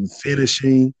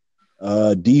 Finishing.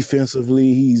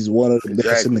 Defensively, he's one of the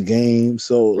best in the game.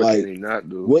 So,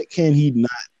 what can he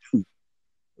not do?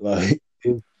 Like,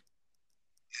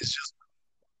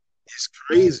 it's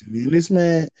crazy, man. This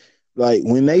man, like,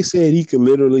 when they said he could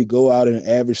literally go out and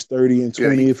average 30 and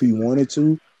 20 if he wanted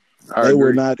to, they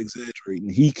were not exaggerating.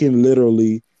 He can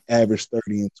literally average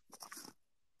 30 and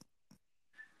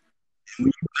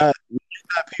 20. And when you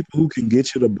got people who can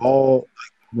get you the ball,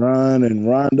 like Ron and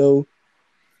Rondo,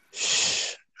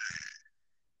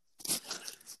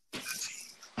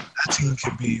 That team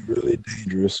can be really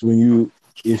dangerous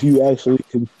if you actually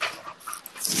can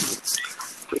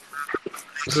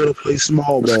go to play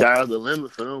small The ball. sky's the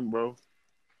limit for them, bro.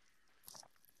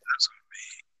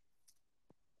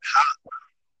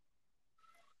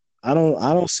 I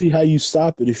don't see how you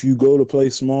stop it if you go to play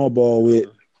small ball with,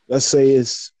 let's say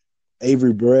it's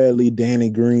Avery Bradley, Danny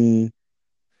Green,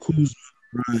 Kuzma,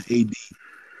 Brian, AD.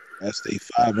 That's they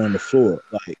five on the floor.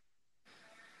 Like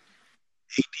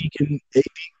AD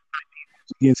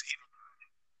against.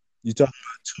 You talking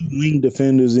about two wing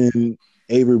defenders in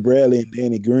Avery Bradley and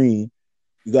Danny Green.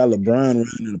 You got LeBron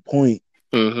running the point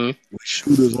with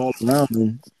shooters all around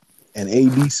him, and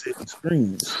AD setting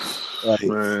screens. Like,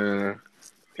 man,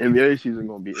 NBA season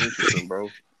gonna be interesting, bro.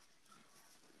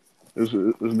 It's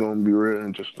gonna be real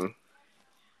interesting.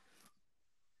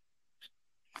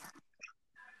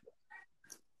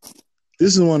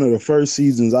 This is one of the first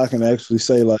seasons I can actually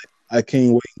say, like, I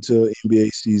can't wait until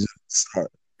NBA season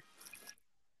starts.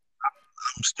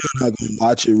 I'm still not going to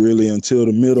watch it really until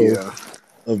the middle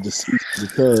of the season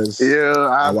because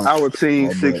our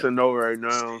team's 6-0 right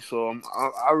now, so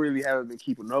I really haven't been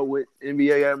keeping up with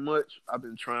NBA that much. I've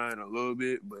been trying a little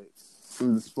bit, but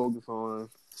I'm just focused on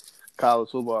college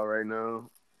football right now.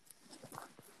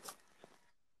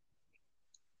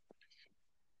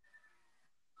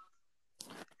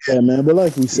 Yeah, man. But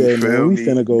like we said, man, we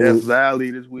finna go Death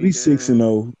Valley this weekend. We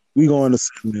 6-0. We going to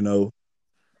 7-0.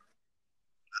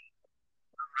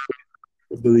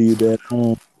 I believe that.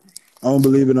 I don't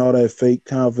believe in all that fake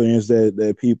confidence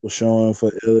that people showing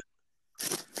for Illinois.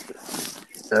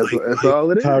 That's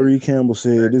all it is. Tyree Campbell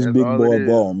said, "This big boy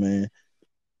ball, man."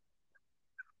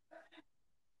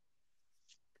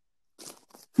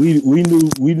 We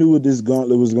knew what this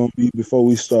gauntlet was gonna be before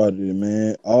we started it,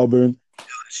 man. Auburn,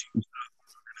 LSU,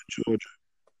 Georgia,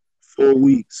 4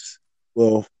 weeks.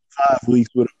 Well, 5 weeks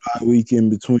with a bye week in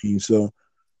between. So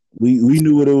we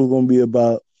knew what it was gonna be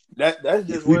about. That's just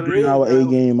if we what bring it is. Our A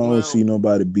game, I don't see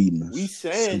nobody beating us. We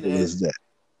saying that,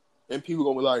 and people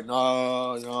gonna be like,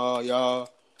 "Nah,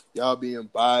 y'all being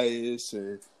biased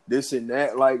and this and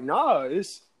that." Like, nah,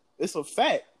 it's a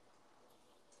fact.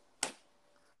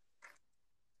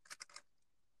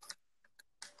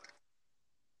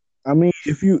 I mean,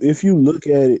 if you look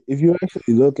at it, if you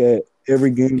actually look at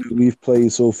every game that we've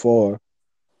played so far,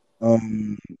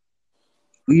 we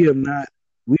have not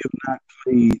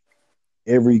played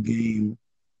every game.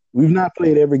 We've not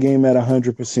played every game at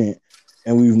 100%,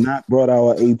 and we've not brought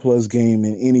our A+ game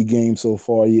in any game so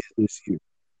far yet this year.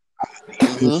 Our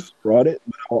defense brought it,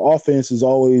 but our offense has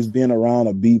always been around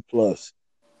a B+. The only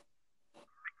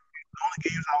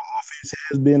games our offense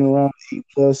has been around A+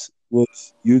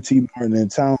 was UT Martin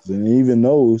and Townsend, and even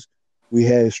those we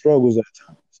had struggles at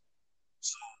times.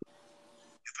 So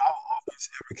if our offense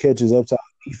ever catches up to our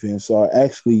defense, or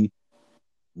actually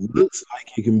looks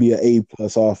like it can be an A+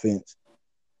 offense,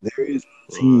 there is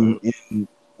no team in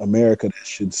America that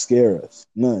should scare us.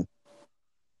 None.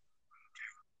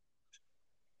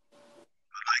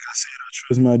 Like I said, I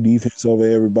trust my defense over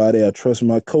everybody. I trust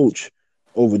my coach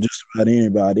over just about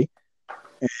anybody.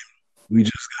 And we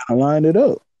just gotta line it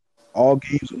up. All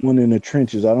games are won in the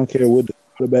trenches. I don't care what the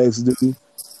quarterbacks do. Joe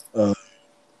Burrow,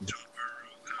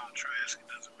 Kyle Trask, it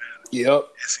doesn't matter. Yep.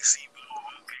 SEC ball,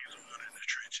 all games are won in the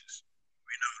trenches.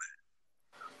 We know that.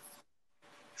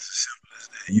 It's as simple as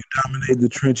that. You dominate the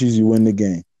trenches, you win the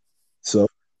game. So,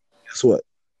 guess what?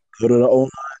 Go to the O-line,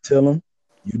 tell them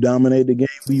you dominate the game,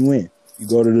 we win. You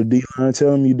go to the D-line,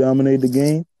 tell them you dominate the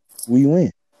game, we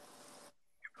win.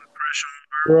 You put pressure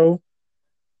on Burrow,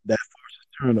 that forces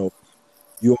turnovers.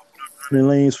 You open up running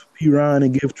lanes for P-Ryan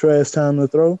and give Trask time to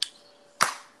throw.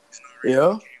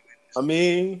 Yeah. I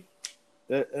mean,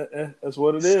 that's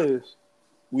what it is.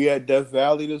 We at Death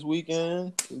Valley this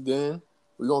weekend, and then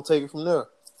we're going to take it from there.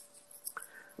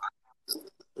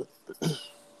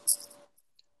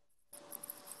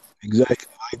 Exactly.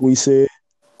 Like we said,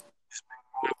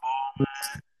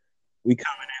 we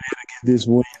coming in here to get this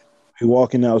win. We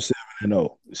walking out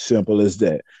 7-0. Simple as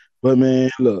that. But,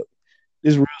 man, look,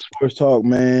 this Real Sports Talk,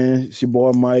 man. It's your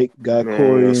boy Mike. Got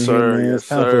Corey in here, man. It's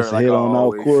time for us to hit on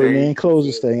out. Corey, man, close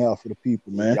this thing out for the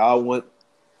people, man.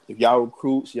 If y'all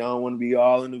recruits, y'all want to be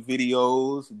all in the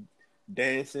videos,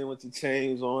 dancing with the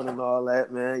chains on and all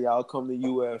that, man, y'all come to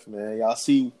UF, man. Y'all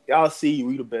see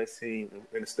we the best team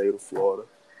in the state of Florida.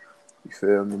 You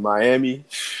feel me? Miami,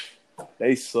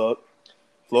 they suck.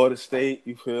 Florida State,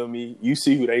 you feel me? You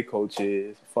see who they coach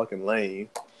is. Fucking lame.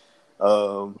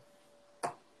 You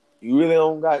really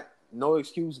don't got no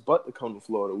excuse but to come to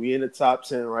Florida. We in the top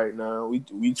 10 right now.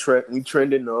 We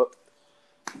trending up.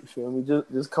 You feel me?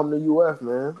 Just come to UF,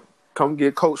 man. Come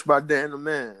get coached by Dan the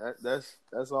Man. That's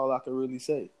all I can really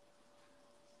say.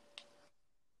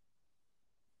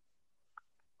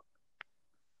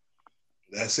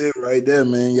 That's it right there,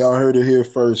 man. Y'all heard it here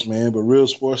first, man. But Real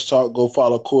Sports Talk, go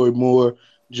follow Corey Moore.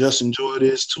 Just enjoy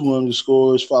this. 2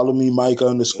 underscores. Follow me, Mike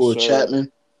underscore Yes, Chapman.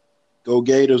 Go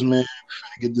Gators, man. We're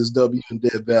trying to get this W in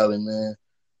Death Valley, man. All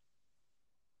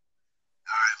right,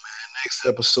 man. Next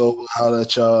episode, we'll holler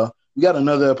at y'all. We got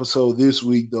another episode this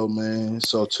week, though, man.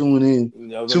 So tune in. You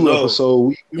never 2 know.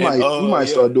 episodes. We might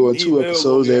start doing 2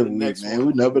 episodes every week, man. One.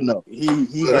 We never know.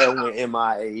 He had went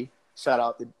MIA. Shout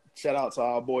out to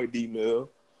our boy D Mill.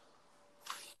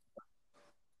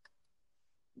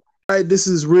 All right, this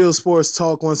is Real Sports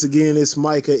Talk. Once again, it's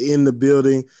Micah in the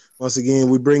building. Once again,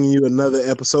 we're bringing you another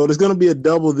episode. It's going to be a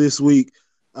double this week.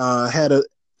 Had a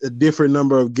different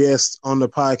number of guests on the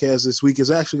podcast this week. It's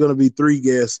actually going to be 3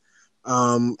 guests.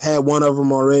 Had one of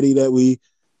them already that we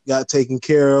got taken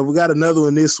care of. We got another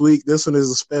one this week. This one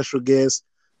is a special guest.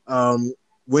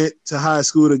 Went to high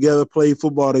school together, played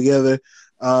football together.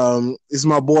 It's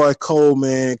my boy Cole,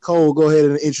 man. Cole, go ahead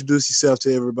and introduce yourself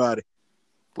to everybody.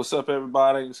 What's up,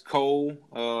 everybody? It's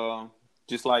Cole.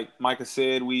 Just like Micah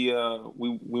said, we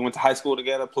went to high school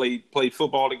together, played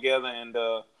football together, and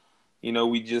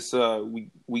we just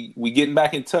we getting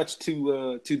back in touch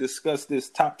to discuss this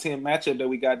top 10 matchup that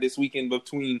we got this weekend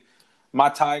between my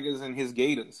Tigers and his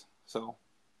Gators. So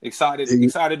excited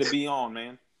to be on,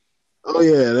 man. Oh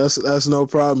yeah, that's no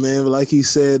problem, man. But like he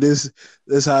said, this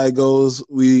how it goes.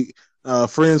 We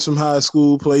friends from high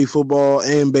school, play football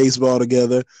and baseball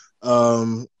together.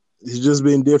 It's just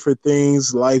been different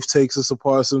things. Life takes us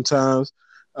apart sometimes.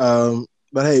 But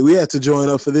hey, we had to join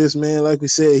up for this, man. Like we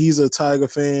said, he's a Tiger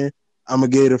fan. I'm a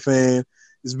Gator fan.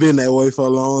 It's been that way for a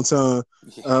long time.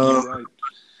 Right.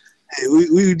 Hey,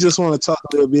 we just want to talk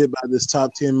a little bit about this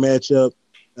top 10 matchup.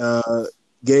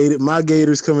 My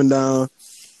Gators coming down to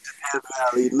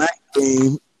Death Valley night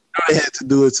game. They had to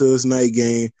do it to us night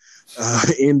game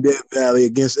in Death Valley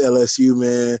against LSU,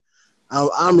 man.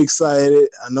 I'm excited.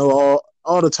 I know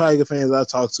all the Tiger fans I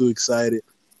talk to excited.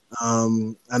 I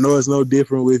know it's no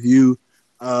different with you.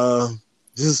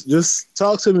 Just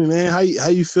talk to me, man. How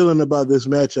you feeling about this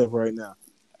matchup right now?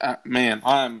 Man,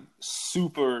 I'm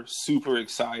super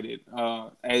excited.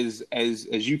 As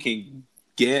you can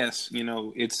guess,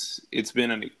 it's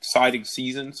been an exciting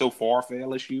season so far for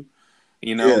LSU.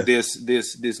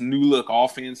 This new look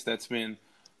offense that's been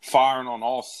firing on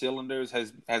all cylinders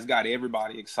has got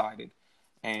everybody excited.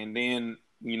 And then,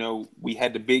 we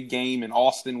had the big game in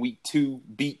Austin week 2,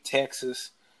 beat Texas,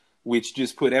 which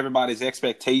just put everybody's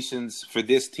expectations for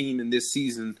this team in this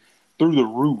season through the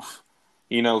roof.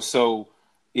 So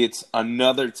it's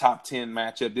another top 10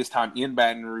 matchup, this time in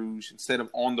Baton Rouge instead of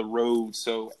on the road.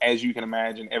 So as you can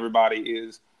imagine, everybody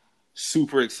is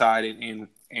super excited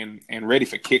and ready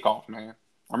for kickoff, man.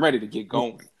 I'm ready to get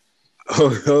going.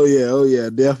 Oh yeah,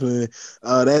 definitely.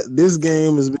 This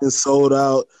game has been sold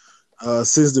out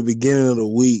since the beginning of the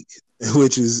week,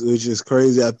 which is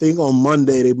crazy. I think on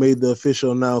Monday they made the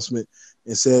official announcement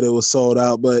and said it was sold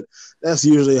out, but that's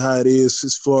usually how it is.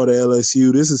 It's Florida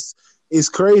LSU. It's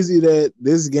crazy that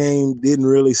this game didn't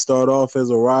really start off as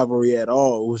a rivalry at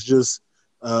all. It was just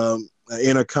an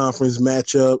interconference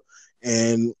matchup,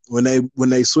 and when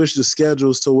they switched the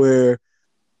schedules to where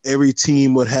every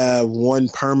team would have one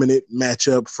permanent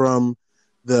matchup from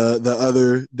the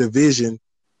other division,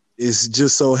 it's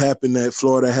just so happened that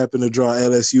Florida happened to draw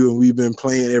LSU, and we've been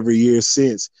playing every year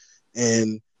since.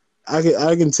 And I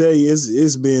can tell you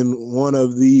it's been one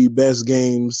of the best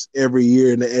games every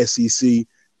year in the SEC,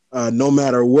 no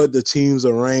matter what the teams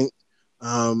are ranked.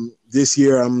 This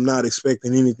year I'm not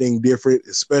expecting anything different,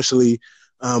 especially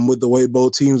with the way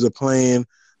both teams are playing.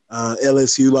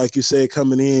 LSU, like you said,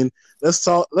 coming in. Let's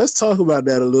talk about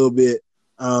that a little bit.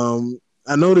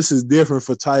 I know this is different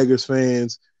for Tigers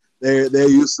fans. They're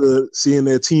used to seeing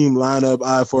their team line up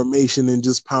I formation and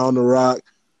just pound the rock,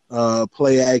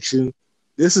 play action.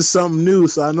 This is something new,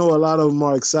 so I know a lot of them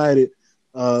are excited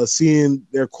seeing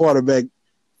their quarterback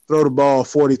throw the ball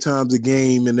 40 times a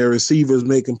game and their receivers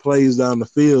making plays down the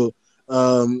field.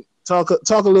 Talk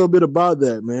a little bit about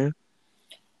that, man.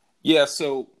 Yeah,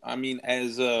 so I mean,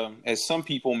 as some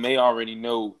people may already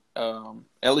know,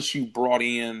 LSU brought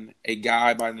in a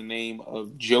guy by the name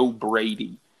of Joe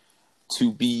Brady to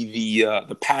be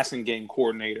the passing game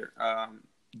coordinator.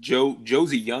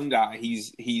 Joe's a young guy.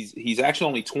 He's actually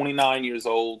only 29 years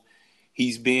old.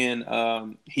 He's been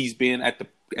at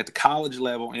the college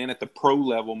level and at the pro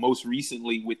level, most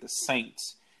recently with the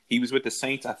Saints. He was with the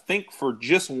Saints, I think, for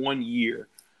just 1 year.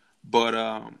 But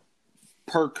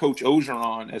per Coach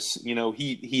Orgeron, as you know,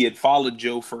 he had followed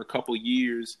Joe for a couple of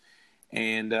years,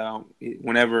 and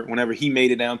whenever he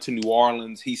made it down to New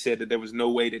Orleans, he said that there was no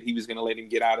way that he was going to let him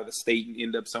get out of the state and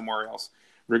end up somewhere else.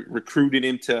 Recruited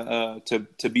him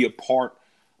to be a part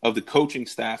of the coaching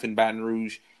staff in Baton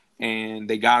Rouge, and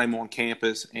they got him on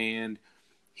campus, and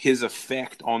his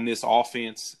effect on this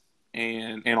offense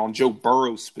and on Joe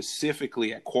Burrow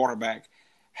specifically at quarterback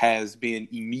has been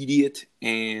immediate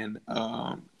and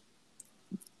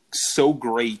so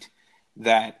great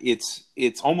that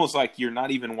it's almost like you're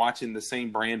not even watching the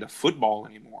same brand of football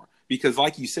anymore. Because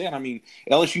like you said, I mean,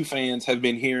 LSU fans have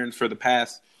been hearing for the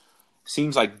past,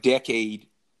 seems like decade,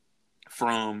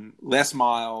 from Les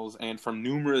Miles and from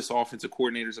numerous offensive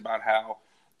coordinators about how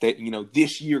that, you know,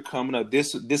 this year coming up,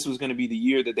 this was going to be the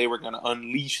year that they were going to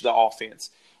unleash the offense,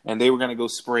 and they were going to go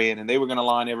spread, and they were going to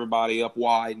line everybody up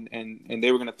wide, and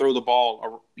they were going to throw the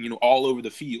ball, you know, all over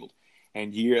the field.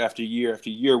 And year after year after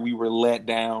year, we were let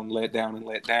down,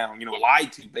 you know,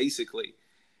 lied to basically.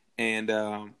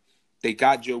 And they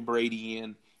got Joe Brady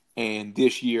in, and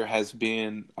this year has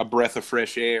been a breath of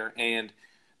fresh air. And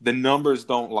the numbers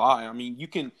don't lie. I mean, you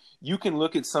can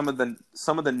look at some of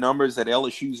the numbers that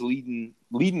LSU's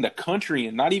leading the country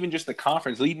in, not even just the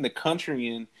conference, leading the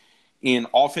country in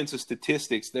offensive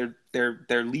statistics. They're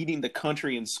leading the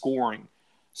country in scoring,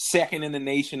 second in the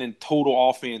nation in total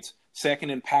offense,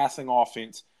 second in passing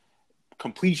offense,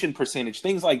 completion percentage,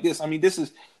 things like this. I mean, this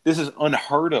is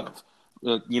unheard of,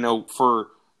 you know, for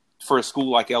a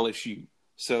school like LSU.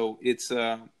 So it's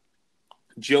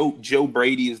Joe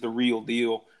Brady is the real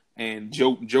deal. And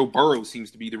Joe Burrow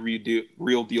seems to be the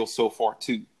real deal so far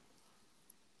too.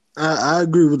 I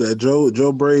agree with that.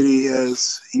 Joe Brady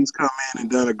he's come in and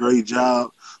done a great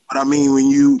job. But I mean, when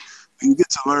you get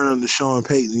to learn under Sean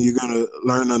Payton, you're gonna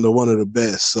learn under one of the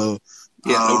best. So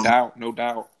yeah, no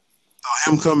doubt.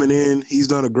 So him coming in, he's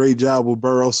done a great job with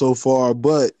Burrow so far.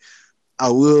 But I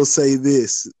will say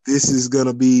this is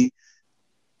gonna be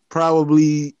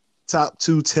probably top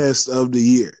 2 test of the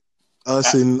year.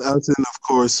 Us and of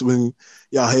course when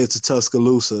y'all head to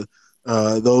Tuscaloosa,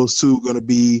 those two are going to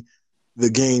be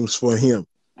the games for him.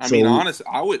 I mean, honestly,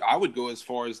 I would go as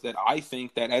far as that. I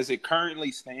think that as it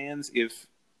currently stands,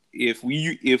 if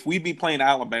we be playing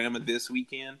Alabama this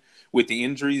weekend with the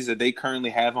injuries that they currently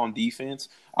have on defense,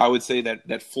 I would say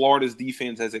that Florida's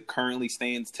defense as it currently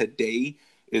stands today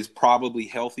is probably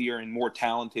healthier and more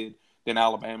talented than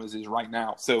Alabama's is right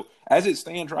now. So as it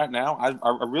stands right now,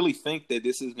 I really think that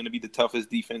this is going to be the toughest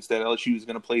defense that LSU is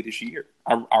going to play this year.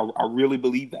 I really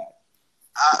believe that.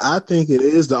 I think it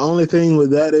is. The only thing with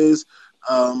that is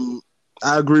I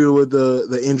agree with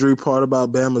the injury part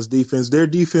about Bama's defense. Their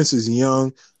defense is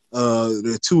young.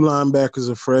 Their 2 linebackers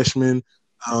are freshmen.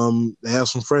 They have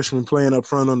some freshmen playing up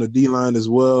front on the D-line as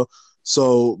well.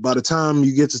 So by the time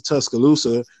you get to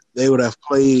Tuscaloosa, they would have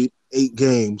played 8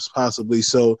 games possibly.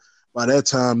 So by that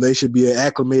time, they should be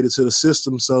acclimated to the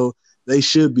system, so they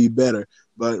should be better.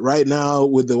 But right now,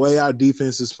 with the way our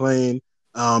defense is playing,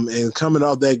 and coming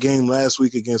off that game last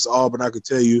week against Auburn, I could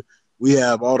tell you we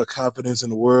have all the confidence in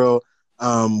the world.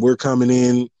 We're coming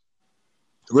in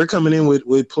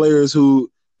with players who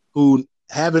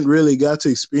haven't really got to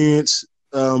experience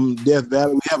Death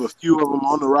Valley. We have a few of them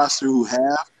on the roster who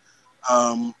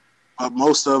have, but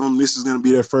most of them, this is going to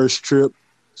be their first trip.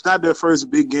 It's not their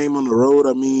first big game on the road.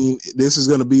 I mean, this is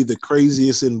going to be the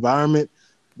craziest environment,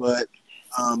 but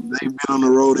they've been on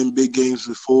the road in big games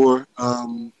before.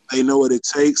 They know what it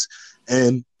takes,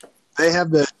 and they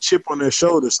have that chip on their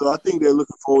shoulder. So I think they're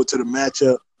looking forward to the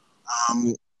matchup,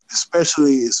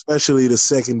 especially the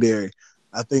secondary.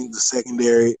 I think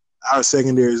our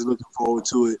secondary is looking forward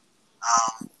to it.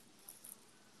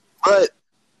 But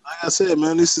like I said,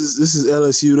 man, this is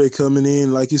LSU. They coming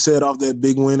in, like you said, off that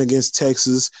big win against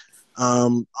Texas.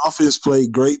 Offense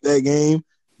played great that game.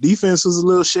 Defense was a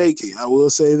little shaky, I will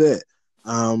say that,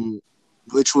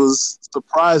 which was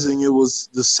surprising. It was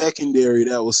the secondary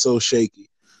that was so shaky.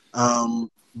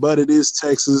 But it is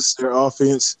Texas. Their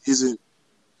offense isn't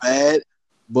bad.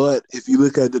 But if you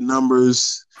look at the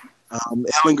numbers,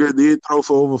 Ehlinger did throw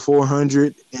for over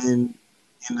 400, and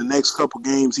in the next couple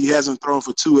games, he hasn't thrown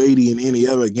for 280 in any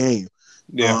other game.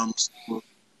 Yeah. So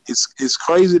it's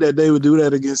crazy that they would do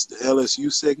that against the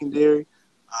LSU secondary.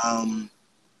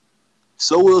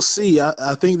 So we'll see.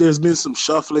 I think there's been some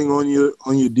shuffling on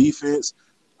your defense.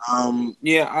 I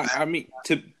mean,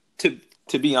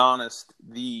 to be honest,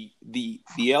 the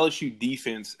LSU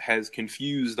defense has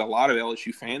confused a lot of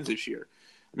LSU fans this year.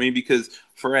 I mean, because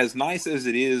for as nice as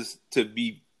it is to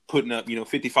be putting up,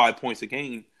 55 points a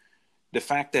game, the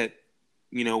fact that,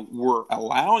 we're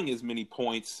allowing as many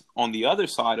points on the other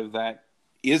side of that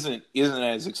isn't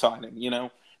as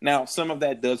exciting. Now some of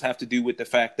that does have to do with the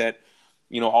fact that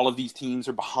all of these teams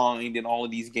are behind in all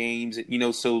of these games.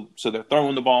 So they're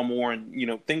throwing the ball more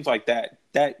and things like that.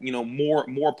 That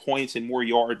more points and more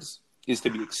yards is to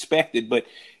be expected, but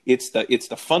it's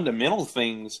the fundamental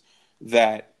things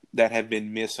that have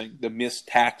been missing, the missed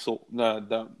tackles,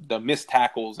 the missed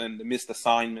tackles and the missed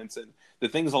assignments and the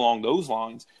things along those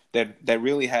lines that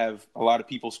really have a lot of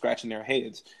people scratching their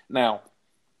heads. Now,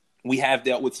 we have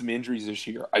dealt with some injuries this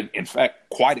year. In fact,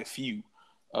 quite a few.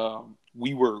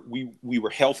 We were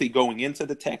healthy going into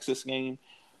the Texas game,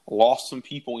 lost some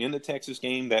people in the Texas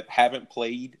game that haven't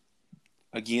played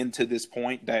again to this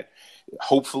point, that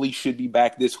hopefully should be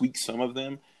back this week, some of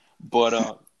them.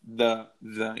 But the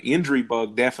injury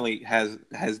bug definitely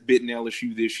has bitten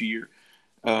LSU this year.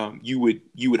 You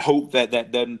would hope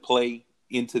that doesn't play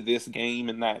into this game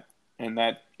and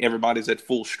that everybody's at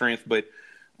full strength, but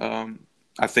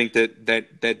I think that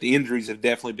the injuries have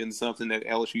definitely been something that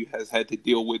LSU has had to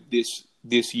deal with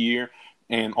this year,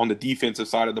 and on the defensive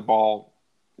side of the ball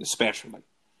especially.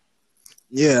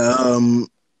 Yeah,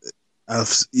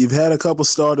 you've had a couple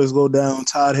starters go down,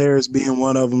 Todd Harris being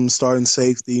one of them, starting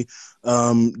safety.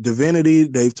 Divinity,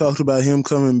 they've talked about him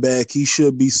coming back. He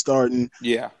should be starting.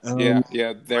 Yeah.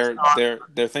 They're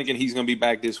thinking he's going to be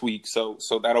back this week, so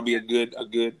that'll be a good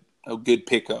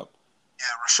pickup. Yeah,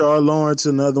 Rashard Lawrence,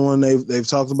 another one. They've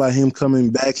talked about him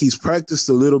coming back. He's practiced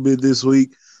a little bit this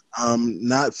week.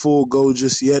 Not full go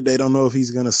just yet. They don't know if he's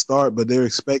going to start, but they're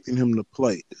expecting him to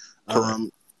play.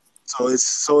 So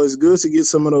it's good to get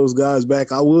some of those guys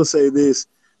back. I will say this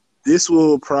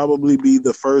will probably be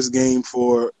the first game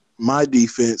for my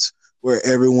defense where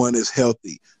everyone is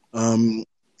healthy.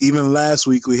 Even last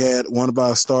week we had one of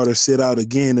our starters sit out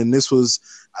again, and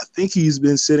I think he's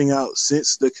been sitting out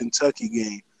since the Kentucky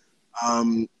game.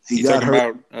 He got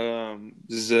hurt. About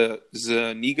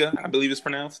Zuniga, I believe it's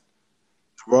pronounced.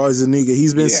 Roy Zuniga.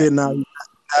 He's been sitting out. He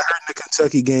got hurt in the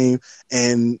Kentucky game,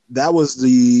 and that was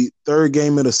the third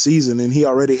game of the season, and he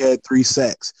already had 3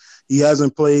 sacks. He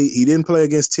hasn't played. He didn't play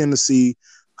against Tennessee,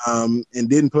 and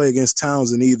didn't play against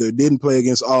Townsend either. Didn't play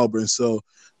against Auburn. So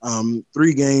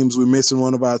 3 games, we're missing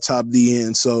one of our top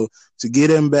DNs. So to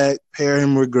get him back, pair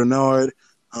him with Grenard,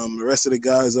 the rest of the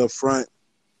guys up front,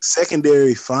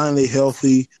 secondary finally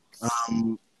healthy,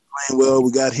 playing well.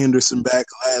 We got Henderson back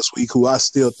last week, who I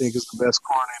still think is the best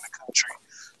corner in the country.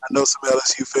 I know some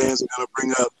LSU fans are going to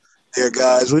bring up their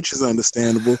guys, which is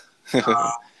understandable.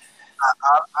 I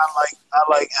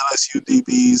like LSU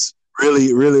DBs.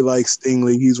 Really, really like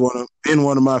Stingley. He's been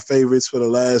one of my favorites for the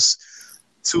last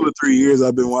 2 or 3 years.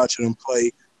 I've been watching him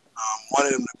play.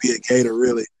 Wanted him to be a Gator,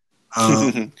 really.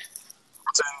 One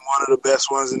of the best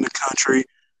ones in the country.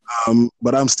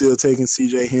 But I'm still taking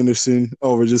C.J. Henderson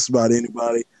over just about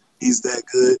anybody. He's that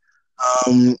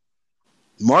good.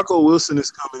 Marco Wilson is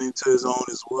coming into his own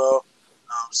as well.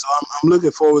 So I'm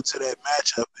looking forward to that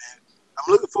matchup. And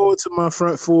I'm looking forward to my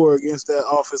front four against that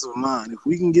offensive line. If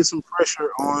we can get some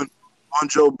pressure on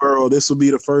Joe Burrow, this will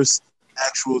be the first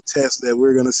actual test that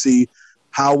we're going to see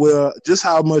how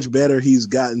much better he's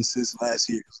gotten since last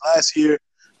year. 'Cause last year,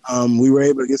 we were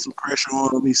able to get some pressure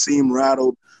on him. He seemed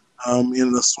rattled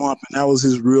in the swamp, and that was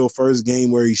his real first game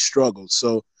where he struggled.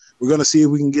 So we're going to see if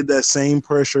we can get that same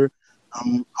pressure,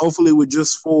 hopefully with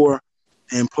just 4,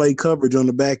 and play coverage on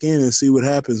the back end and see what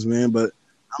happens, man. But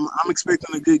I'm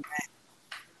expecting a good game.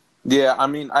 Yeah, I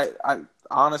mean, I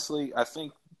honestly, I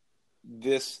think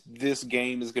this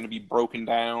game is going to be broken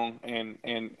down and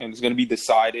it's going to be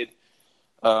decided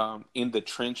in the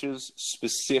trenches,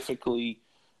 specifically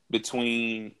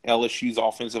between LSU's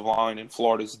offensive line and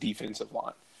Florida's defensive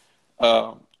line.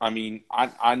 I mean,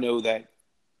 I know that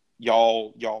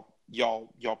y'all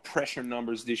pressure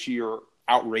numbers this year are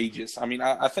outrageous. I mean,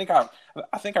 I think I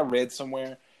read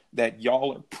somewhere that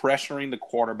y'all are pressuring the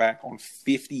quarterback on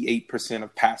 58%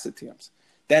 of pass attempts.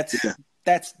 That's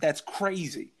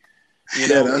crazy.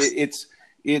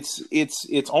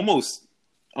 It's almost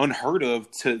unheard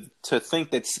of to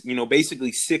think that,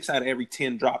 basically 6 out of every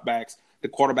 10 dropbacks, the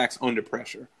quarterback's under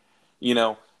pressure.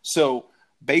 So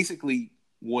basically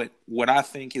what I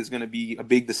think is going to be a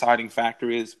big deciding factor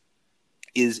is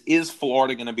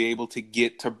Florida going to be able to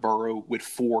get to Burrow with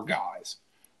 4 guys?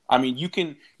 I mean, you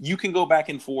can go back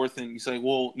and forth and you say,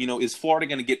 well, is Florida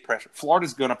going to get pressure?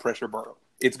 Florida's going to pressure Burrow.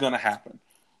 It's going to happen.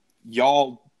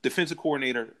 Y'all, defensive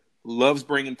coordinator loves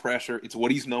bringing pressure. It's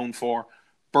what he's known for.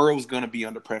 Burrow's going to be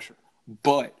under pressure.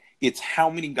 But it's how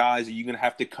many guys are you going to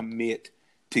have to commit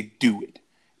to do it?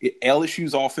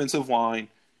 LSU's offensive line,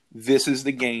 this is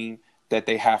the game that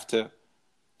they have to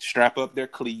strap up their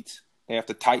cleats. They have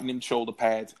to tighten in shoulder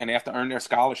pads, and they have to earn their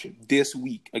scholarship this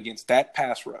week against that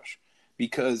pass rush.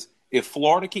 Because if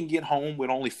Florida can get home with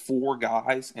only 4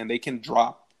 guys and they can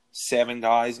drop 7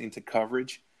 guys into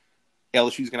coverage,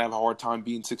 LSU's going to have a hard time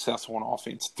being successful on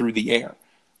offense through the air.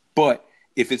 But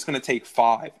if it's going to take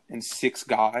 5 and 6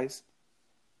 guys,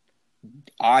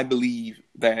 I believe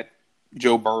that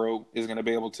Joe Burrow is going to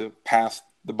be able to pass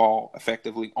the ball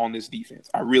effectively on this defense.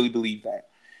 I really believe that.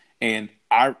 And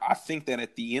I think that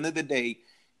at the end of the day,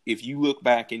 if you look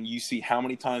back and you see how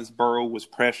many times Burrow was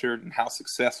pressured and how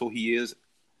successful he is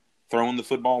throwing the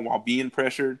football while being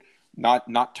pressured,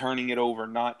 not turning it over,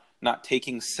 not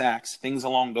taking sacks, things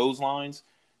along those lines,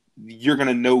 you're going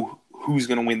to know who's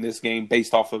going to win this game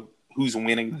based off of who's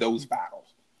winning those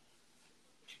battles.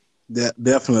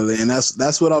 Definitely, and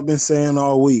that's what I've been saying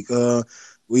all week.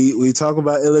 We talk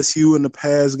about LSU in the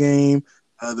pass game.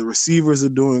 The receivers are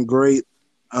doing great.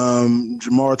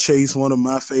 Jamar Chase, one of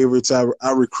my favorites.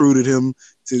 I recruited him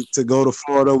to go to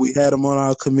Florida. We had him on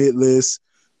our commit list.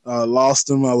 Lost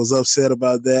him. I was upset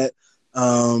about that.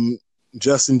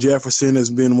 Justin Jefferson has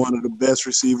been one of the best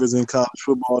receivers in college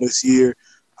football this year.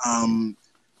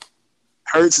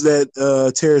 Hurts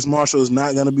that Terrace Marshall is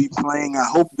not going to be playing. I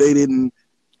hope they didn't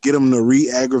get him to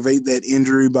re-aggravate that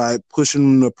injury by pushing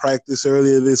him to practice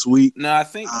earlier this week. No, I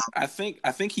think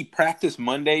he practiced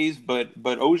Mondays, but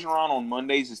Orgeron on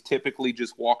Mondays is typically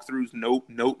just walkthroughs,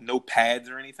 no pads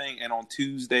or anything. And on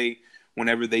Tuesday,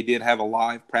 whenever they did have a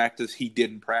live practice, he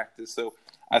didn't practice. So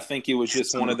I think it was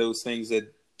just one of those things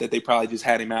that they probably just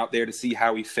had him out there to see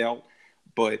how he felt.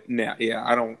 But no, yeah,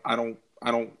 I don't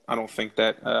think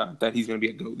that he's going to be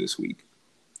a go this week,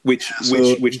 which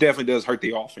definitely does hurt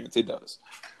the offense. It does.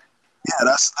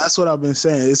 Yeah, that's what I've been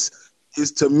saying.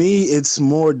 It's to me, it's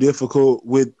more difficult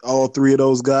with all 3 of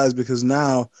those guys because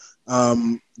now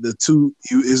the 2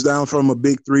 is down from a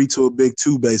big 3 to a big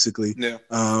 2, basically. Yeah.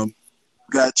 You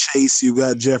got Chase, you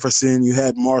got Jefferson, you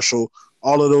had Marshall.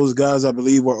 All of those guys, I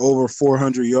believe, were over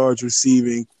 400 yards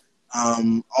receiving.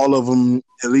 All of them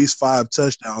at least 5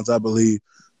 touchdowns, I believe.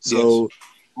 So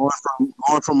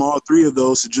going from all 3 of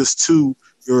those to just 2,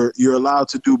 you're allowed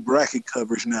to do bracket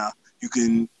coverage now. You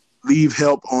can leave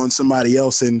help on somebody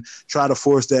else and try to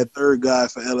force that 3rd guy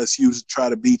for LSU to try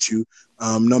to beat you,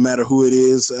 no matter who it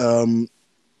is.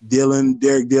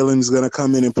 Derek Dillon is going to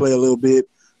come in and play a little bit.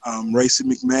 Racey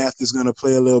McMath is going to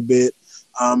play a little bit.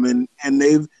 And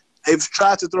they've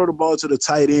tried to throw the ball to the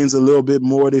tight ends a little bit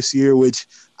more this year, which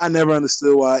I never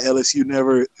understood why LSU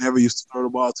never used to throw the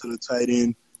ball to the tight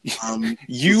end.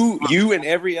 You and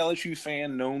every LSU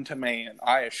fan known to man,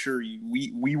 I assure you,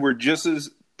 we were just as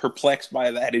perplexed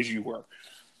by that as you were.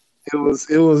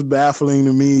 It was baffling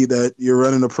to me that you're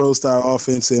running a pro-style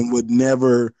offense and would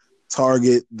never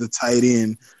target the tight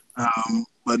end.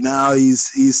 But now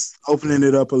he's opening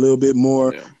it up a little bit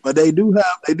more. Yeah. But they do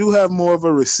have more of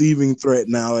a receiving threat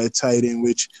now at tight end,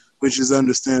 which is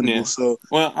understandable. Yeah. So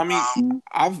well, I mean,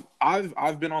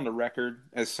 I've been on the record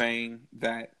as saying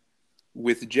that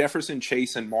with Jefferson,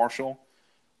 Chase, and Marshall,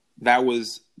 that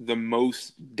was the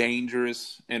most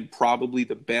dangerous and probably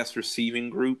the best receiving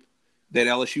group that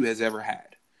LSU has ever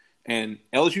had. And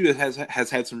LSU has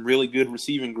had some really good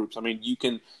receiving groups. I mean, you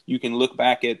can look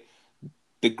back at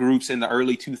the groups in the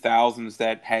early 2000s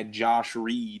that had Josh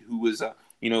Reed, who was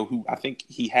who I think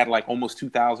he had like almost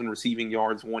 2,000 receiving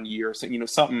yards one year, so,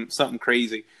 something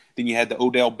crazy. Then you had the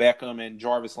Odell Beckham and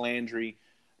Jarvis Landry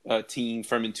team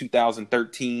from in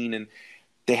 2013, and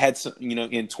they had some,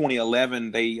 in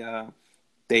 2011 they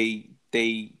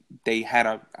had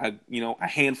a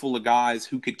handful of guys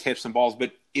who could catch some balls,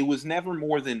 but it was never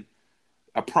more than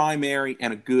a primary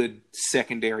and a good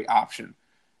secondary option.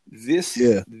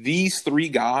 These 3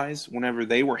 guys, whenever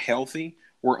they were healthy,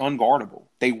 were unguardable.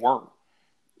 They were.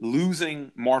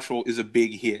 Losing Marshall is a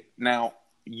big hit. Now,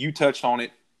 you touched on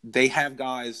it. They have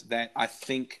guys that I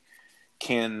think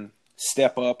can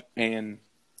step up and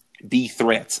be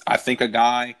threats. I think a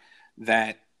guy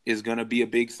that is going to be a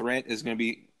big threat is going to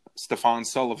be Stephon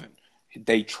Sullivan.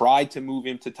 They tried to move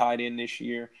him to tight end this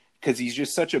year because he's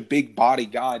just such a big body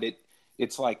guy that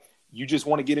it's like you just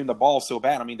want to get him the ball so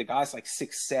bad. I mean, the guy's like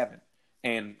 6'7"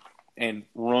 and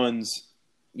runs,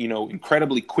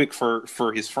 incredibly quick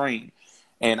for his frame.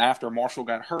 And after Marshall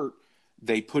got hurt,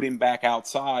 they put him back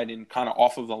outside and kind of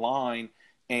off of the line.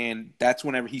 And that's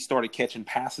whenever he started catching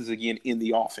passes again in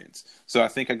the offense. So I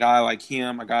think a guy like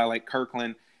him, a guy like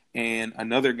Kirkland, and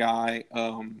another guy,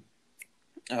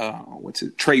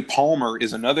 Trey Palmer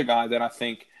is another guy that I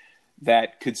think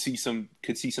that could see some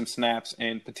snaps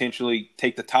and potentially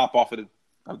take the top off of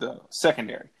the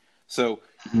secondary. So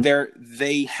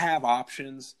they have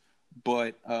options,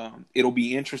 but it'll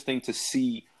be interesting to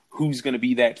see who's going to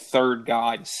be that third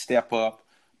guy to step up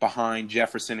behind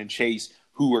Jefferson and Chase,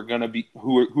 who are going to be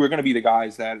the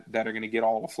guys that are going to get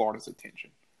all of Florida's attention.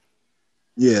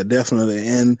 Yeah, definitely.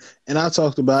 And I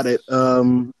talked about it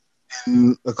in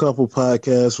a couple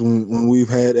podcasts when we've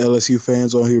had LSU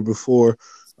fans on here before.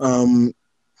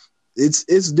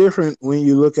 It's different when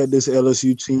you look at this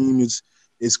LSU team.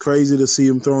 It's crazy to see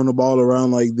them throwing the ball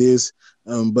around like this,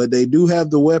 but they do have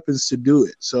the weapons to do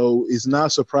it. So it's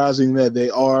not surprising that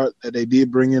they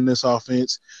did bring in this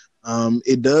offense.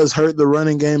 It does hurt the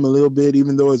running game a little bit,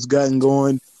 even though it's gotten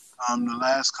going the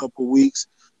last couple weeks.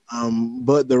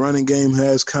 But the running game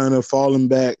has kind of fallen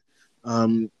back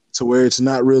to where it's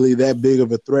not really that big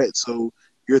of a threat. So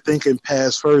you're thinking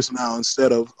pass first now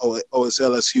instead of, it's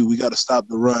LSU. We got to stop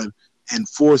the run and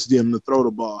force them to throw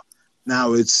the ball.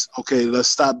 Now it's, okay,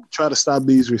 let's try to stop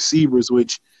these receivers,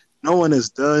 which no one has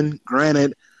done.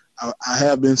 Granted, I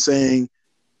have been saying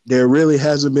there really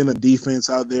hasn't been a defense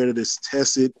out there that has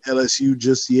tested LSU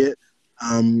just yet.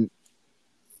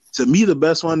 To me, the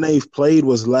best one they've played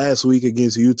was last week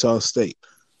against Utah State.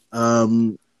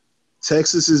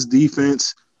 Texas's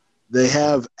defense, they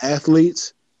have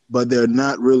athletes, but they're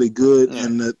not really good. Yeah.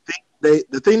 And the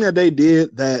thing that they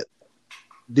did that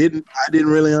I didn't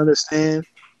really understand,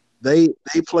 they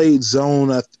played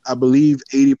zone, I believe,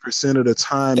 80% of the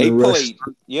time.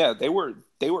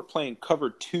 They were playing cover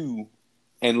 2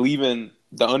 and leaving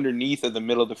the underneath of the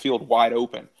middle of the field wide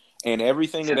open. And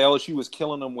everything that LSU was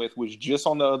killing them with was just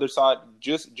on the other side,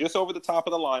 just over the top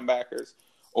of the linebackers,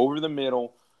 over the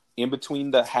middle, in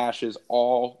between the hashes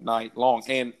all night long.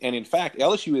 And in fact,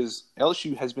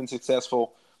 LSU has been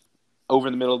successful over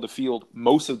in the middle of the field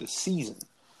most of the season.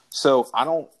 So I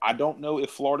don't know if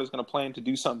Florida's going to plan to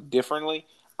do something differently.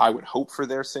 I would hope for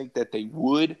their sake that they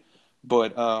would,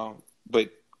 but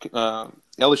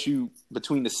LSU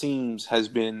between the seams has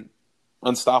been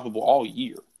unstoppable all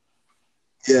year.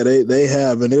 Yeah, they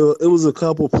have, and it was a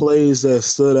couple plays that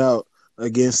stood out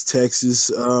against Texas.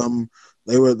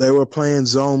 They were playing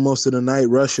zone most of the night,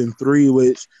 rushing 3,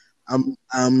 which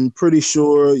I'm pretty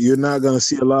sure you're not going to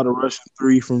see a lot of rushing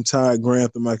 3 from Ty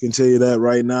Grantham. I can tell you that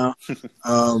right now.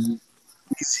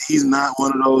 He's not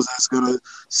one of those that's going to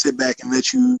sit back and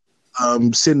let you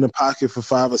sit in the pocket for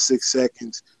 5 or 6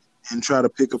 seconds and try to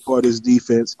pick apart his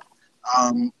defense.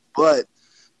 But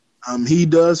he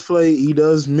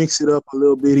does mix it up a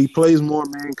little bit. He plays more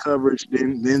man coverage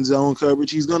than zone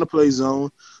coverage. He's going to play zone.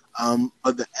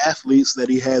 But the athletes that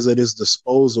he has at his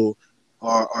disposal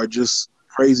are just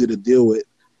crazy to deal with.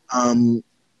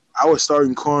 Our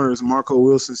starting corners, Marco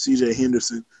Wilson, C.J.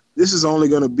 Henderson, this is only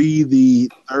going to be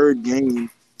the 3rd game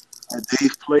that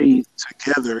they've played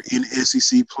together in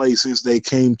SEC play since they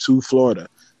came to Florida.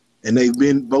 And they've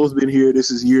both been here.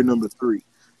 This is year number 3.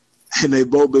 And they've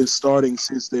both been starting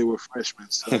since they were freshmen.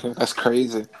 So. That's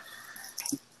crazy.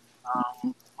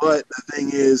 But the thing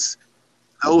is,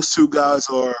 those 2 guys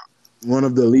are one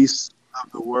of the least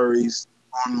of the worries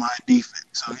on my defense.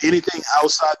 So anything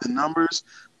outside the numbers,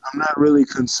 I'm not really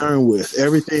concerned with.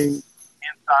 Everything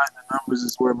inside the numbers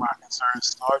is where my concern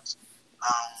starts.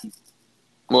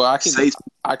 Well,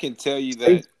 I can tell you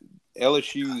that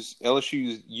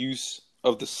LSU's use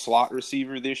of the slot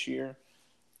receiver this year,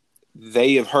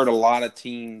 they have hurt a lot of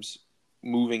teams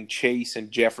moving Chase and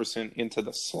Jefferson into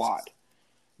the slot.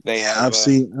 I've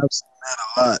seen that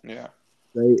a lot. Yeah.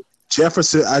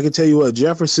 Jefferson, I can tell you what,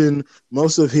 Jefferson,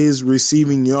 most of his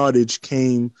receiving yardage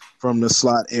came from the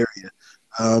slot area.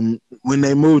 When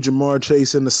they moved Jamar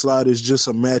Chase in the slot, it's just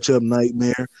a matchup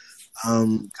nightmare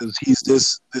because he's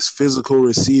this physical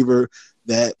receiver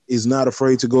that is not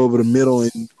afraid to go over the middle,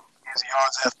 and his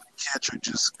yards after the catch are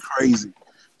just crazy.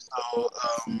 So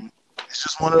it's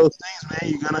just one of those things,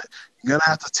 man. You're gonna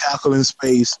have to tackle in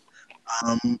space.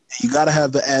 You got to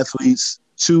have the athletes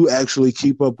to actually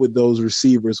keep up with those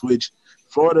receivers, which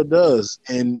Florida does.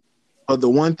 But the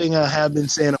one thing I have been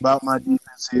saying about my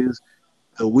defense is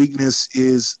the weakness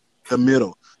is the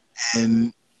middle.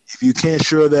 And if you can't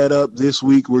shore that up this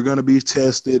week, we're going to be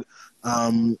tested.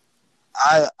 I've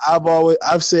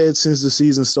said since the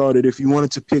season started, if you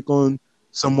wanted to pick on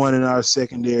someone in our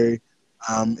secondary,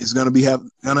 it's going to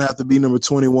have to be number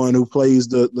 21 who plays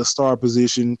the star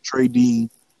position, Trey Dean.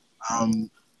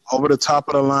 Over the top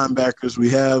of the linebackers, we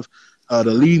have the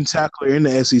leading tackler in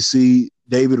the SEC,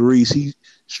 David Reese. He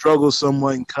struggles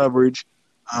somewhat in coverage,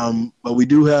 but we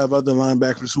do have other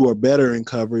linebackers who are better in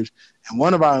coverage. And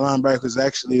one of our linebackers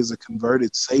actually is a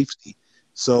converted safety.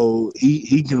 So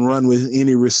he can run with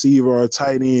any receiver or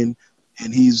tight end,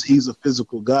 and he's a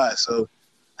physical guy. So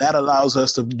that allows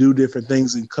us to do different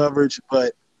things in coverage.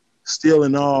 But still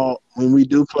in all, when we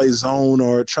do play zone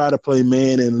or try to play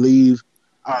man and leave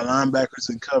our linebackers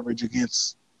in coverage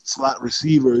against slot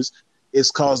receivers, it's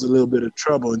caused a little bit of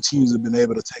trouble, and teams have been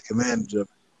able to take advantage of it.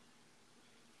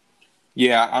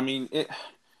 Yeah, I mean,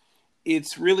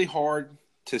 it's really hard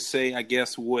to say, I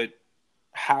guess,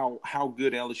 how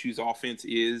good LSU's offense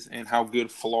is and how good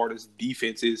Florida's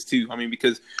defense is too. I mean,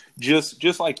 because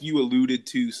just like you alluded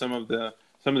to some of the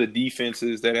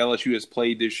defenses that LSU has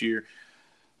played this year,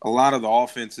 a lot of the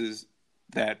offenses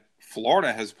that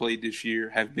Florida has played this year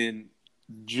have been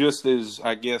just as,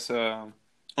 I guess,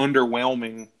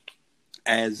 underwhelming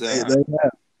as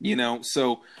you know.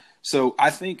 So I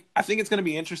think it's going to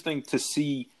be interesting to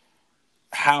see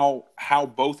how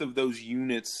both of those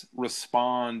units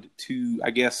respond to,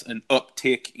 I guess, an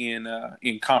uptick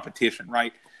in competition,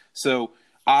 right? So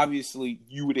obviously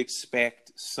you would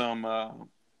expect some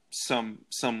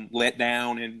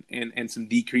letdown and some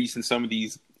decrease in some of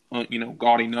these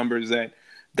gaudy numbers that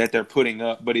they're putting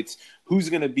up, but it's who's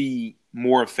going to be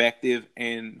more effective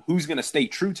and who's going to stay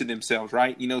true to themselves,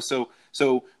 right?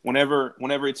 So whenever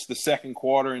it's the second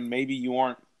quarter and maybe you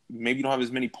don't have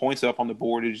as many points up on the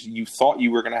board as you thought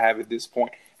you were going to have at this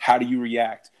point, how do you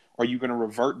react? Are you going to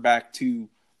revert back to,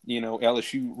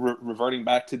 LSU reverting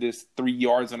back to this 3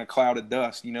 yards in a cloud of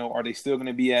dust? Are they still going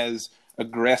to be as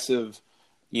aggressive,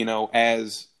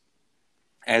 as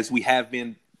we have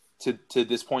been to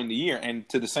this point in the year? And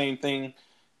to the same thing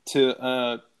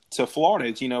to Florida,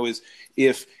 is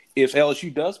if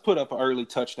LSU does put up an early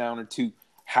touchdown or two,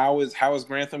 how is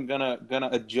Grantham gonna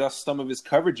adjust some of his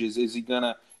coverages? Is he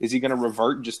gonna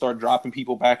revert and just start dropping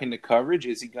people back into coverage?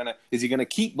 Is he gonna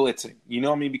keep blitzing?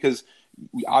 Because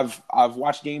I've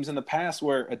watched games in the past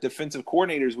where a defensive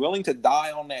coordinator is willing to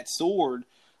die on that sword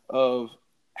of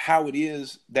how it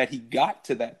is that he got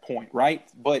to that point, right?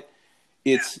 But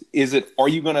are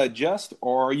you going to adjust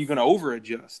or are you going to over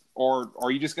adjust, or are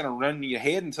you just going to run your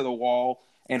head into the wall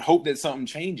and hope that something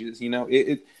changes?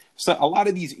 So a lot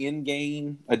of these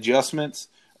in-game adjustments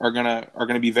are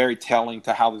gonna be very telling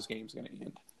to how this game's going to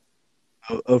end.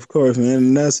 Of course, man,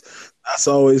 and that's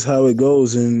always how it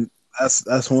goes, and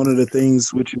that's one of the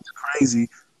things which is crazy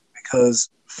because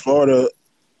Florida,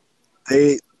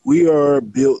 we are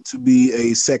built to be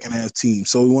a second half team,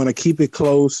 so we want to keep it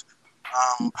close.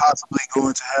 Possibly go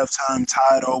into halftime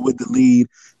tied or with the lead,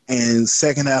 and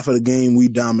second half of the game we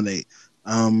dominate.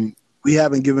 We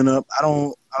haven't given up. I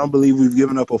don't believe we've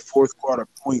given up a fourth quarter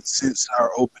point since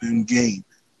our opening game,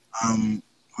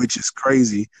 which is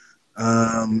crazy.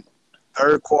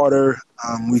 Third quarter,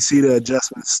 we see the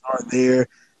adjustments start there,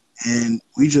 and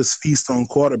we just feast on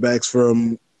quarterbacks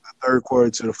from the third quarter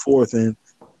to the fourth, and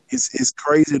it's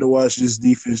crazy to watch this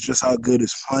defense just how good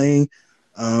it's playing.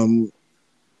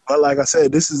 But like I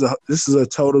said, this is a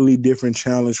totally different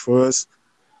challenge for us.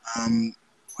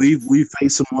 We've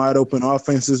faced some wide open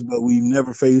offenses, but we've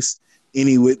never faced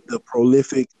any with the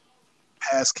prolific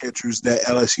pass catchers that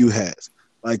LSU has.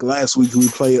 Like last week, we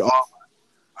played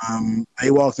Auburn.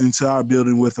 They walked into our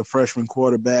building with a freshman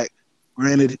quarterback.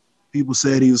 Granted, people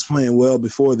said he was playing well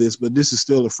before this, but this is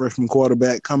still a freshman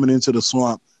quarterback coming into the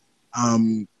swamp.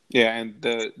 Yeah, and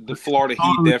the Florida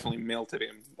Heat definitely melted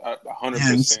him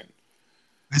 100%.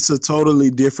 It's a totally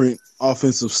different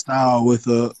offensive style with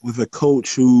a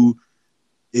coach who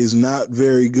is not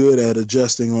very good at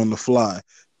adjusting on the fly.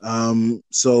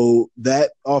 So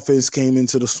that offense came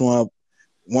into the swamp,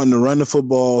 wanted to run the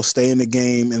football, stay in the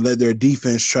game, and let their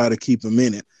defense try to keep them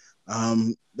in it.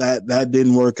 That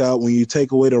didn't work out when you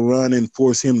take away the run and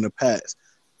force him to pass.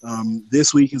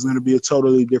 This week is going to be a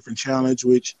totally different challenge,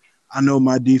 which I know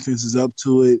my defense is up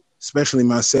to it, especially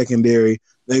my secondary.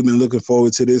 They've been looking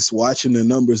forward to this, watching the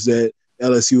numbers that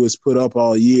LSU has put up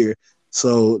all year.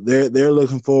 So they're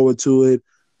looking forward to it.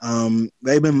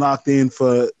 They've been locked in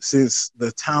since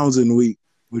the Townsend week,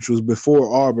 which was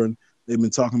before Auburn. They've been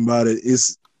talking about it.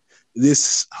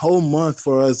 This whole month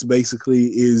for us basically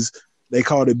is they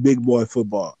call it big boy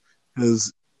football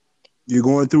because you're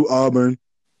going through Auburn,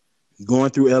 going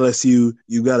through LSU.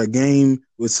 You got a game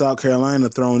with South Carolina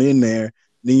thrown in there.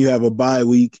 Then you have a bye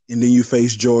week, and then you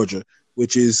face Georgia,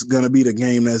 which is going to be the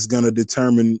game that's going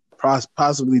to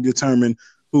possibly determine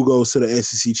who goes to the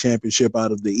SEC championship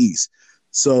out of the East.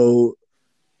 So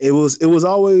it was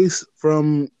always,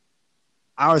 from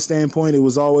our standpoint, it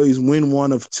was always win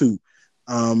one of two.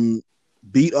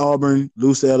 Beat Auburn,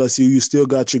 lose to LSU, you still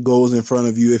got your goals in front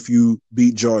of you if you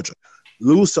beat Georgia.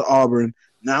 Lose to Auburn,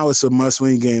 now it's a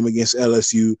must-win game against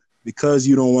LSU because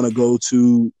you don't want to go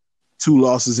to 2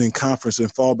 losses in conference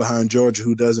and fall behind Georgia,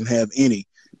 who doesn't have any,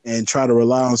 and try to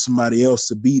rely on somebody else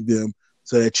to beat them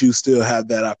so that you still have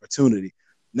that opportunity.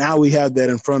 Now we have that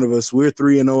in front of us. We're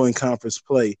 3-0 in conference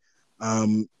play.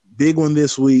 Big one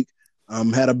this week.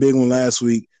 had a big one last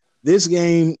week. This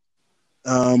game,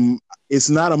 it's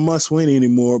not a must-win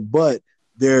anymore, but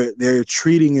they're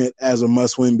treating it as a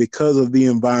must-win because of the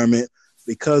environment,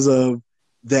 because of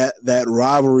that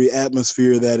rivalry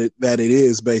atmosphere that it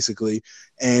is basically.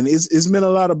 And it's been a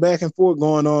lot of back and forth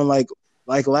going on. Like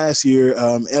last year,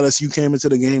 LSU came into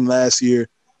the game last year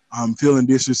feeling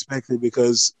disrespected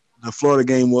because the Florida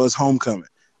game was homecoming.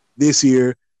 This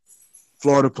year,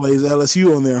 Florida plays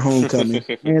LSU on their homecoming,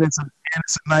 and it's a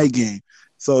night game.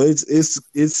 So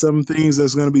it's some things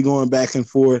that's going to be going back and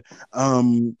forth.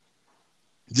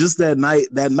 Just that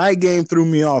night game threw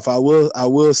me off. I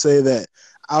will say that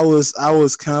I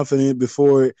was confident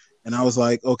before it, and I was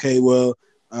like, okay, well,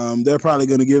 they're probably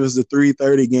going to give us the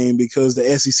 3:30 game because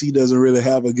the SEC doesn't really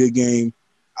have a good game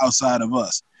outside of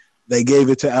us. They gave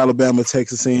it to Alabama,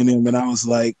 Texas A&M, and I was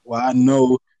like, well, I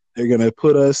know they're going to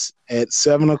put us at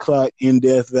 7:00 in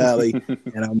Death Valley,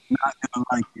 and I'm not going to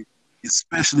like it,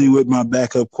 especially with my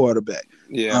backup quarterback.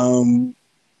 Yeah.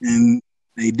 And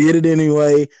they did it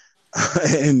anyway.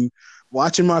 And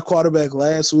watching my quarterback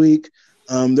last week,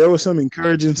 there were some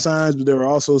encouraging signs, but there were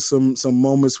also some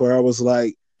moments where I was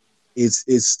like, it's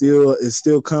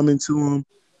still coming to him.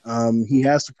 He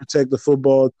has to protect the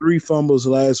football. 3 fumbles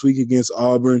last week against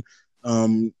Auburn.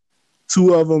 2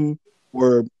 of them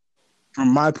were, from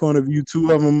my point of view,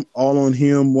 2 of them all on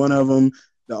him. 1 of them,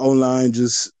 the O-line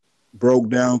just broke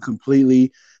down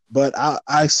completely. But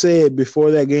I said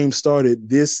before that game started,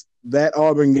 that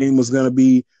Auburn game was going to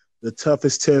be the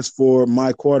toughest test for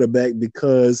my quarterback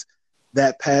because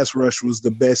that pass rush was the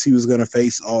best he was going to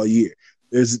face all year.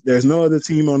 There's no other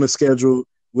team on the schedule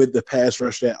with the pass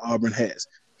rush that Auburn has.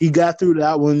 He got through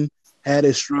that one, had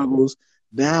his struggles.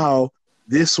 Now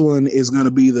this one is going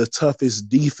to be the toughest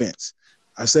defense.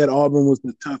 I said Auburn was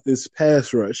the toughest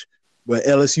pass rush, but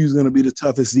LSU is going to be the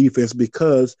toughest defense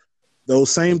because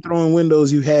those same throwing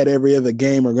windows you had every other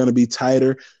game are going to be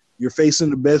tighter. You're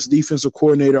facing the best defensive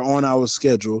coordinator on our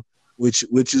schedule, which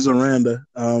is Aranda.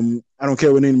 I don't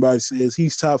care what anybody says.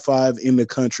 He's top 5 in the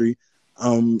country.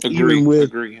 Agree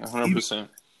 100%.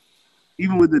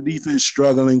 Even with the defense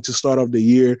struggling to start off the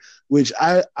year, which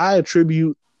I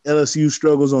attribute LSU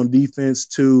struggles on defense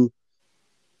to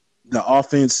the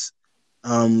offense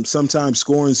sometimes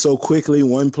scoring so quickly,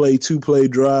 1-play, 2-play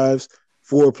drives,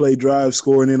 4-play drives,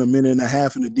 scoring in a minute and a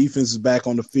half, and the defense is back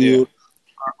on the field,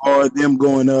 or them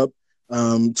going up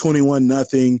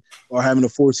 21-0 or having a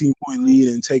 14-point lead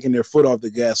and taking their foot off the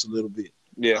gas a little bit.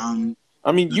 Yeah.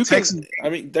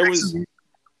 There was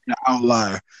an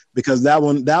outlier because that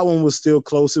one was still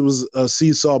close. It was a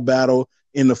seesaw battle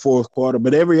in the fourth quarter,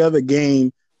 but every other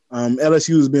game,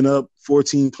 LSU has been up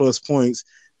 14-plus points,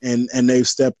 and they've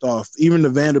stepped off. Even the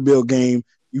Vanderbilt game,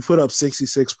 you put up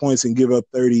 66 points and give up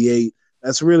 38.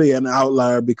 That's really an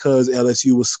outlier because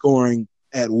LSU was scoring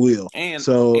at will. And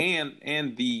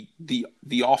the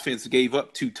offense gave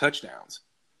up 2 touchdowns.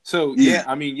 So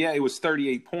it was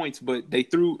 38 points, but they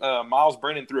threw Miles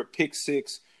Brennan threw a pick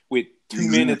 6 with 2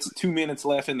 minutes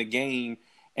left in the game,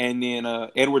 and then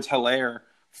Edwards-Helaire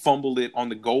fumbled it on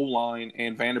the goal line,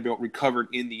 and Vanderbilt recovered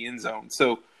in the end zone.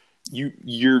 So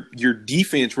your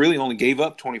defense really only gave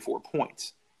up 24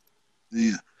 points.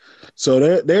 Yeah.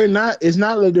 So they're not. It's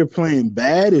not that they're playing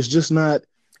bad. It's just not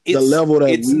the level that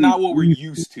it's not what we're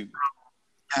used to.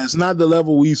 It's not the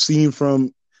level we've seen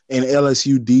from an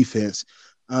LSU defense.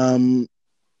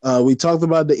 We talked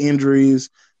about the injuries.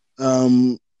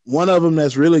 One of them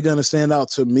that's really going to stand out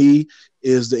to me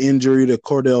is the injury to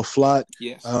Cordell Flott.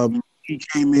 Yes. He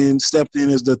came in, stepped in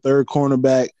as the 3rd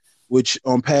cornerback, which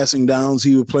on passing downs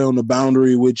he would play on the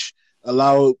boundary, which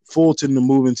allowed Fulton to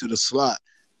move into the slot.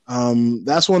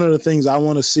 That's one of the things I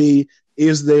want to see.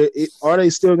 Are they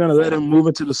still going to let him move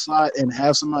into the slot and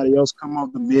have somebody else come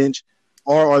off the bench,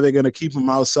 or are they going to keep him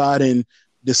outside and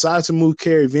decide to move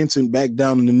Kerry Vincent back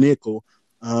down in the nickel?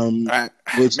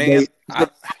 Which they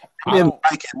didn't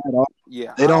like it at all.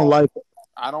 Yeah, they don't like it.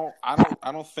 I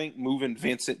don't think moving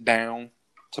Vincent down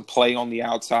to play on the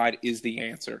outside is the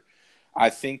answer. I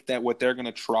think that what they're going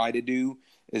to try to do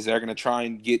is they're going to try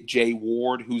and get Jay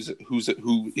Ward,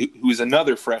 who's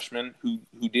another freshman who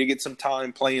did get some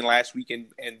time playing last week and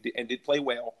did play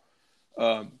well.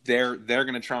 They're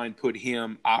going to try and put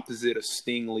him opposite of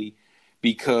Stingley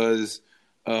because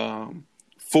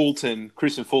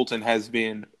Christian Fulton has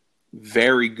been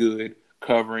very good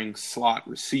covering slot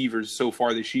receivers so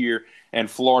far this year,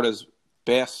 and Florida's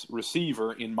best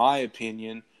receiver, in my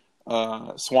opinion,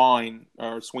 Swine,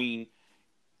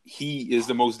 he is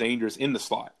the most dangerous in the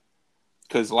slot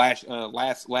because last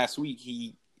week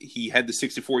he had the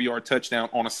 64-yard touchdown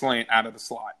on a slant out of the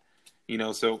slot.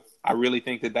 So I really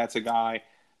think that that's a guy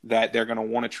that they're going to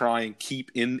want to try and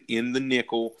keep in the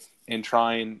nickel and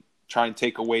try and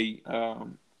take away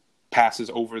passes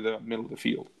over the middle of the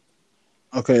field.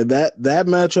 Okay, that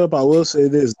matchup, I will say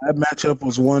this: that matchup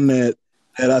was one that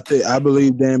I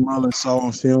believe Dan Mullen saw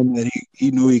on film that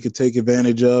he knew he could take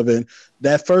advantage of, and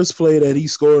that first play that he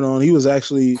scored on, he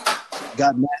actually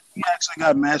got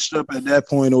matched up at that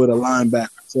point with a linebacker.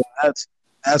 So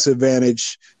that's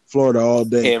advantage Florida all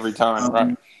day every time,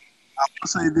 right? I will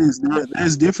say this: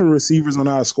 there's different receivers on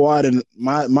our squad, and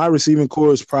my receiving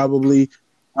core is probably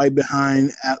right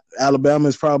behind. Alabama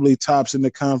is probably tops in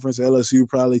the conference. LSU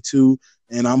probably 2,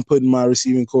 and I'm putting my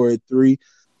receiving core at 3.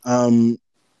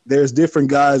 There's different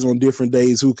guys on different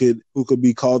days who could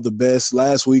be called the best.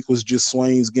 Last week was just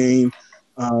Swain's game.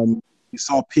 You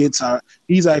saw Pitts.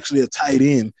 He's actually a tight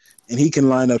end, and he can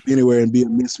line up anywhere and be a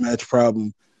mismatch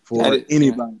problem for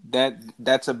anybody.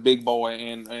 That's a big boy,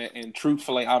 and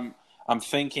truthfully, I'm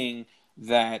thinking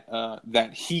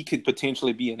that he could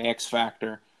potentially be an X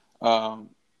factor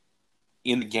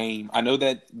in the game. I know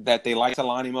that they like to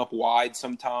line him up wide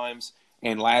sometimes,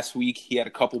 and last week he had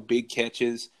a couple big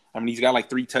catches. I mean, he's got like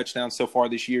 3 touchdowns so far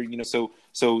this year.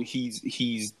 So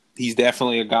he's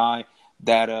definitely a guy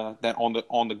that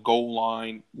on the goal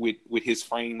line with his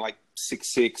frame like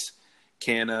 6'6"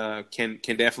 can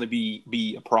definitely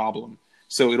be a problem.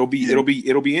 So it'll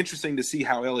be interesting to see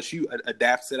how LSU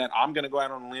adapts to that. I'm going to go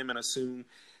out on a limb and assume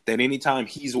that anytime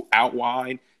he's out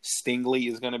wide,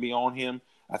 Stingley is going to be on him.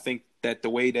 I think that the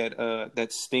way that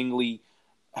Stingley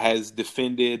has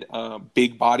defended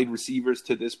big-bodied receivers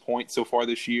to this point so far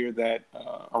this year, that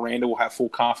Aranda will have full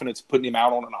confidence putting him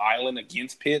out on an island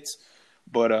against Pitts.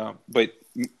 But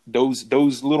those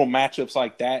little matchups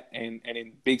like that, and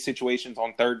in big situations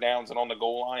on third downs and on the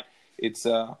goal line, it's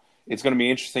going to be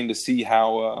interesting to see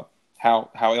how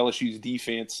LSU's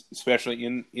defense, especially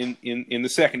in the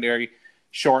secondary,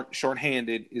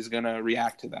 short-handed, is going to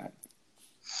react to that.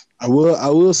 I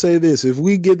will say this: if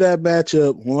we get that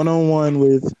matchup 1-on-1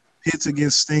 with Pitts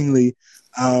against Stingley,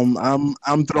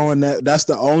 I'm throwing that. That's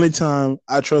the only time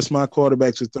I trust my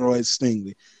quarterback to throw at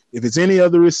Stingley. If it's any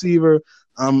other receiver,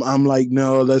 I'm like,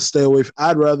 no, let's stay away.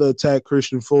 I'd rather attack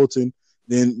Christian Fulton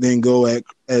than go at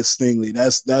Stingley.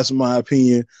 That's my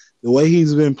opinion. The way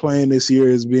he's been playing this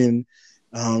year has been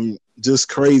just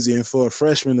crazy, and for a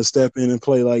freshman to step in and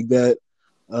play like that,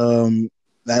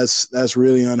 that's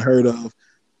really unheard of.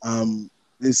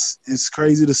 It's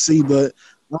crazy to see, but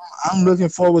I'm looking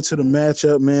forward to the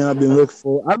matchup, man. I look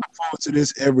forward to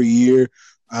this every year.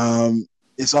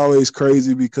 It's always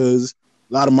crazy because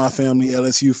a lot of my family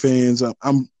LSU fans.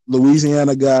 I'm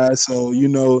Louisiana guy, so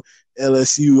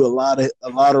LSU a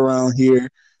lot around here.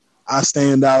 I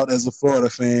stand out as a Florida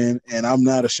fan, and I'm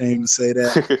not ashamed to say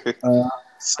that.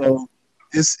 So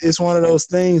it's one of those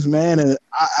things, man. And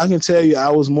I can tell you, I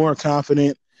was more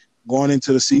confident going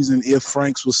into the season. If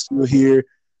Franks was still here,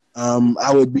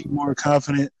 I would be more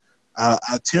confident.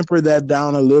 I tempered that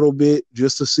down a little bit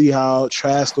just to see how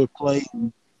Trask would play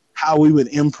and how we would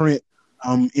imprint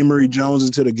Emory Jones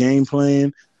into the game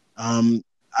plan.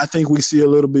 I think we see a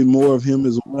little bit more of him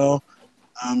as well.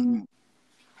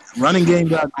 Running game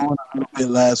got going a little bit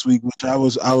last week, which I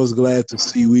was glad to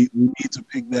see. We need to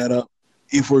pick that up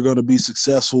if we're going to be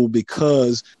successful,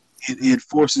 because it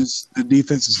forces the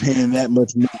defense's hand that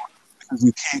much more, because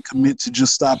you can't commit to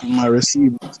just stopping my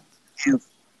receivers if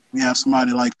we have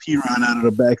somebody like Piron out of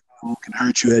the backfield who can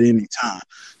hurt you at any time.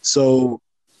 So,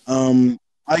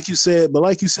 like you said,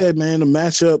 man, the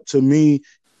matchup to me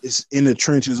is in the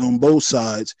trenches on both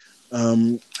sides.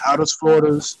 How does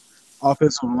Florida's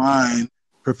offensive line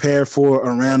prepare for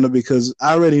Aranda? Because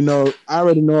I already know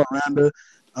Aranda.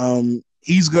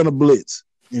 He's gonna blitz,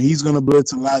 and he's gonna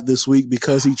blitz a lot this week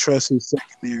because he trusts his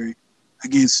secondary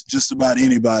against just about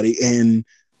anybody. And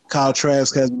Kyle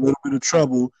Trask has a little bit of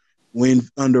trouble when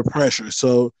under pressure.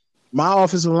 So my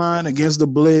offensive line against the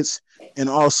blitz, and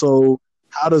also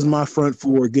how does my front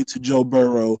four get to Joe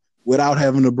Burrow without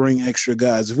having to bring extra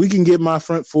guys? If we can get my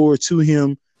front four to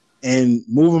him and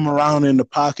move him around in the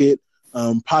pocket,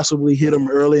 possibly hit him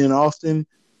early and often,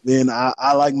 then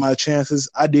I like my chances.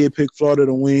 I did pick Florida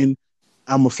to win.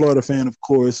 I'm a Florida fan, of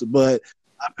course, but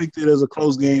I picked it as a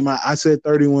close game. I said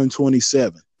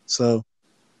 31-27. So,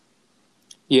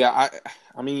 yeah,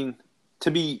 I mean,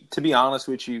 to be honest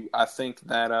with you, I think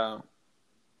that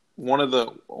one of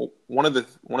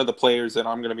the players that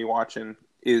I'm going to be watching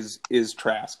is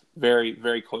Trask very,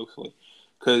 very closely,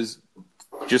 because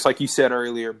just like you said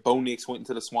earlier, Bo Nix went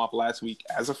into the swamp last week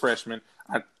as a freshman.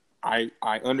 I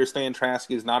understand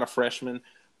Trask is not a freshman,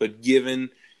 but given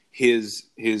his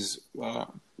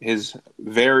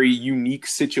very unique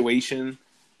situation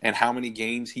and how many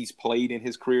games he's played in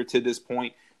his career to this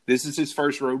point, this is his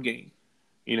first road game.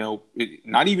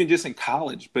 Not even just in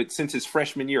college, but since his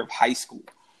freshman year of high school.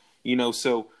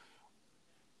 So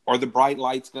are the bright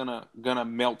lights gonna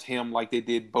melt him like they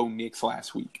did Bo Nix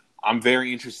last week? I'm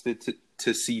very interested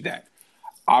to see that.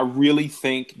 I really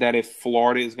think that if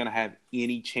Florida is going to have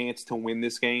any chance to win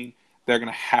this game, they're going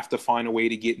to have to find a way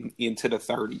to get into the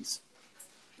 30s.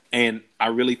 And I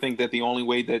really think that the only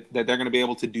way that they're going to be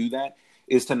able to do that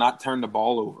is to not turn the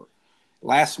ball over.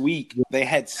 Last week,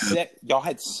 y'all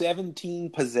had 17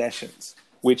 possessions,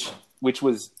 which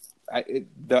was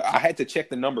I had to check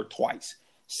the number twice.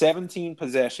 17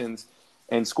 possessions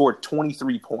and scored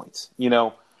 23 points.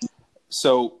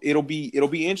 So it'll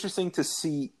be interesting to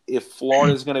see if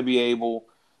Florida is going to be able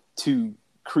to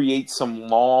create some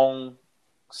long,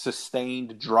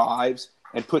 sustained drives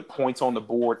and put points on the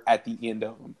board at the end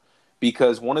of them.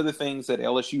 Because one of the things that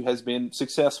LSU has been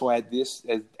successful at this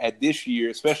year,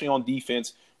 especially on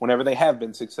defense, whenever they have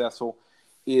been successful,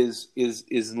 is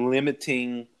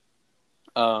limiting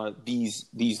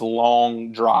these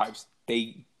long drives.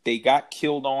 They got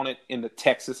killed on it in the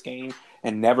Texas game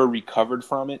and never recovered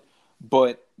from it.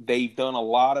 But they've done a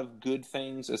lot of good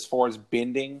things as far as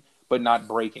bending, but not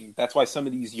breaking. That's why some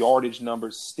of these yardage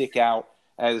numbers stick out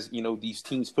as, these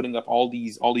teams putting up all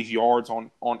these yards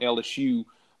on LSU,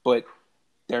 but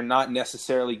they're not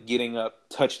necessarily getting up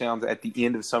touchdowns at the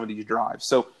end of some of these drives.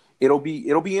 So it'll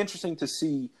be interesting to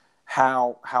see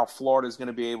how Florida is going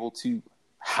to be able to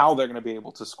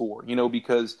score,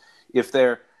 because if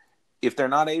they're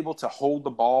not able to hold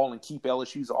the ball and keep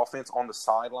LSU's offense on the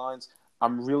sidelines,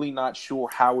 I'm really not sure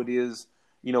how it is.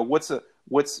 What's the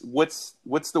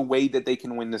way that they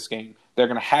can win this game? They're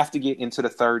going to have to get into the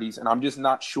 30s, and I'm just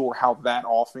not sure how that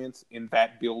offense in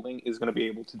that building is going to be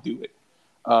able to do it.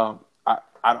 I'm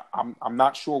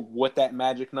not sure what that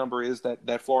magic number is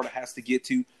that Florida has to get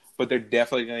to, but they're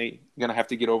definitely going to have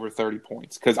to get over 30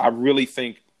 points because I really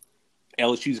think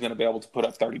LSU is going to be able to put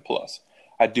up 30 plus.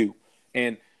 I do,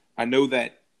 and I know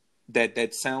that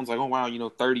sounds like, oh, wow,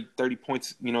 30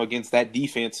 points, against that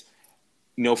defense,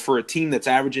 for a team that's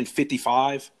averaging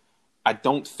 55, I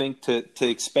don't think to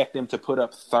expect them to put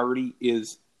up 30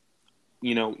 is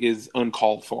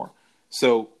uncalled for.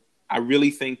 So I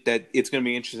really think that it's going to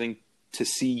be interesting to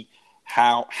see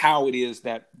how it is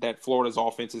that Florida's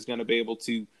offense is going to be able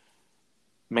to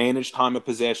manage time of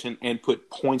possession and put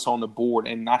points on the board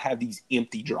and not have these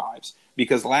empty drives.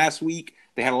 Because last week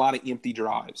they had a lot of empty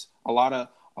drives, a lot of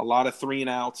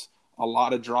 3-and-outs, a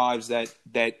lot of drives that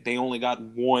they only got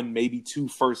 1, maybe 2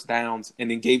 first downs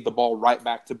and then gave the ball right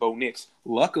back to Bo Nix.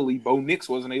 Luckily, Bo Nix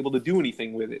wasn't able to do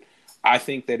anything with it. I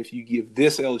think that if you give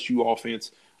this LSU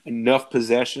offense enough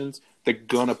possessions, they're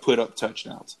going to put up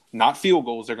touchdowns. Not field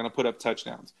goals, they're going to put up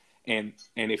touchdowns. And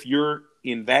if you're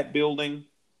in that building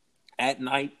at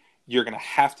night, you're going to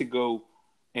have to go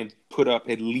and put up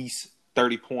at least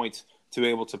 30 points to be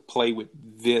able to play with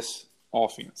this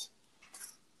offense.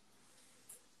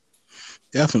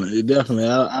 Definitely.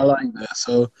 I like that.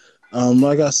 So,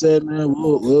 like I said, man,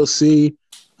 we'll see.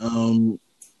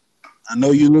 I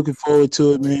know you're looking forward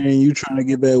to it, man. You trying to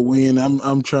get that win.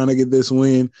 I'm trying to get this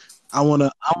win. I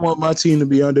want my team to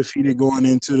be undefeated going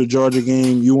into the Georgia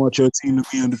game. You want your team to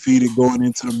be undefeated going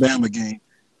into the Bama game.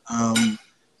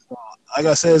 So, like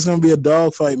I said, it's gonna be a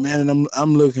dogfight, man, and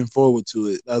I'm looking forward to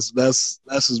it. That's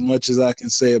as much as I can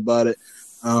say about it.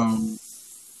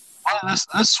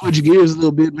 Let's switch gears a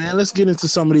little bit, man. Let's get into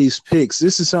some of these picks.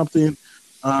 This is something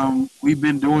we've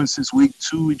been doing since week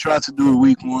 2. We tried to do it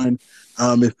week 1.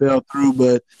 It fell through,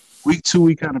 but week 2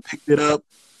 we kind of picked it up,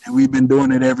 and we've been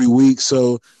doing it every week.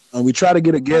 So we try to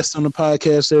get a guest on the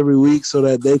podcast every week so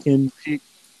that they can pick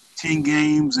 10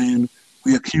 games, and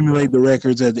we accumulate the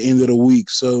records at the end of the week.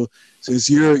 So since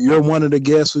you're one of the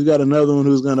guests, we've got another one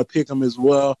who's going to pick them as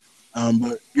well.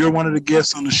 But you're one of the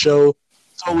guests on the show.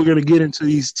 So we're going to get into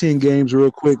these 10 games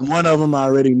real quick. One of them I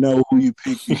already know who you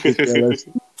picked.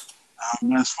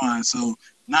 That's fine. So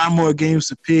 9 more games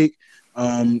to pick.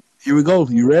 Here we go.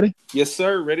 You ready? Yes,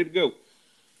 sir. Ready to go.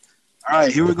 All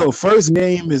right, here we go. First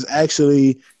game is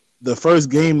actually the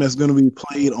first game that's going to be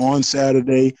played on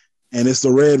Saturday, and it's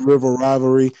the Red River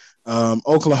rivalry,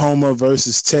 Oklahoma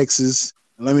versus Texas.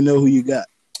 Let me know who you got.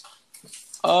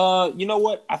 You know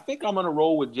what? I think I'm gonna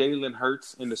roll with Jalen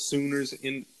Hurts and the Sooners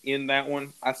in that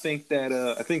one. I think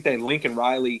that Lincoln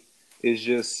Riley is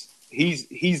just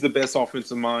he's the best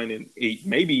offensive mind in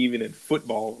maybe even in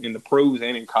football, in the pros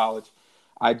and in college.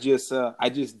 I just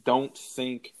don't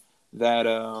think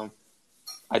that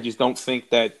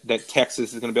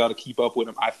Texas is going to be able to keep up with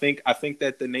them. I think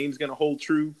that the name's going to hold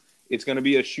true. It's going to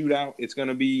be a shootout. It's going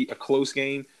to be a close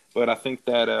game. but I think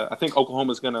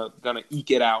Oklahoma's gonna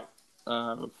eke it out,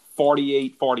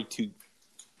 48-42.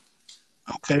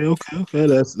 Okay.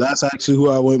 That's actually who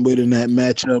I went with in that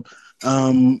matchup.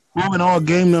 Moving on,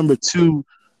 game number 2.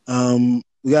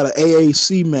 We got an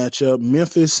AAC matchup: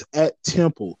 Memphis at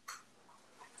Temple.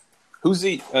 Who's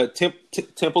the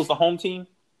Temple's the home team?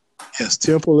 Yes,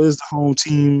 Temple is the home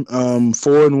team.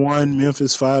 4-1,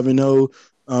 Memphis 5-0.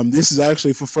 This is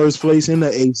actually for first place in the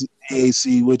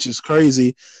AAC, which is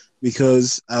crazy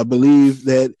because I believe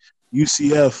that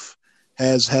UCF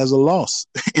has a loss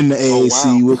in the AAC.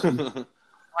 Oh, wow.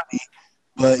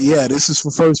 But yeah, this is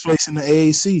for first place in the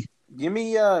AAC. Give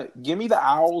me the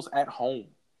Owls at home.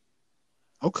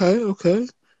 Okay.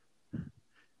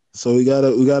 So we got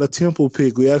a Temple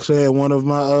pick. We actually had one of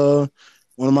my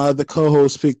other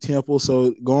co-hosts pick Temple.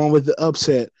 So going with the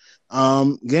upset.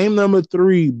 Game number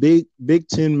 3, Big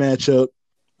Ten matchup.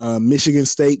 Michigan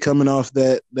State coming off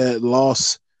that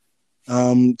loss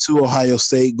to Ohio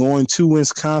State, going to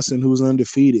Wisconsin, who's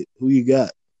undefeated. Who you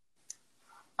got?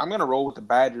 I'm gonna roll with the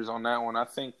Badgers on that one. I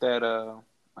think that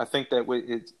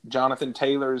it's Jonathan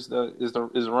Taylor is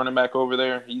the running back over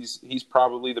there. He's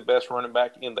probably the best running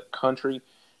back in the country,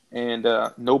 and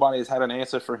nobody has had an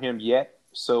answer for him yet.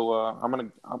 So I'm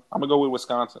gonna go with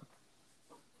Wisconsin.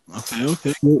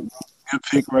 Okay. Good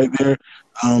pick right there.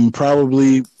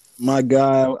 Probably my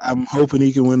guy. I'm hoping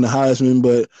he can win the Heisman,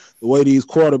 but the way these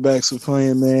quarterbacks are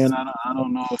playing, man, I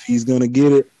don't know if he's gonna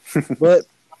get it. But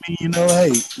I mean, hey,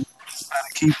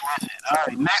 gotta keep with it. All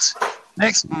right,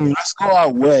 next game. Let's go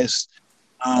out west.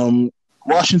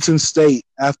 Washington State,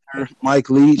 after Mike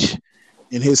Leach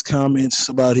and his comments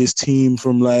about his team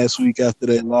from last week after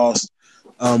they lost.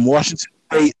 Washington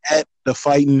State at the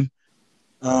Fighting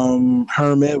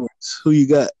Herm Edwards. Who you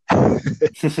got?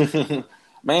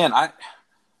 Man,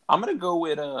 I'm gonna go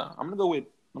with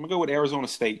Arizona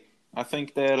State. I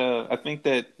think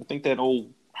that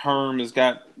old Herm has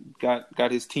got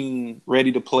his team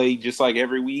ready to play just like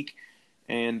every week,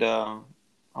 and I'm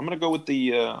gonna go with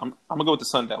the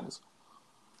Sun Devils.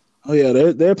 Oh yeah,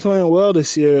 they're playing well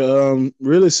this year.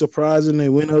 Really surprising. They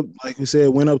went up, like we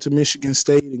said, to Michigan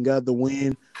State and got the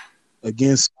win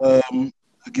against the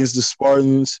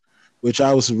Spartans, which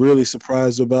I was really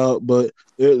surprised about. But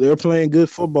they're playing good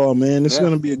football, man. It's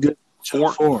going to be a good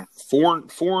show for them.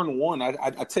 4-1.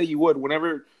 I tell you what,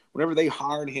 whenever they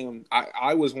hired him,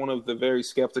 I was one of the very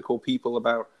skeptical people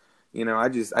about. I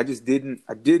just didn't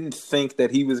think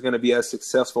that he was going to be as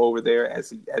successful over there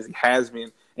as he has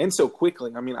been, and so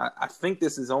quickly. I mean, I think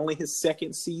this is only his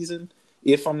second season,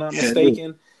 if I'm not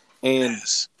mistaken. And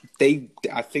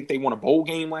I think they won a bowl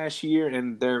game last year,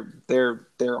 and they're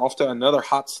off to another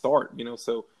hot start.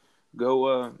 So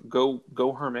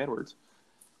go Herm Edwards.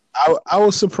 I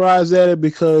was surprised at it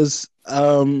because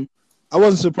I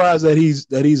wasn't surprised that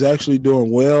he's actually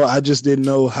doing well. I just didn't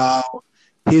know how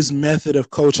his method of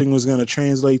coaching was going to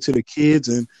translate to the kids,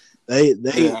 and they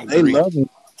love him.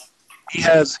 He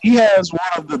has one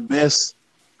of the best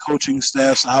coaching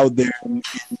staffs out there. And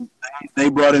they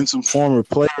brought in some former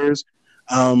players,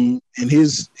 and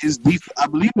his I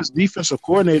believe his defensive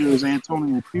coordinator is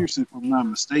Antonio Pierce, if I'm not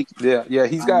mistaken. Yeah.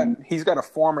 He's got a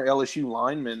former LSU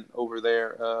lineman over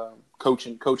there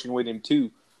coaching with him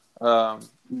too.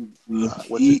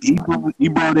 He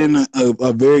brought in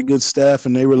a very good staff,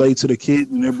 and they relate to the kids,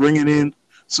 and they're bringing in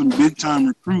some big time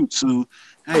recruits. So,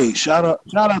 hey, shout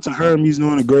out to Herm. He's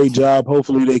doing a great job.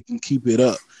 Hopefully, they can keep it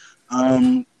up.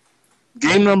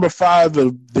 Game number 5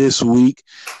 of this week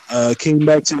came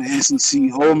back to the SEC.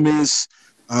 Ole Miss,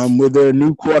 with their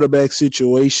new quarterback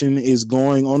situation, is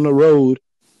going on the road,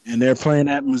 and they're playing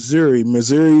at Missouri.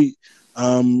 Missouri.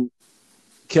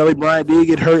 Kelly Bryant did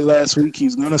get hurt last week.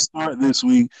 He's going to start this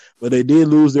week, but they did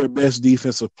lose their best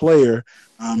defensive player.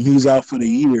 He's out for the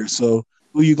year. So,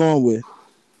 who you going with?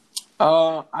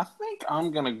 I think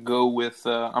I'm gonna go with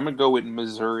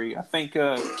Missouri. I think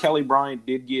Kelly Bryant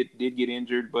did get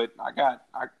injured, but I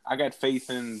got faith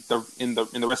in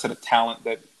the rest of the talent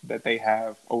that they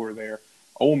have over there.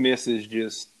 Ole Miss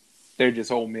they're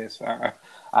just Ole Miss. I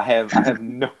have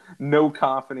no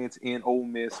confidence in Ole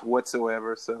Miss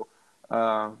whatsoever. So.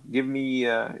 Give me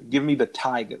the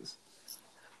Tigers.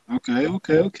 Okay.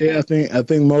 I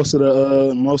think most of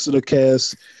the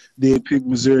cast did pick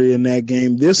Missouri in that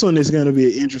game. This one is going to be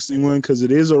an interesting one because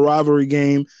it is a rivalry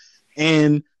game,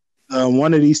 and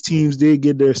one of these teams did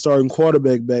get their starting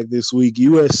quarterback back this week.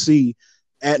 USC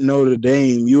at Notre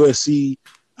Dame. USC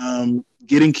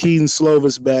getting Keaton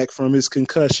Slovis back from his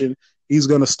concussion. He's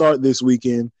going to start this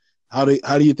weekend. How do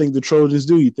you think the Trojans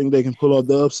do? You think they can pull off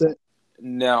the upset?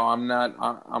 No, I'm not.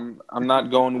 I'm not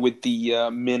going with the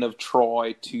men of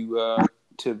Troy to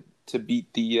to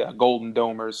beat the Golden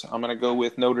Domers. I'm going to go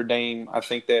with Notre Dame. I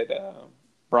think that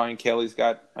Brian Kelly's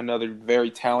got another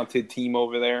very talented team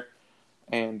over there,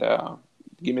 and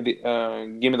give me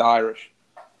the Irish.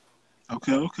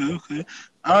 Okay.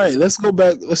 All right, let's go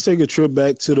back. Let's take a trip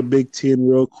back to the Big Ten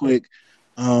real quick.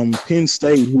 Penn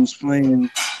State, who's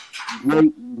playing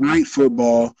great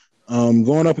football,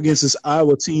 going up against this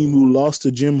Iowa team who lost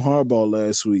to Jim Harbaugh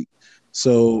last week.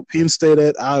 So Penn State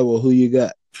at Iowa, who you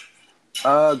got?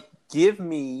 Give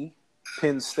me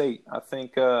Penn State. I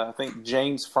think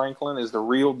James Franklin is the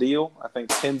real deal. I think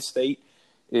Penn State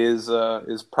is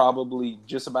probably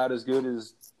just about as good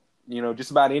as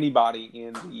just about anybody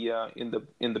in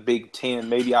the Big Ten,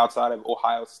 maybe outside of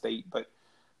Ohio State. But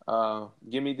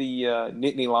give me the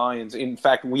Nittany Lions. In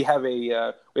fact, we have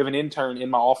an intern in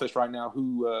my office right now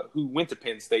who went to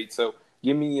Penn State. So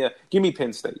give me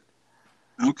Penn State.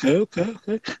 Okay.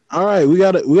 All right, we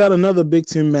got another Big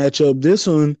Ten matchup. This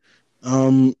one,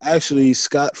 actually,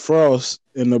 Scott Frost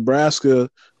in Nebraska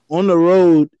on the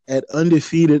road at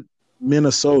undefeated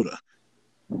Minnesota.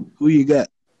 Who you got?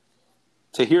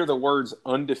 To hear the words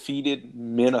undefeated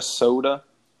Minnesota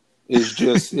is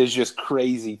just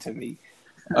crazy to me.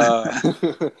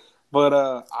 But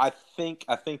I think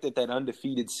that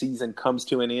undefeated season comes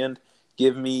to an end.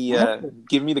 Give me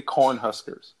the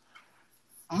Cornhuskers.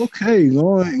 Okay,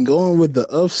 going with the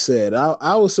upset.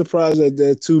 I was surprised at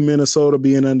that too, Minnesota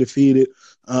being undefeated.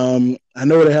 I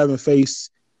know they haven't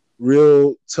faced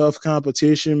real tough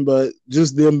competition, but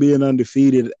just them being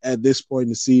undefeated at this point in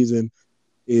the season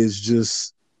is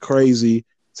just crazy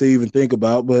to even think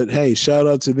about. But hey, shout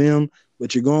out to them.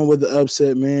 But you're going with the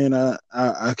upset, man.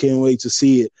 I can't wait to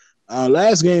see it.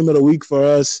 Last game of the week for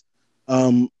us,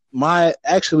 my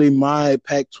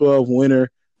Pac-12 winner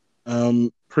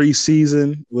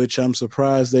preseason, which I'm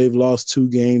surprised they've lost 2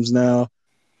 games now.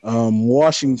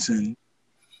 Washington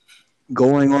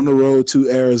going on the road to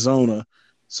Arizona.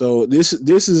 So this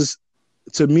is,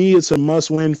 to me, it's a must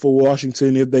win for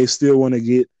Washington if they still want to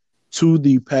get to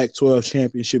the Pac-12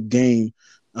 championship game.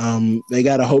 They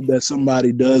got to hope that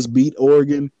somebody does beat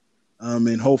Oregon,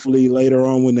 and hopefully later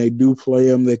on when they do play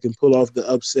them, they can pull off the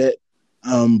upset.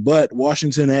 But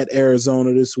Washington at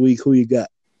Arizona this week, who you got?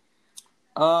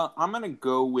 I'm gonna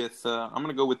go with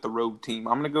the road team.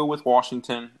 I'm gonna go with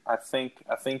Washington. I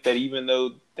think that even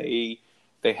though they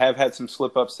have had some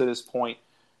slip ups to this point,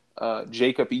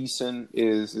 Jacob Eason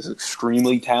is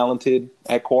extremely talented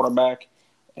at quarterback.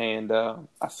 And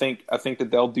I think that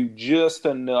they'll do just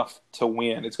enough to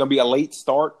win. It's going to be a late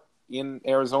start in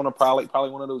Arizona, probably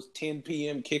one of those 10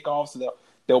 p.m. kickoffs.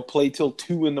 They'll play till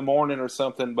 2 a.m. or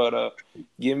something. But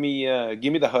give me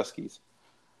the Huskies.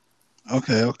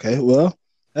 Okay. Well,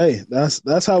 hey,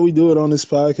 that's how we do it on this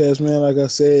podcast, man. Like I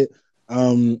said,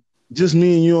 just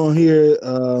me and you on here.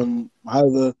 I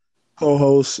have a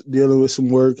co-host dealing with some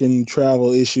work and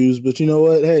travel issues, but you know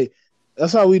what? Hey.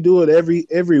 That's how we do it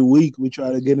every week. We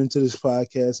try to get into this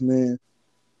podcast, man.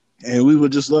 And we were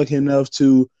just lucky enough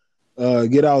to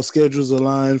get our schedules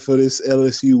aligned for this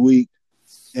LSU week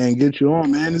and get you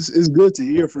on, man. It's good to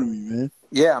hear from you, man.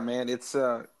 Yeah, man. It's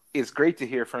great to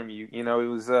hear from you. You know, it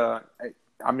was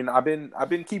I've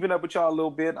been keeping up with y'all a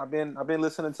little bit. I've been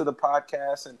listening to the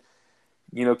podcast and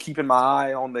keeping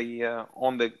my eye on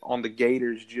the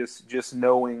Gators, just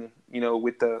knowing,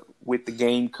 with the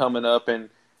game coming up and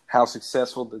how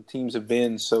successful the teams have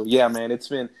been. So yeah, man, it's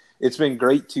been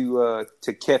great to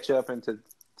catch up and to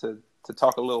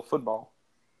talk a little football.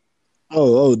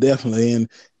 Oh, definitely.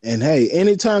 And hey,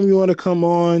 anytime you want to come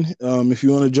on, if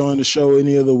you want to join the show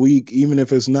any other week, even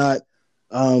if it's not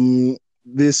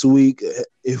this week,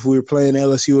 if we're playing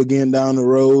LSU again down the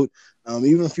road,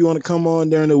 even if you want to come on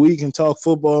during the week and talk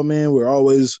football, man, we're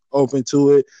always open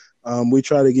to it. We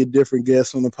try to get different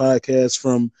guests on the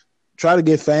podcast try to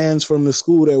get fans from the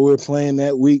school that we're playing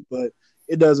that week, but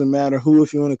it doesn't matter who.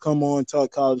 If you want to come on, talk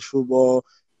college football,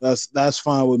 that's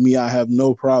fine with me. I have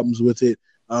no problems with it.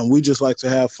 We just like to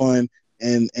have fun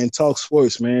and talk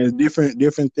sports, man.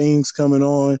 Different things coming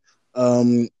on.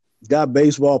 Got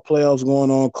baseball playoffs going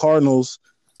on. Cardinals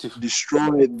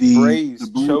destroyed the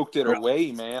Braves choked it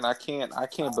away, man. I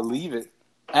can't believe it.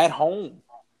 At home.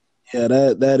 Yeah,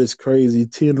 that is crazy.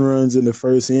 10 runs in the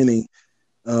first inning.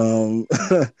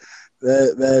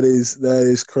 That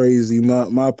is crazy.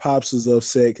 My pops was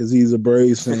upset because he's a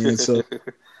Braves fan, so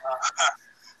that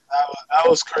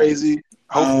was crazy.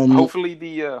 Hopefully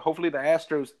the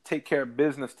Astros take care of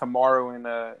business tomorrow,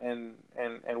 and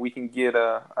we can get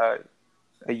a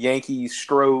Yankees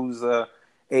Stros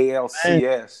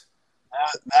ALCS.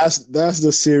 That's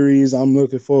the series I'm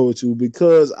looking forward to,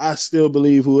 because I still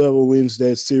believe whoever wins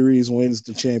that series wins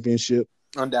the championship.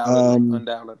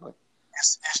 Undoubtedly.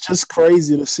 It's just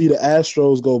crazy to see the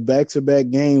Astros go back-to-back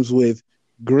games with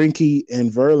Greinke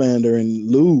and Verlander and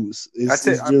lose.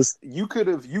 You could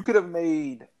have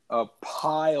made a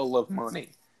pile of money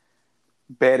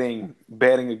betting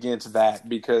against that,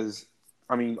 because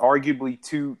I mean, arguably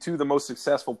two of the most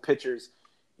successful pitchers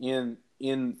in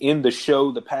the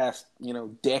show the past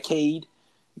decade.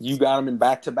 You got them in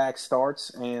back-to-back starts,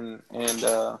 and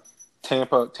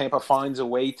Tampa finds a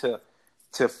way to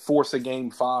force a Game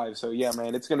 5. So yeah,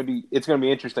 man, it's gonna be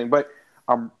interesting. But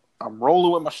I'm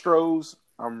rolling with my Stros.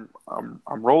 I'm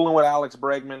rolling with Alex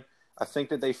Bregman. I think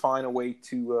that they find a way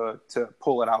to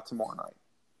pull it out tomorrow night.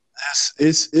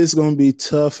 It's gonna be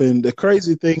tough, and the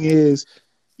crazy thing is,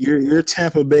 you're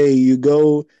Tampa Bay. You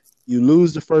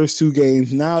lose the first 2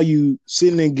 games. Now you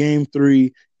sitting in Game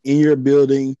 3 in your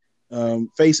building,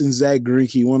 facing Zach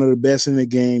Greinke, one of the best in the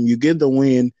game. You get the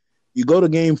win. You go to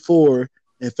Game 4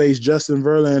 and face Justin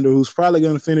Verlander, who's probably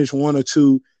going to finish 1 or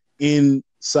 2 in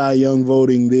Cy Young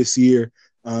voting this year,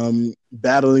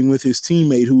 battling with his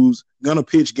teammate who's going to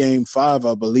pitch Game 5,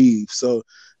 I believe. So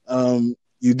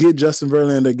you get Justin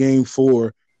Verlander Game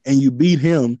 4, and you beat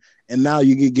him, and now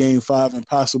you get Game 5 and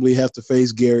possibly have to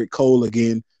face Garrett Cole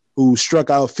again, who struck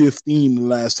out 15 the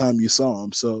last time you saw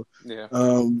him. So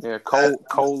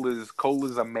Cole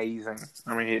is amazing.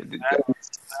 I mean, that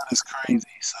is crazy.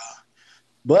 So.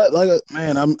 But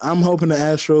I'm hoping the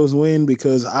Astros win,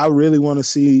 because I really want to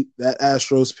see that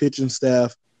Astros pitching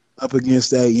staff up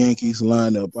against that Yankees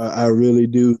lineup. I really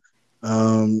do.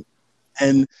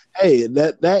 And hey,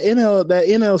 that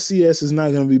NLCS is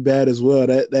not going to be bad as well.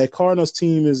 That Cardinals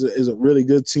team is a really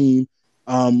good team.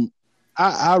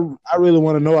 I really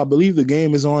want to know. I believe the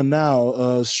game is on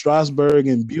now. Strasburg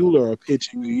and Buehler are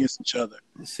pitching against each other.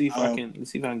 Let's see if I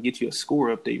can get you a score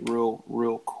update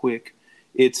real quick.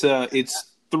 It's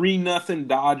 3-0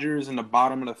 Dodgers in the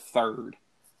bottom of the third.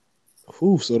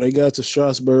 Ooh, so they got to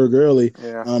Strasburg early.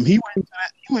 Yeah. He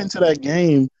went to that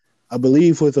game, I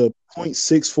believe, with a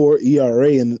 .64 ERA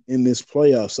in this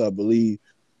playoffs, I believe.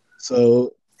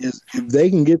 So if they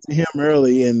can get to him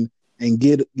early and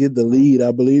get the lead,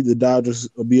 I believe the Dodgers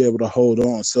will be able to hold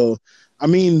on. So, I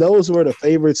mean, those were the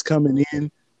favorites coming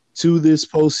in to this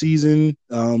postseason.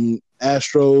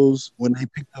 Astros, when they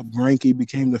picked up Greinke,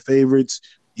 became the favorites.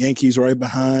 Yankees right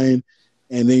behind.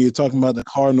 And then you're talking about the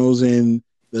Cardinals and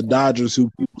the Dodgers,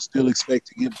 who people still expect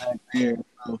to get back there.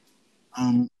 So,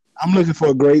 I'm looking for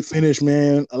a great finish,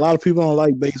 man. A lot of people don't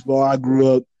like baseball. I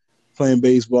grew up playing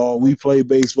baseball. We played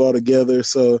baseball together.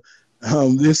 So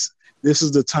this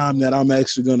is the time that I'm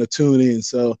actually going to tune in.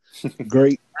 So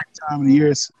great time of the year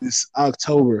is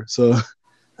October. So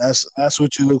that's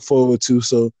what you look forward to.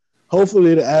 So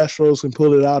hopefully the Astros can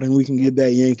pull it out and we can get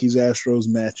that Yankees-Astros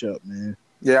matchup, man.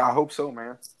 Yeah, I hope so,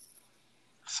 man.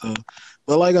 So,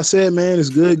 but like I said, man, it's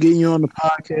good getting you on the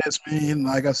podcast, man.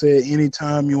 Like I said,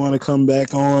 anytime you want to come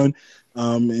back on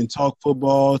and talk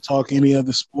football, talk any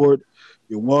other sport,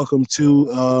 you're welcome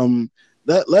to.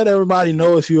 Let everybody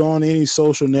know if you're on any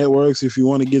social networks. If you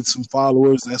want to get some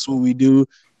followers, that's what we do.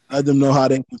 Let them know how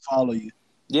they can follow you.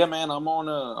 Yeah, man, I'm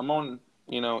on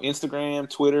Instagram,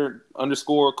 Twitter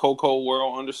 _Coco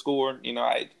World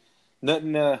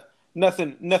 _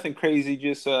 nothing crazy,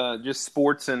 just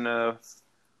sports and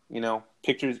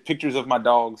pictures of my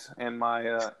dogs and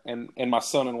my and my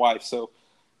son and wife. So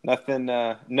nothing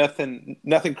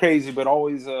crazy, but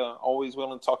always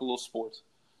willing to talk a little sports.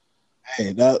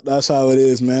 Hey, that's how it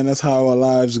is, man. That's how our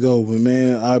lives go. But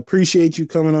man, I appreciate you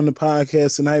coming on the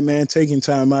podcast tonight, man, taking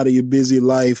time out of your busy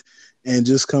life and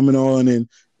just coming on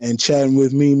and chatting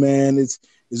with me, man. It's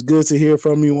good to hear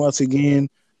from you once again.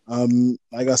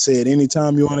 Like I said,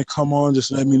 anytime you want to come on,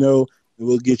 just let me know and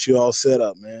we'll get you all set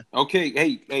up, man. Okay.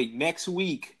 Hey, next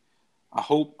week, I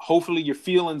hopefully your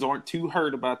feelings aren't too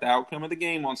hurt about the outcome of the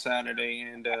game on Saturday,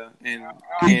 and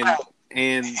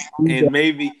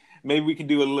maybe we can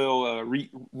do a little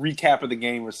recap of the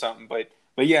game or something. But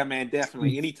yeah, man,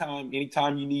 definitely.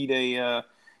 Anytime you need a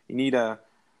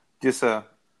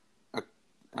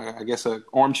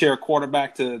armchair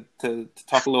quarterback to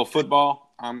talk a little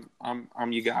football, I'm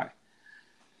your guy.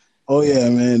 Oh yeah,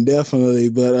 man, definitely.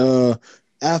 But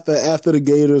after the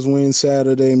Gators win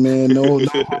Saturday, man, no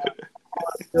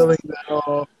feelings at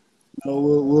all.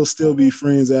 We'll still be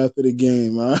friends after the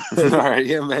game. Huh? All right,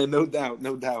 yeah, man, no doubt.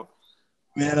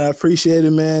 Man, I appreciate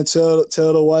it, man. Tell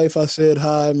the wife I said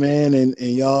hi, man, and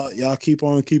y'all keep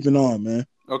on keeping on, man.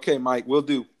 Okay, Mike, we'll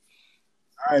do.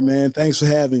 All right, man. Thanks for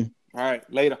having me. All right,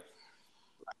 later.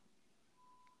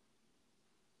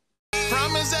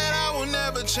 Promise that I will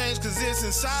never change, cause it's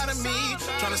inside of me.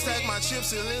 Trying to stack my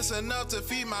chips till it's enough to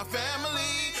feed my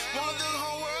family. Want the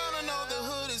whole world to know the hood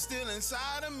still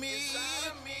inside of me.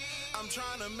 I'm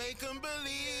trying to make them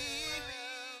believe